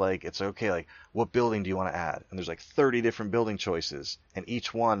gets up, like it's okay, like what building do you want to add? And there's like 30 different building choices, and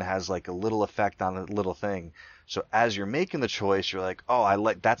each one has like a little effect on a little thing. So as you're making the choice, you're like,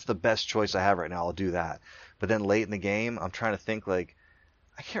 oh, that's the best choice I have right now, I'll do that. But then late in the game, I'm trying to think like,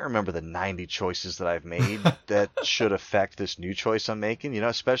 I can't remember the 90 choices that I've made that should affect this new choice I'm making,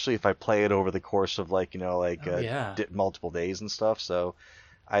 especially if I play it over the course of like, multiple days and stuff. So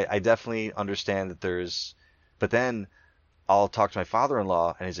I definitely understand that there's, but then I'll talk to my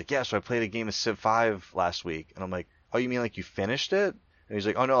father-in-law and he's like, yeah, so I played a game of Civ 5 last week. And I'm like, oh, you mean like you finished it? And he's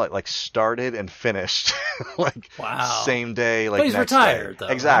like, oh no, like started and finished, like wow, same day. Like but he's next retired day.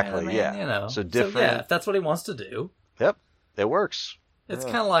 Though. Exactly, right? I mean, yeah. So different. So, yeah, if that's what he wants to do. Yep, it works. It's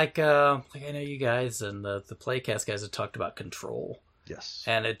kind of like I know you guys and the Playcast guys have talked about Control. Yes.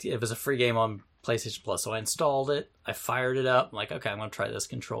 And it was a free game on PlayStation Plus, so I installed it. I fired it up. I'm like, okay, I'm going to try this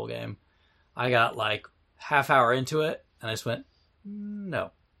Control game. I got like half hour into it, and I just went,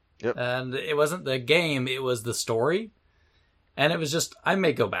 no. Yep. And it wasn't the game, it was the story. And it was just, I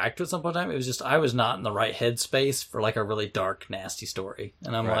may go back to it some point in time. It was just, I was not in the right headspace for like a really dark, nasty story.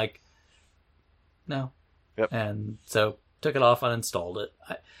 And I'm like, no. Yep. And so took it off, uninstalled it.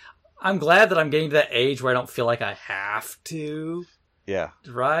 I'm glad that I'm getting to that age where I don't feel like I have to. Yeah.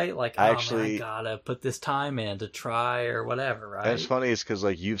 Right? Like, I gotta put this time in to try or whatever, right? And it's funny, it's because,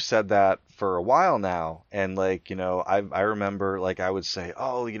 like, you've said that for a while now. And, like, I remember, like, I would say,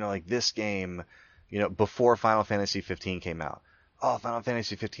 oh, like, this game, before Final Fantasy 15 came out. Oh, Final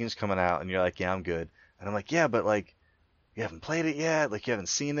Fantasy 15's coming out. And you're like, yeah, I'm good. And I'm like, yeah, but, like, you haven't played it yet. Like, you haven't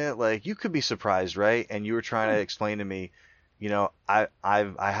seen it. Like, you could be surprised, right? And you were trying to explain to me, I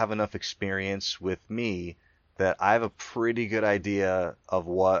have enough experience with me that I have a pretty good idea of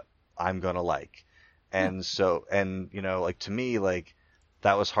what I'm gonna like. And so, and like to me, like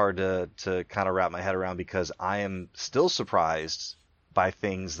that was hard to kind of wrap my head around because I am still surprised by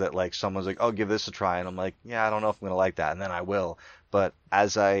things that like someone's like, oh, give this a try, and I'm like, yeah, I don't know if I'm gonna like that, and then I will. But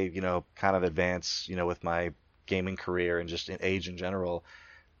as I kind of advance with my gaming career and just in age in general,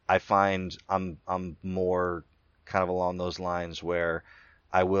 I find I'm more kind of along those lines where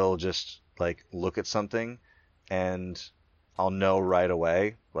I will just like look at something and I'll know right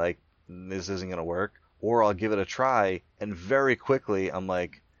away like this isn't gonna work, or I'll give it a try and very quickly I'm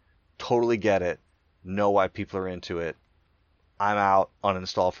like totally get it, know why people are into it. I'm out,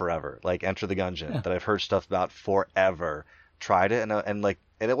 uninstall forever. Like Enter the Gungeon that I've heard stuff about forever. Tried it and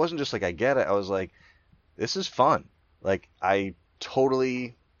it wasn't just like I get it. I was like, this is fun. Like I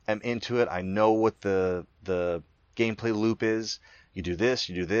totally am into it. I know what the gameplay loop is. You do this,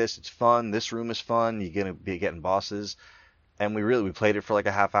 it's fun. This room is fun. You're gonna be getting bosses, and we played it for like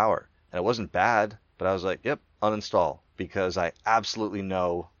a half hour, and it wasn't bad. But I was like, yep, uninstall because I absolutely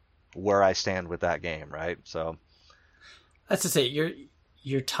know where I stand with that game, right? So that's to say,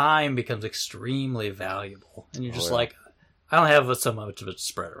 your time becomes extremely valuable, and you're just like, I don't have so much of it to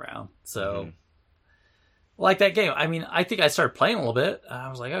spread around, so. Like that game, I mean, I think I started playing a little bit. I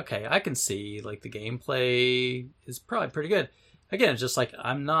was like, okay, I can see like the gameplay is probably pretty good. Again, it's just like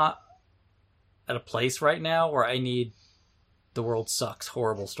I'm not at a place right now where I need the world sucks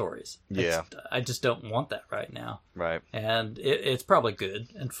horrible stories. Yeah, I just don't want that right now. Right, and it's probably good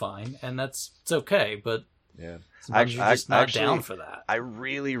and fine, and it's okay. But yeah, sometimes you're just not down for that. I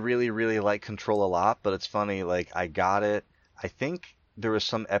really, really, really like Control a lot, but it's funny. Like I got it. I think there was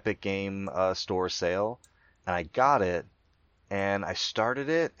some Epic Game Store sale. And I got it, and I started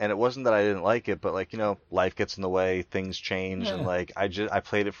it, and it wasn't that I didn't like it, but like life gets in the way, things change, and like I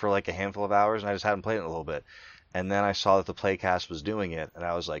played it for like a handful of hours, and I just hadn't played it in a little bit, and then I saw that the Playcast was doing it, and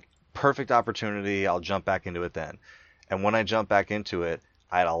I was like, perfect opportunity, I'll jump back into it then, and when I jumped back into it,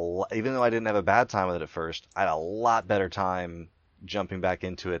 I had even though I didn't have a bad time with it at first, I had a lot better time jumping back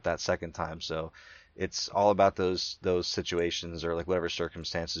into it that second time, so it's all about those situations or like whatever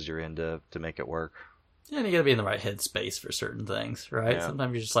circumstances you're in to make it work. Yeah, and you gotta be in the right headspace for certain things, right? Yeah.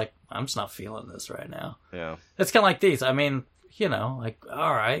 Sometimes you're just like, I'm just not feeling this right now. Yeah. It's kind of like these. I mean, like,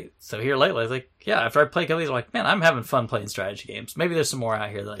 all right. So here lately, it's like, yeah, after I play a couple of these, I'm like, man, I'm having fun playing strategy games. Maybe there's some more out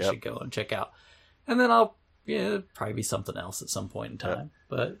here that I should go and check out. And then I'll, probably be something else at some point in time.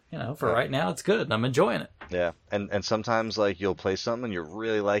 But, for right now, it's good and I'm enjoying it. Yeah. And sometimes, like, you'll play something and you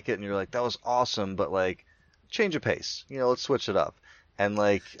really like it and you're like, that was awesome, but, like, change of pace. Let's switch it up. And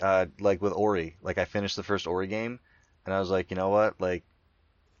like with Ori, like I finished the first Ori game, and I was like, you know what, like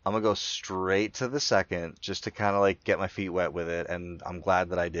I'm gonna go straight to the second just to kind of like get my feet wet with it, and I'm glad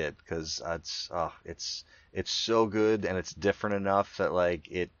that I did because it's so good and it's different enough that like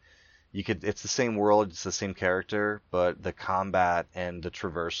it's the same world, it's the same character, but the combat and the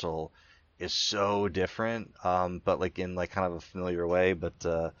traversal is so different, but like in like kind of a familiar way, but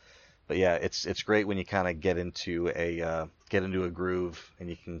yeah, it's great when you kind of get into a groove and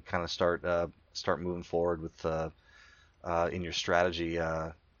you can kind of start moving forward with in your strategy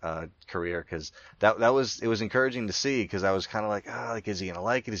career, because it was encouraging to see, because I was kind of like, is he gonna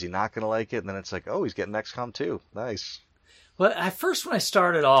like it? Is he not gonna like it? And then it's like, oh, he's getting XCOM 2. Nice. Well, at first when I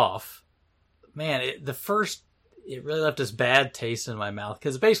started off, man, it really left this bad taste in my mouth,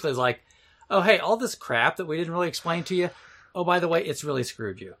 because basically it's like, oh hey, all this crap that we didn't really explain to you, oh by the way, it's really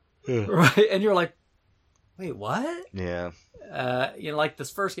screwed you. Right, and you're like, wait, what? Yeah. Like this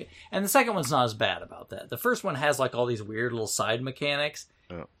first game, and the second one's not as bad about that. The first one has like all these weird little side mechanics,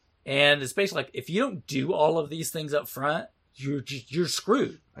 and it's basically like if you don't do all of these things up front, you're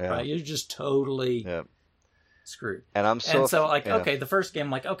screwed. Right? You're just totally screwed. And okay, the first game,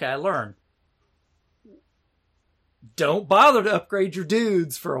 I'm like, okay, I learned. Don't bother to upgrade your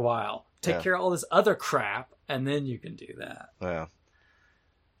dudes for a while. Take care of all this other crap, and then you can do that. Yeah.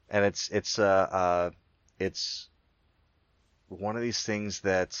 And it's one of these things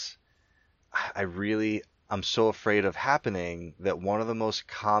that I'm so afraid of happening, that one of the most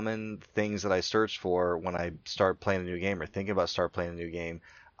common things that I search for when I start playing a new game or thinking about start playing a new game,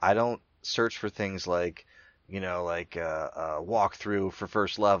 I don't search for things like, walkthrough for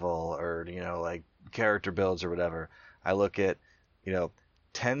first level or, like character builds or whatever. I look at,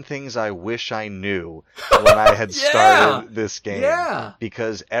 10 things I wish I knew when I had started this game. Yeah.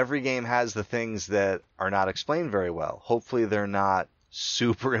 Because every game has the things that are not explained very well. Hopefully they're not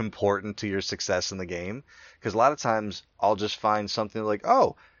super important to your success in the game. Because a lot of times I'll just find something like,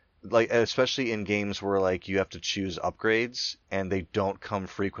 oh, like especially in games where like you have to choose upgrades and they don't come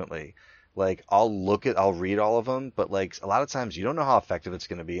frequently. Like I'll read all of them, but like a lot of times you don't know how effective it's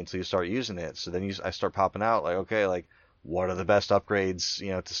going to be until you start using it. So then I start popping out like, okay, like what are the best upgrades,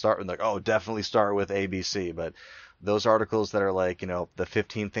 to start with? Like, oh, definitely start with ABC. But those articles that are like, the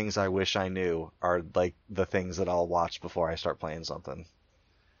 15 things I wish I knew are like the things that I'll watch before I start playing something.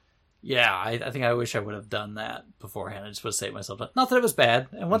 Yeah, I think I wish I would have done that beforehand. I just would have saved myself. Not that it was bad.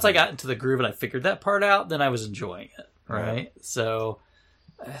 And once I got into the groove and I figured that part out, then I was enjoying it. Right? Yeah. So,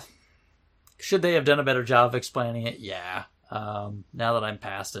 should they have done a better job of explaining it? Yeah. Now that I'm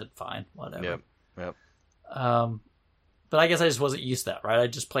past it, fine. Whatever. Yep. But I guess I just wasn't used to that, right? I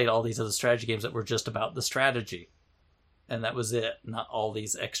just played all these other strategy games that were just about the strategy. And that was it. Not all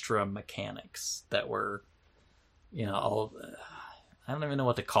these extra mechanics that were, all... I don't even know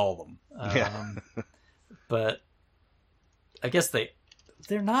what to call them. But I guess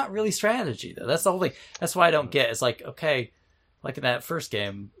they're not really strategy, though. That's the whole thing. That's why I don't get. It's like, okay, like in that first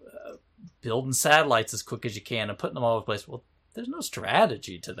game, building satellites as quick as you can and putting them all over the place. Well, there's no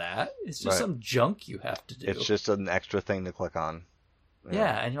strategy to that. It's just some junk you have to do. It's just an extra thing to click on.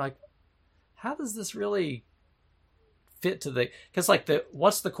 Yeah, and you're like, how does this really fit to the... Because, like,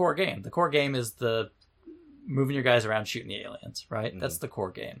 what's the core game? The core game is the moving your guys around shooting the aliens, right? That's the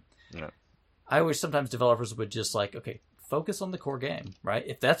core game. Yeah. I wish sometimes developers would just like, okay, focus on the core game, right?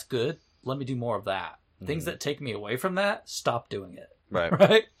 If that's good, let me do more of that. Things that take me away from that, stop doing it. Right.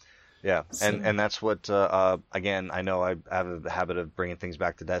 Right? Yeah, and that's what, again, I know I have a habit of bringing things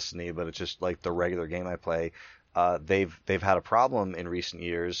back to Destiny, but it's just like the regular game I play. They've had a problem in recent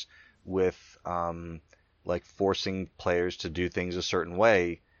years with like forcing players to do things a certain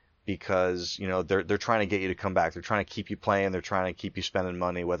way because, they're trying to get you to come back. They're trying to keep you playing. They're trying to keep you spending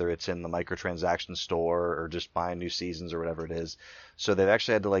money, whether it's in the microtransaction store or just buying new seasons or whatever it is. So they've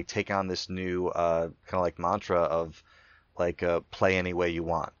actually had to like take on this new kind of like mantra of like play any way you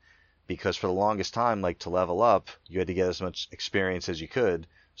want. Because for the longest time, like to level up, you had to get as much experience as you could.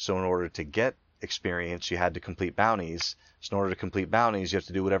 So in order to get experience, you had to complete bounties. So in order to complete bounties, you have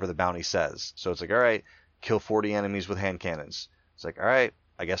to do whatever the bounty says. So it's like, all right, kill 40 enemies with hand cannons. It's like, all right,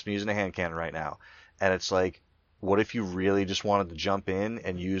 I guess I'm using a hand cannon right now. And it's like, what if you really just wanted to jump in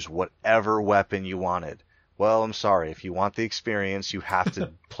and use whatever weapon you wanted? Well, I'm sorry. If you want the experience, you have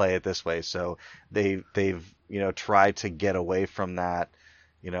to play it this way. So they've tried to get away from that,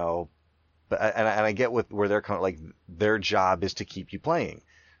 But I get where they're coming. Like their job is to keep you playing,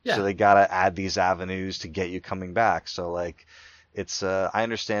 so they gotta add these avenues to get you coming back. So like, it's I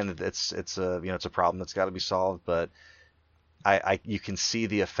understand that it's a problem that's got to be solved, but you can see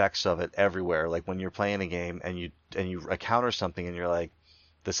the effects of it everywhere. Like when you're playing a game and you encounter something and you're like,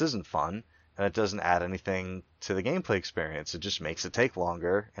 this isn't fun, and it doesn't add anything to the gameplay experience. It just makes it take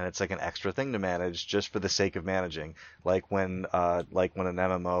longer, and it's like an extra thing to manage just for the sake of managing. Like when an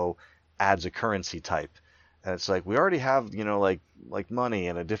MMO adds a currency type, and it's like we already have like money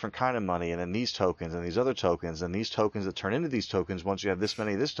and a different kind of money, and then these tokens and these other tokens and these tokens that turn into these tokens once you have this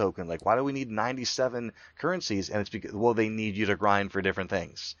many of this token. Like, why do we need 97 currencies? And it's because they need you to grind for different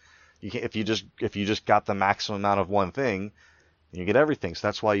things. You can, if you just got the maximum amount of one thing, you get everything. So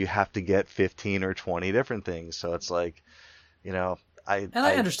that's why you have to get 15 or 20 different things. So it's like, I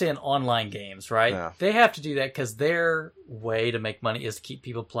understand online games, right? Yeah. They have to do that because their way to make money is to keep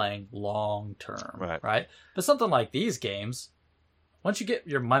people playing long term, right? But something like these games, once you get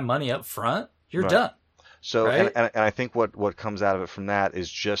my money up front, you're done. So, right? and I think what comes out of it from that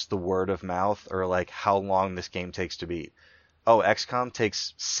is just the word of mouth, or like how long this game takes to beat. Oh, XCOM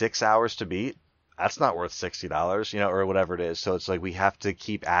takes 6 hours to beat. That's not worth $60, or whatever it is. So it's like we have to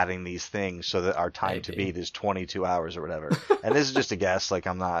keep adding these things so that our time to beat is 22 hours or whatever. And this is just a guess. Like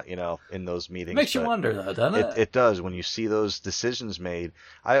I'm not, in those meetings. Makes you wonder though, doesn't it? It does when you see those decisions made.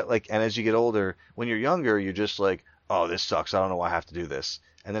 And as you get older, when you're younger, you're just like, oh, this sucks. I don't know why I have to do this.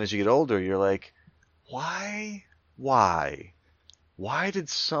 And then as you get older, you're like, why did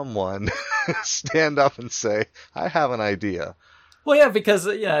someone stand up and say, I have an idea? Well, yeah, because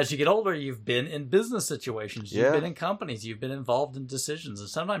as you get older, you've been in business situations, you've been in companies, you've been involved in decisions, and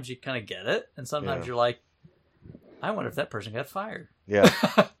sometimes you kind of get it, and sometimes you're like, I wonder if that person got fired. Yeah,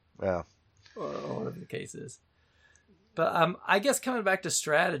 yeah, or whatever the case is. But I guess coming back to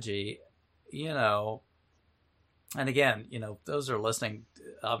strategy, and again, those who are listening,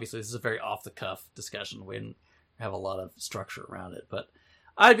 obviously this is a very off the cuff discussion. We didn't have a lot of structure around it, but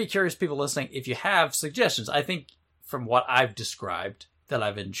I'd be curious, people listening, if you have suggestions. I think from what I've described that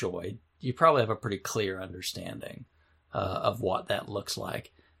I've enjoyed, you probably have a pretty clear understanding of what that looks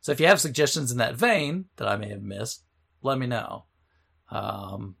like. So if you have suggestions in that vein that I may have missed, let me know.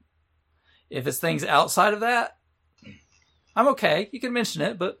 If it's things outside of that, I'm okay. You can mention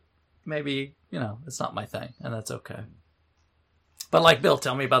it, but maybe, it's not my thing, and that's okay. But like Bill,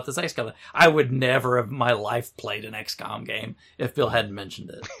 tell me about this XCOM. I would never have in my life played an XCOM game if Bill hadn't mentioned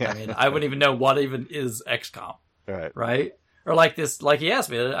it. I mean, I wouldn't even know what even is XCOM. Right? Or like this, like he asked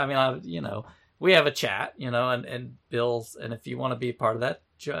me. I mean, we have a chat, and Bill's, and if you want to be a part of that,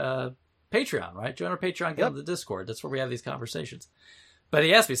 Patreon, right? Join our Patreon, get on the Discord. That's where we have these conversations. But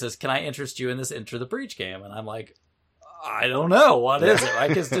he asked me, he says, can I interest you in this Enter the Breach game? And I'm like, I don't know. What is it? Right?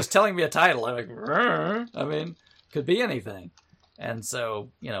 Because just telling me a title, I'm like, I mean, could be anything. And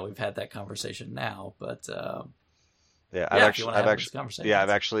so, we've had that conversation now, but I've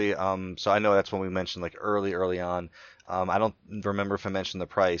actually, so I know that's when we mentioned like early on. I don't remember if I mentioned the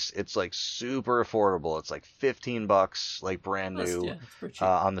price. It's like super affordable. It's like $15, like brand new,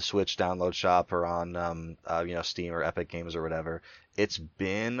 on the Switch download shop or on, Steam or Epic Games or whatever. It's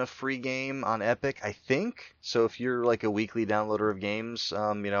been a free game on Epic, I think. So if you're like a weekly downloader of games,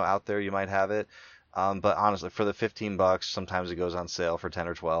 out there, you might have it. But honestly, for the $15, sometimes it goes on sale for 10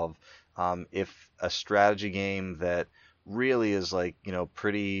 or 12. If a strategy game that really is like,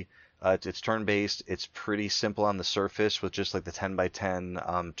 pretty, it's turn-based, it's pretty simple on the surface with just like the 10 by 10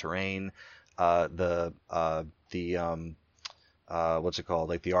 terrain, what's it called?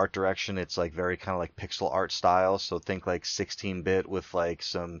 Like the art direction, it's like very kind of like pixel art style. So think like 16-bit with like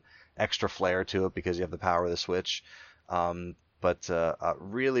some extra flair to it because you have the power of the Switch. But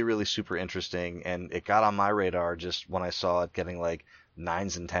really, really super interesting, and it got on my radar just when I saw it getting like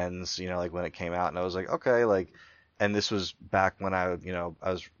 9s and 10s, like when it came out, and I was like, okay, like, and this was back when I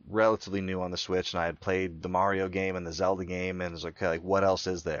was relatively new on the Switch, and I had played the Mario game and the Zelda game, and I was like, okay, like, what else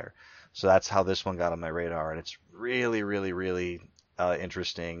is there? So that's how this one got on my radar, and it's really, really, really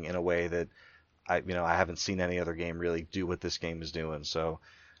interesting in a way that I haven't seen any other game really do what this game is doing, so.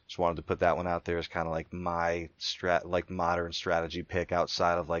 Just wanted to put that one out there as kind of like my modern strategy pick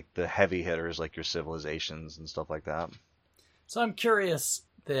outside of like the heavy hitters like your Civilizations and stuff like that. So I'm curious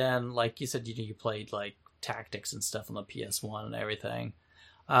then, like you said, you played like Tactics and stuff on the PS1 and everything.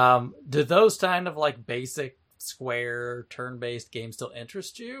 Do those kind of like basic square turn-based games still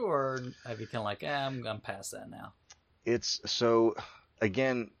interest you, or have you kind of like, I'm past that now? It's so,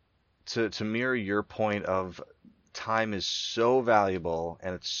 again, to mirror your point of time is so valuable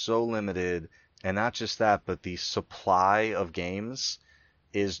and it's so limited, and not just that, but the supply of games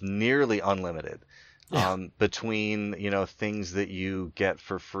is nearly unlimited. Between things that you get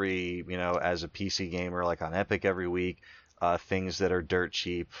for free as a PC gamer like on Epic every week, things that are dirt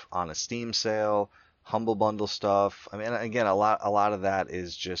cheap on a Steam sale, Humble Bundle stuff. I mean, again, a lot of that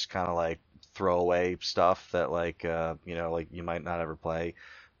is just kind of like throwaway stuff that like like you might not ever play.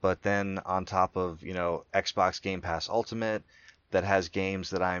 But then on top of, Xbox Game Pass Ultimate that has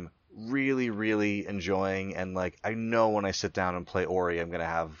games that I'm really, really enjoying, and like I know when I sit down and play Ori, I'm gonna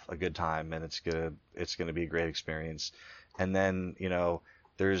have a good time, and it's gonna be a great experience. And then,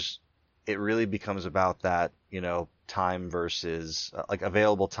 it really becomes about that, time versus like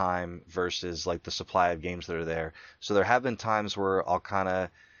available time versus like the supply of games that are there. So there have been times where I'll kind of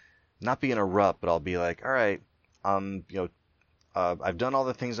not be in a rut, but I'll be like, all right, I've done all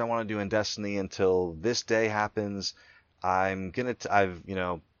the things I want to do in Destiny until this day happens. I've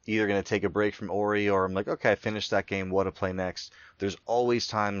either gonna take a break from Ori, or I'm like, okay, I finished that game. What to play next? There's always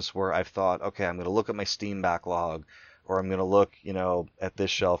times where I've thought, okay, I'm gonna look at my Steam backlog, or I'm gonna look, at this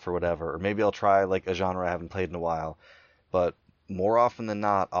shelf or whatever, or maybe I'll try like a genre I haven't played in a while. But more often than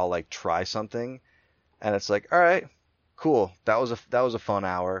not, I'll like try something, and it's like, all right, cool, that was a fun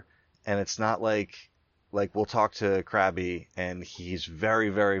hour, and it's not like we'll talk to Krabby, and he's very,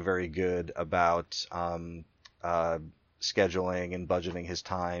 very, very good about scheduling and budgeting his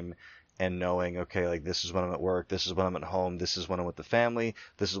time and knowing, okay, like this is when I'm at work, this is when I'm at home, this is when I'm with the family,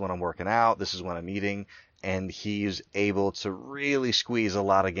 this is when I'm working out, this is when I'm eating, and he's able to really squeeze a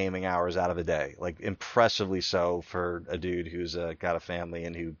lot of gaming hours out of a day, like impressively so for a dude who's got a family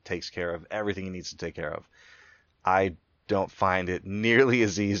and who takes care of everything he needs to take care of. I don't find it nearly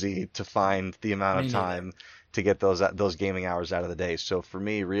as easy to find the amount of time to get those gaming hours out of the day. So for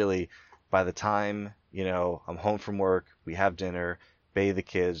me, really, by the time I'm home from work, we have dinner, bathe the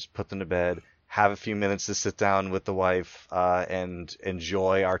kids, put them to bed, have a few minutes to sit down with the wife and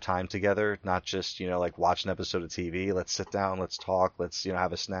enjoy our time together, not just like watch an episode of TV. Let's sit down, let's talk, let's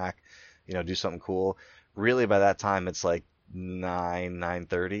have a snack, do something cool. Really, by that time it's like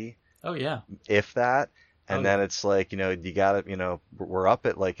 9:30. Oh yeah, if that. And then it's like, you gotta, we're up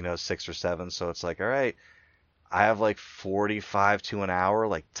at like, 6 or 7. So it's like, all right, I have like 45 to an hour,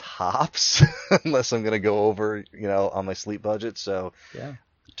 like tops, unless I'm going to go over, on my sleep budget. So yeah,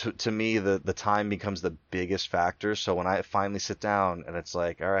 to me, the time becomes the biggest factor. So when I finally sit down and it's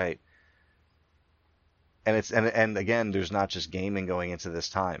like, all right, and and again, there's not just gaming going into this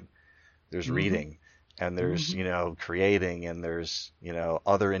time. There's reading, and there's creating, and there's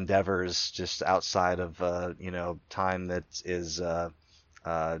other endeavors just outside of time that is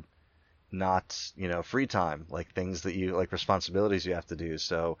not free time, like things that you like, responsibilities you have to do.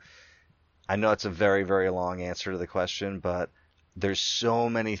 So I know it's a very, very long answer to the question, but there's so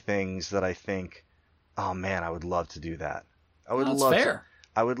many things that I think, oh man, I would love to do that. I would love fair.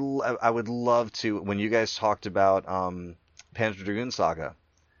 I would love to. When you guys talked about Panzer Dragoon Saga,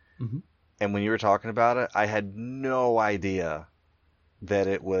 and when you were talking about it, I had no idea that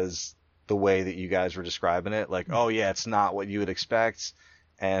it was the way that you guys were describing it. Like, oh yeah, it's not what you would expect,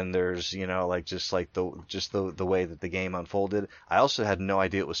 and there's like just the way that the game unfolded. I also had no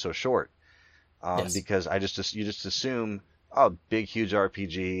idea it was so short, because you just assume, oh, big huge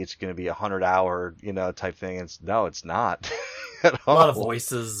RPG, it's going to be 100-hour type thing. It's not. A lot of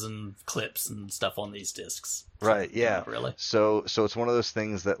voices and clips and stuff on these discs. Right, yeah. Not really. So it's one of those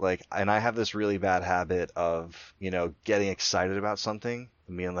things that, like, and I have this really bad habit of, getting excited about something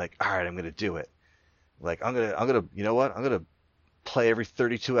and being like, all right, I'm going to do it. Like, I'm going to, you know what? I'm going to play every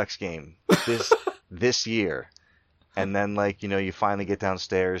 32X game this year. And then, like, you finally get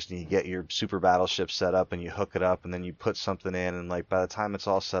downstairs and you get your super battleship set up and you hook it up and then you put something in, and, like, by the time it's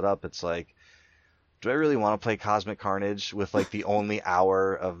all set up, it's like, do I really want to play Cosmic Carnage with, like, the only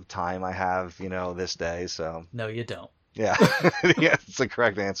hour of time I have, this day? So no, you don't. Yeah, yeah, it's the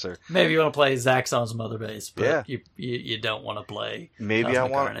correct answer. Maybe you want to play Zaxxon's Mother Base, but you don't want to play. Maybe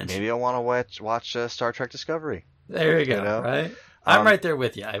Cosmic Carnage. Maybe I want to watch Star Trek Discovery. There you go. Right. I'm right there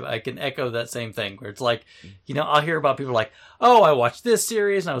with you. I can echo that same thing where it's like, I'll hear about people like, oh, I watched this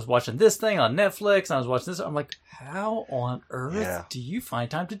series and I was watching this thing on Netflix and I was watching this. I'm like, how on earth do you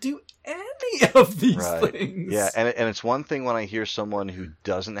find time to do any of these things? Yeah, and it's one thing when I hear someone who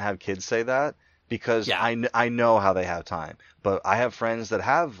doesn't have kids say that, because I know how they have time. But I have friends that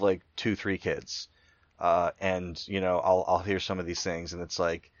have like 2-3 kids, and I'll hear some of these things and it's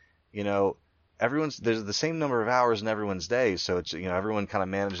like, there's the same number of hours in everyone's day, so it's everyone kind of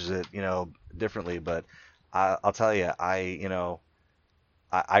manages it differently. But I'll tell you, I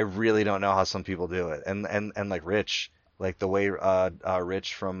really don't know how some people do it. And like Rich, like the way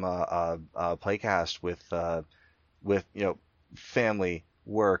Rich from Playcast with family,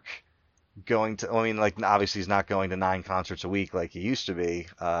 work, going to, I mean, like, obviously he's not going to 9 concerts a week like he used to be,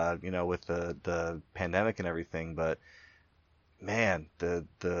 with the pandemic and everything, but man, the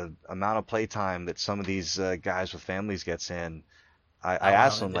amount of playtime that some of these guys with families gets in, I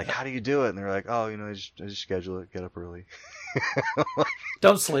asked them, like, how do you do it? And they're like, oh, I just schedule it, get up early.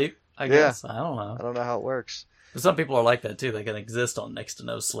 Don't sleep, I guess. I don't know. I don't know how it works. But some people are like that too. They can exist on next to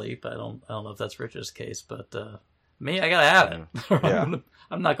no sleep. I don't know if that's Richard's case, but me, I gotta have it. Yeah.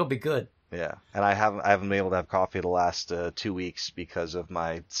 I'm not gonna be good. Yeah, and I haven't been able to have coffee the last 2 weeks because of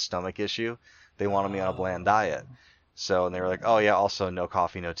my stomach issue. They wanted me on a bland diet. So, and they were like, oh yeah, also no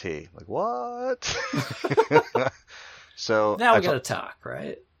coffee, no tea. Like, what? So now we gotta talk,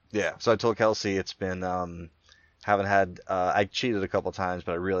 right? Yeah. So I told Kelsey it's been, haven't had, I cheated a couple times,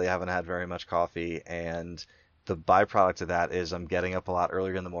 but I really haven't had very much coffee. And the byproduct of that is I'm getting up a lot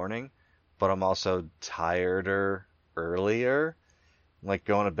earlier in the morning, but I'm also tireder earlier. I'm like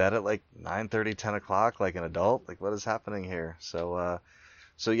going to bed at like 9:30, 10 o'clock, like an adult. Like, what is happening here? So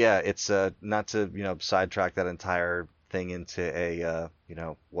yeah, it's not to sidetrack that entire thing into a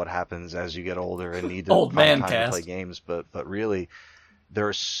what happens as you get older and need to old man find time to play games, but really there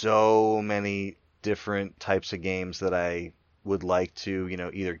are so many different types of games that I would like to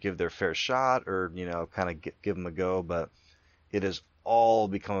either give their fair shot or kind of give them a go, but it has all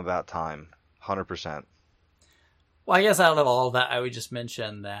become about time, 100%. Well, I guess out of all of that, I would just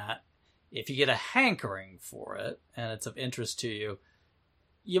mention that if you get a hankering for it and it's of interest to you,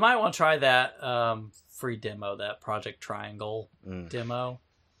 you might want to try that free demo, that Project Triangle demo.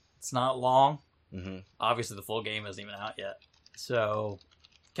 It's not long. Mm-hmm. Obviously, the full game isn't even out yet. So,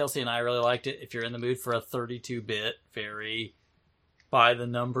 Kelsey and I really liked it. If you're in the mood for a 32-bit, very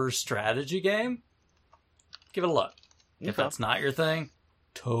by-the-numbers strategy game, give it a look. Okay. If that's not your thing,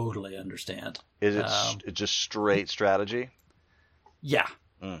 totally understand. Is it just straight strategy? Yeah.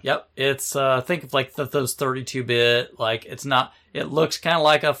 Yep. It's think of like those 32-bit, like it looks kind of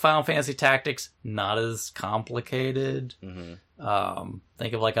like a Final Fantasy Tactics, not as complicated. Mm-hmm.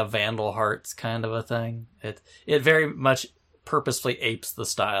 Think of like a Vandal Hearts kind of a thing. It very much purposefully apes the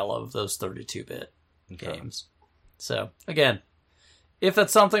style of those 32-bit games. So again, if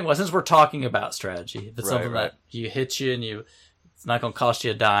that's something, well, since we're talking about strategy, if it's something that you hits you and you It's not going to cost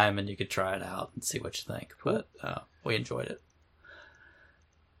you a dime, and you could try it out and see what you think. But we enjoyed it.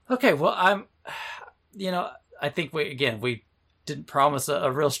 Okay, well, I think we didn't promise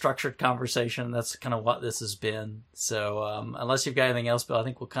a real structured conversation. That's kind of what this has been. So unless you've got anything else, Bill, I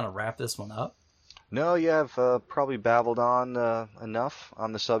think we'll kind of wrap this one up. No, yeah, I've probably babbled on enough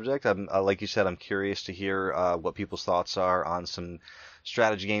on the subject. Like you said, I'm curious to hear what people's thoughts are on some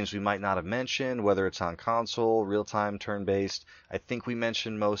strategy games we might not have mentioned, whether it's on console, real-time, turn-based. I think we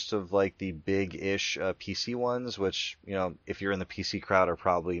mentioned most of like the big-ish PC ones, which, if you're in the PC crowd are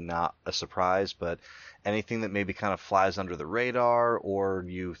probably not a surprise, but anything that maybe kind of flies under the radar or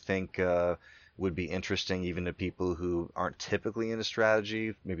you think would be interesting even to people who aren't typically into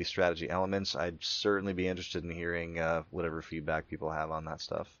strategy, maybe strategy elements, I'd certainly be interested in hearing whatever feedback people have on that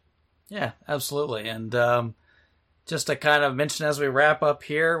stuff. Yeah, absolutely. And just to kind of mention as we wrap up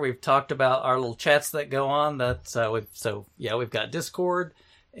here, we've talked about our little chats that go on. We've got Discord.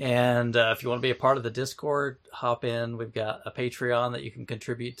 And if you want to be a part of the Discord, hop in. We've got a Patreon that you can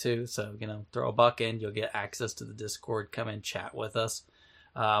contribute to. So, throw $1 in, you'll get access to the Discord. Come and chat with us.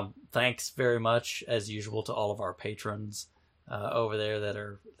 Thanks very much, as usual, to all of our patrons over there that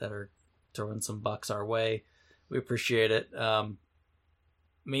are throwing some bucks our way. We appreciate it.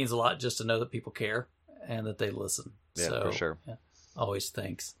 Means a lot just to know that people care and that they listen. Yeah, so, for sure. Yeah, always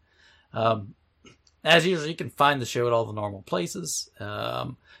thanks. As usual, you can find the show at all the normal places.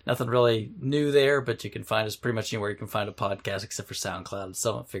 Nothing really new there, but you can find us pretty much anywhere you can find a podcast except for SoundCloud.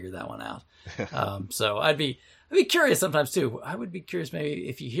 Still haven't figured that one out. So I'd be curious sometimes too. I would be curious maybe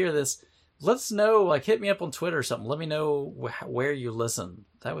if you hear this, let us know, like hit me up on Twitter or something. Let me know where you listen.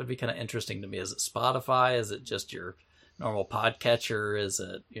 That would be kind of interesting to me. Is it Spotify? Is it just your normal podcatcher? Is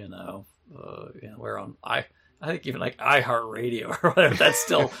it, we're on I think even like iHeartRadio or whatever, that's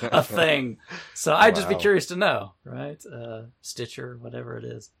still a thing. So I'd just be curious to know, right? Stitcher, whatever it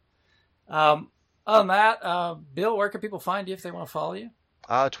is. Other than that, Bill, where can people find you if they want to follow you?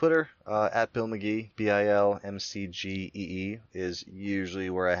 Twitter, at Bill McGee, BILMCGEE is usually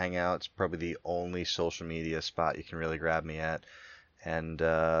where I hang out. It's probably the only social media spot you can really grab me at. And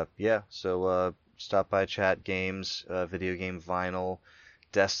so stop by, chat games, video game vinyl,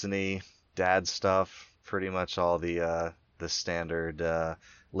 Destiny, dad stuff. Pretty much all the standard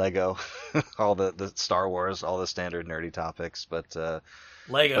Lego, all the Star Wars, all the standard nerdy topics. But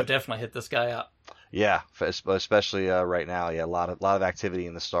Lego definitely hit this guy up. Yeah, especially right now. Yeah, a lot of activity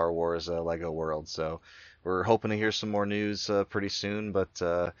in the Star Wars Lego world. So we're hoping to hear some more news pretty soon. But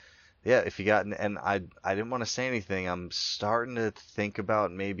if you got, and I didn't want to say anything. I'm starting to think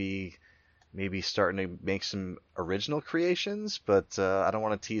about maybe starting to make some original creations, but I don't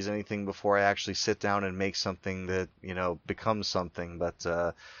want to tease anything before I actually sit down and make something that becomes something. But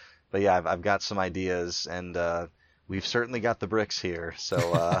yeah, I've got some ideas, and we've certainly got the bricks here. So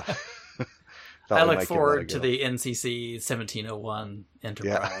I look forward to the NCC 1701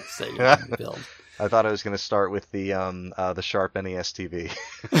 Enterprise that you're going to build. I thought I was going to start with the Sharp NES TV.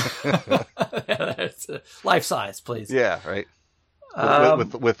 It's life size, please. Yeah, right.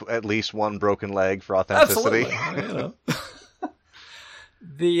 With at least one broken leg for authenticity. Absolutely.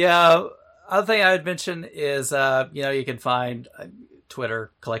 The other thing I would mention is, you can find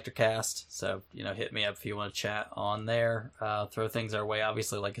Twitter, CollectorCast. So, hit me up if you want to chat on there. Throw things our way.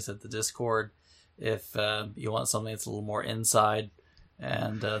 Obviously, like I said, the Discord, if you want something that's a little more inside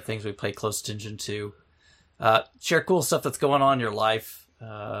and things we pay close attention to. Share cool stuff that's going on in your life.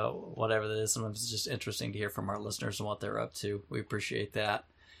 Whatever that is. Sometimes it's just interesting to hear from our listeners and what they're up to. We appreciate that.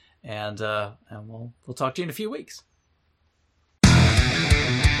 And we'll talk to you in a few weeks.